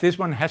 But this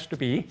one has to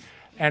be,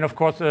 and of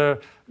course,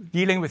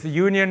 dealing with the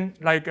union,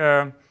 like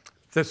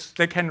this,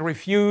 they can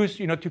refuse,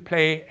 to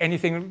play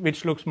anything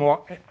which looks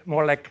more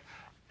like.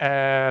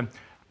 How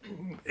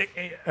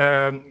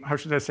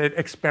should I say it,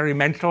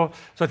 experimental.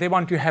 So they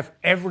want to have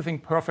everything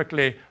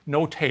perfectly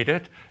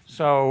notated,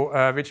 so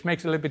which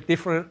makes it a little bit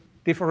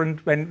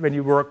different when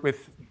you work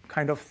with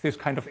this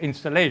kind of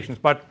installations.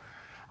 But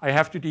I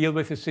have to deal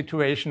with the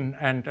situation,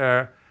 and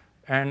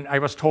I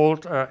was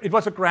told it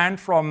was a grant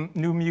from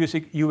New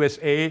Music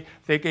USA.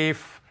 They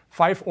gave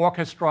 5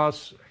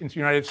 orchestras in the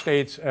United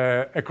States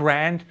a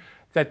grant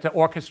that the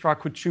orchestra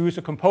could choose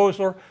a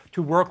composer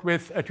to work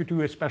with to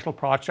do a special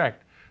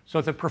project.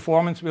 So the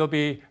performance will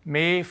be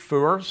May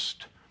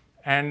 1st.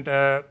 And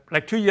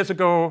like 2 years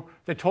ago,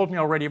 they told me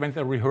already when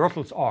the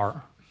rehearsals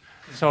are.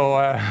 So,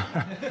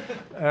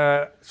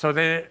 so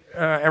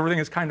everything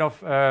is kind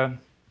of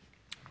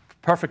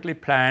perfectly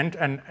planned,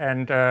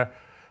 and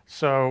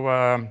so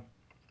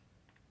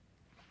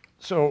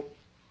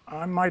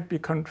I might be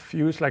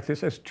confused like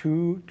this as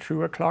 2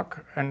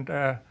 o'clock, and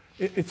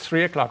it's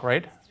 3 o'clock,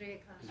 right? 3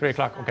 o'clock. 3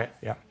 o'clock. Okay.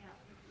 Yeah.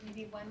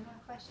 Maybe one more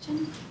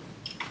question.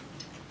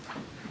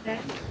 There.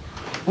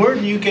 Where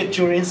do you get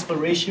your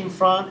inspiration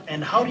from,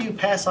 and how do you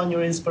pass on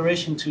your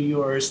inspiration to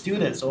your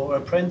students or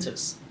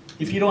apprentice?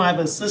 If you don't have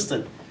an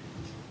assistant,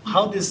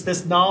 how does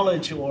this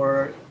knowledge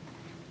or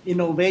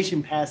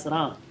innovation pass it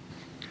on?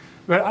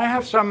 Well, I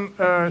have some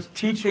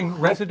teaching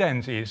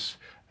residencies,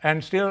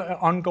 and still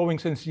ongoing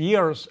since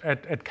years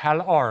at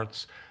Cal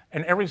Arts.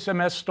 And every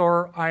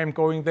semester I am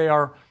going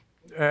there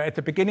at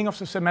the beginning of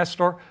the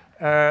semester.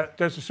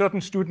 There's a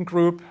certain student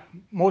group,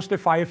 mostly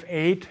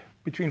 5-8,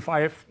 between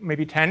 5,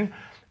 maybe 10.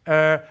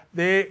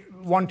 They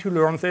want to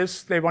learn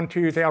this. They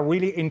are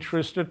really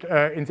interested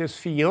in this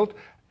field.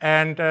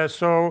 And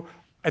so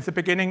at the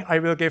beginning, I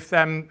will give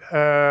them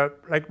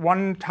like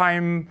one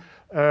time.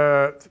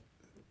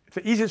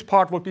 The easiest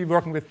part would be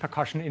working with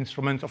percussion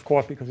instruments, of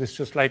course, because it's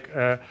just like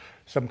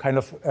some kind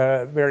of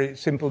very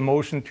simple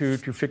motion to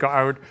figure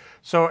out.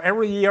 So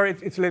every year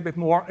it's a little bit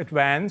more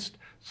advanced.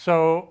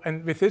 So,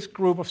 and with this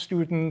group of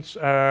students,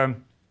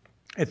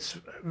 it's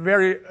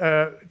very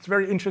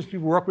interesting to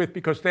work with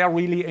because they are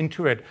really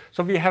into it.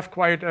 So we have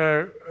quite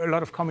a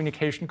lot of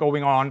communication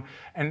going on.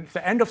 And at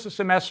the end of the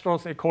semester,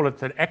 they call it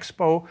the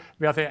expo,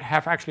 where they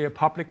have actually a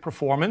public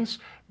performance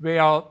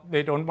where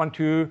they don't want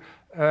to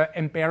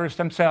embarrass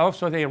themselves,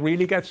 so they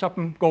really get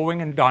something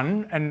going and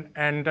done.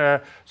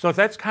 And so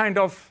that's kind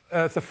of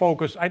the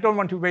focus. I don't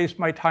want to waste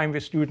my time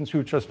with students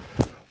who just,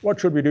 what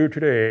should we do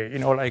today? You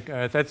know, like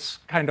that's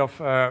kind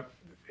of,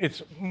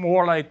 it's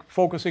more like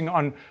focusing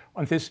on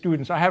these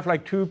students. I have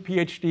like 2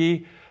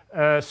 PhD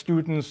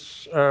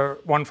students,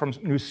 one from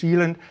New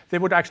Zealand. They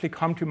would actually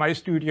come to my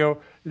studio,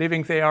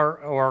 living there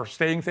or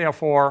staying there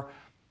for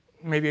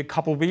maybe a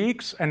couple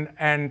weeks,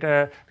 and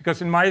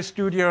because in my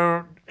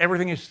studio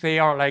everything is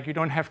there, like you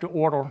don't have to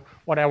order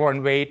whatever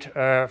and wait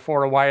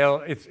for a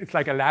while. It's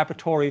like a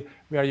laboratory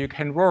where you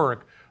can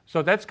work.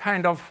 So that's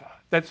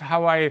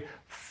how I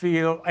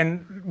feel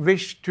and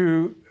wish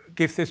to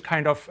give this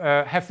kind of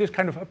have this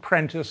kind of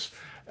apprentice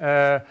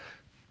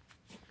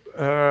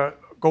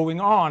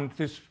going on,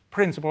 this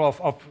principle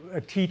of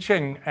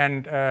teaching.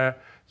 And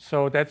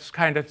so that's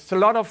it's a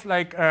lot of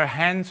like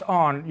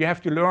hands-on. You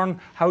have to learn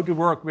how to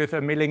work with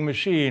a milling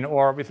machine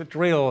or with a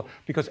drill,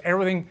 because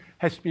everything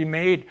has to be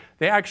made.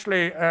 They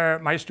actually,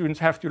 my students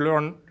have to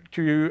learn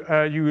to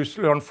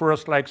learn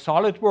first like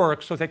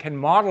SolidWorks, so they can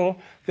model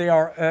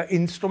their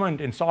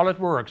instrument in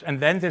SolidWorks, and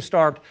then they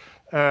start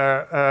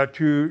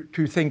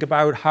to think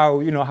about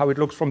how it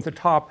looks from the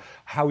top,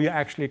 how you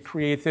actually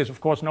create this. Of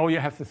course, now you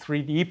have the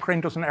 3D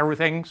printers and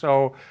everything.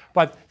 So,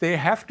 but they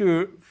have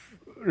to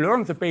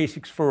learn the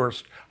basics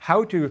first,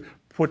 how to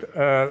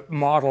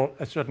model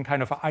a certain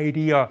kind of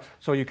idea,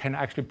 so you can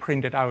actually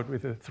print it out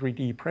with a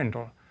 3D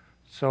printer.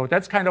 So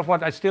that's kind of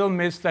what I still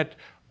miss. That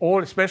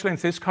especially in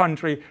this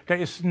country, there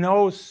is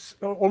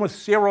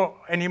almost zero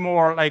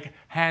anymore like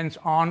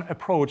hands-on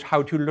approach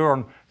how to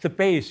learn the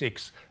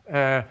basics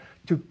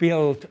to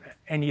build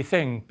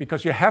anything,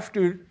 because you have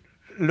to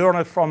learn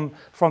it from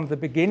the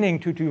beginning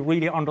to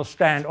really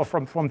understand, or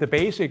from the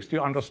basics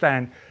to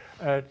understand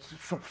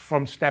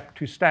from step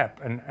to step.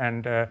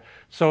 And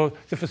so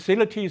the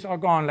facilities are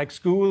gone, like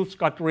schools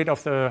got rid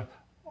of the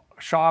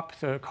shop,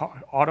 the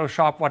auto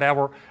shop,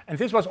 whatever. And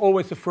this was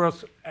always the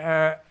first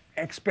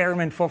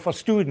experiment for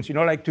students,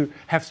 like to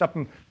have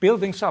something,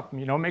 building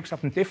something, make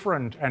something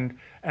different. And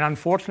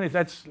unfortunately,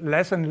 that's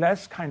less and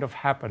less kind of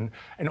happen.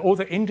 And all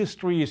the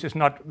industries is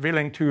not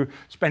willing to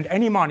spend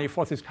any money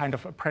for this kind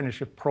of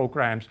apprenticeship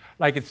programs,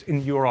 like it's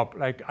in Europe.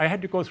 Like I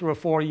had to go through a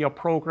 4-year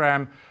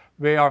program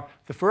where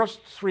the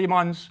first 3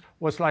 months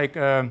was like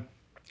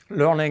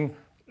learning,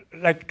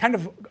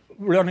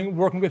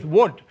 working with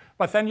wood.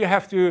 But then you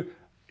have to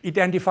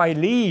identify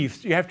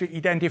leaves. You have to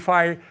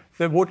identify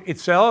the wood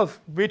itself,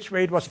 which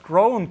way it was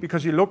grown,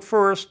 because you look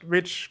first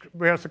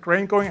where's the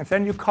grain going, and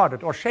then you cut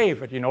it or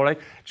shave it.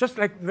 Just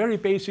like very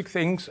basic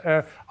things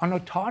are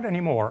not taught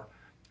anymore.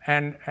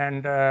 And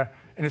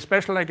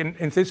especially like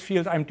in this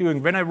field I'm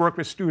doing, when I work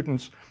with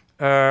students,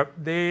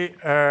 they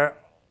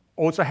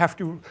also have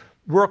to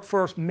work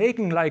first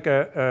making like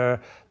a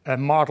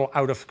model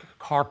out of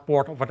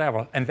cardboard or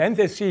whatever, and then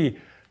they see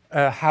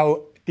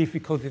how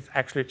difficult it's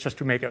actually just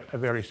to make a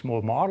very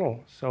small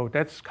model. So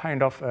that's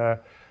kind of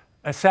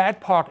a sad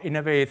part in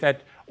a way,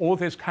 that all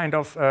this kind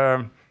of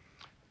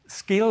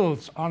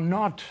skills are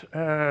not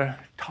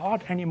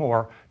taught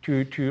anymore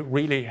to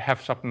really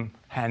have something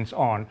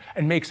hands-on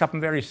and make something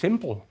very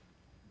simple.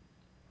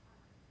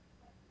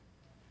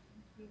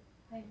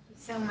 Thank you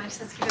so much.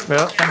 Let's give it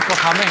Well, thanks for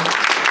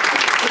coming.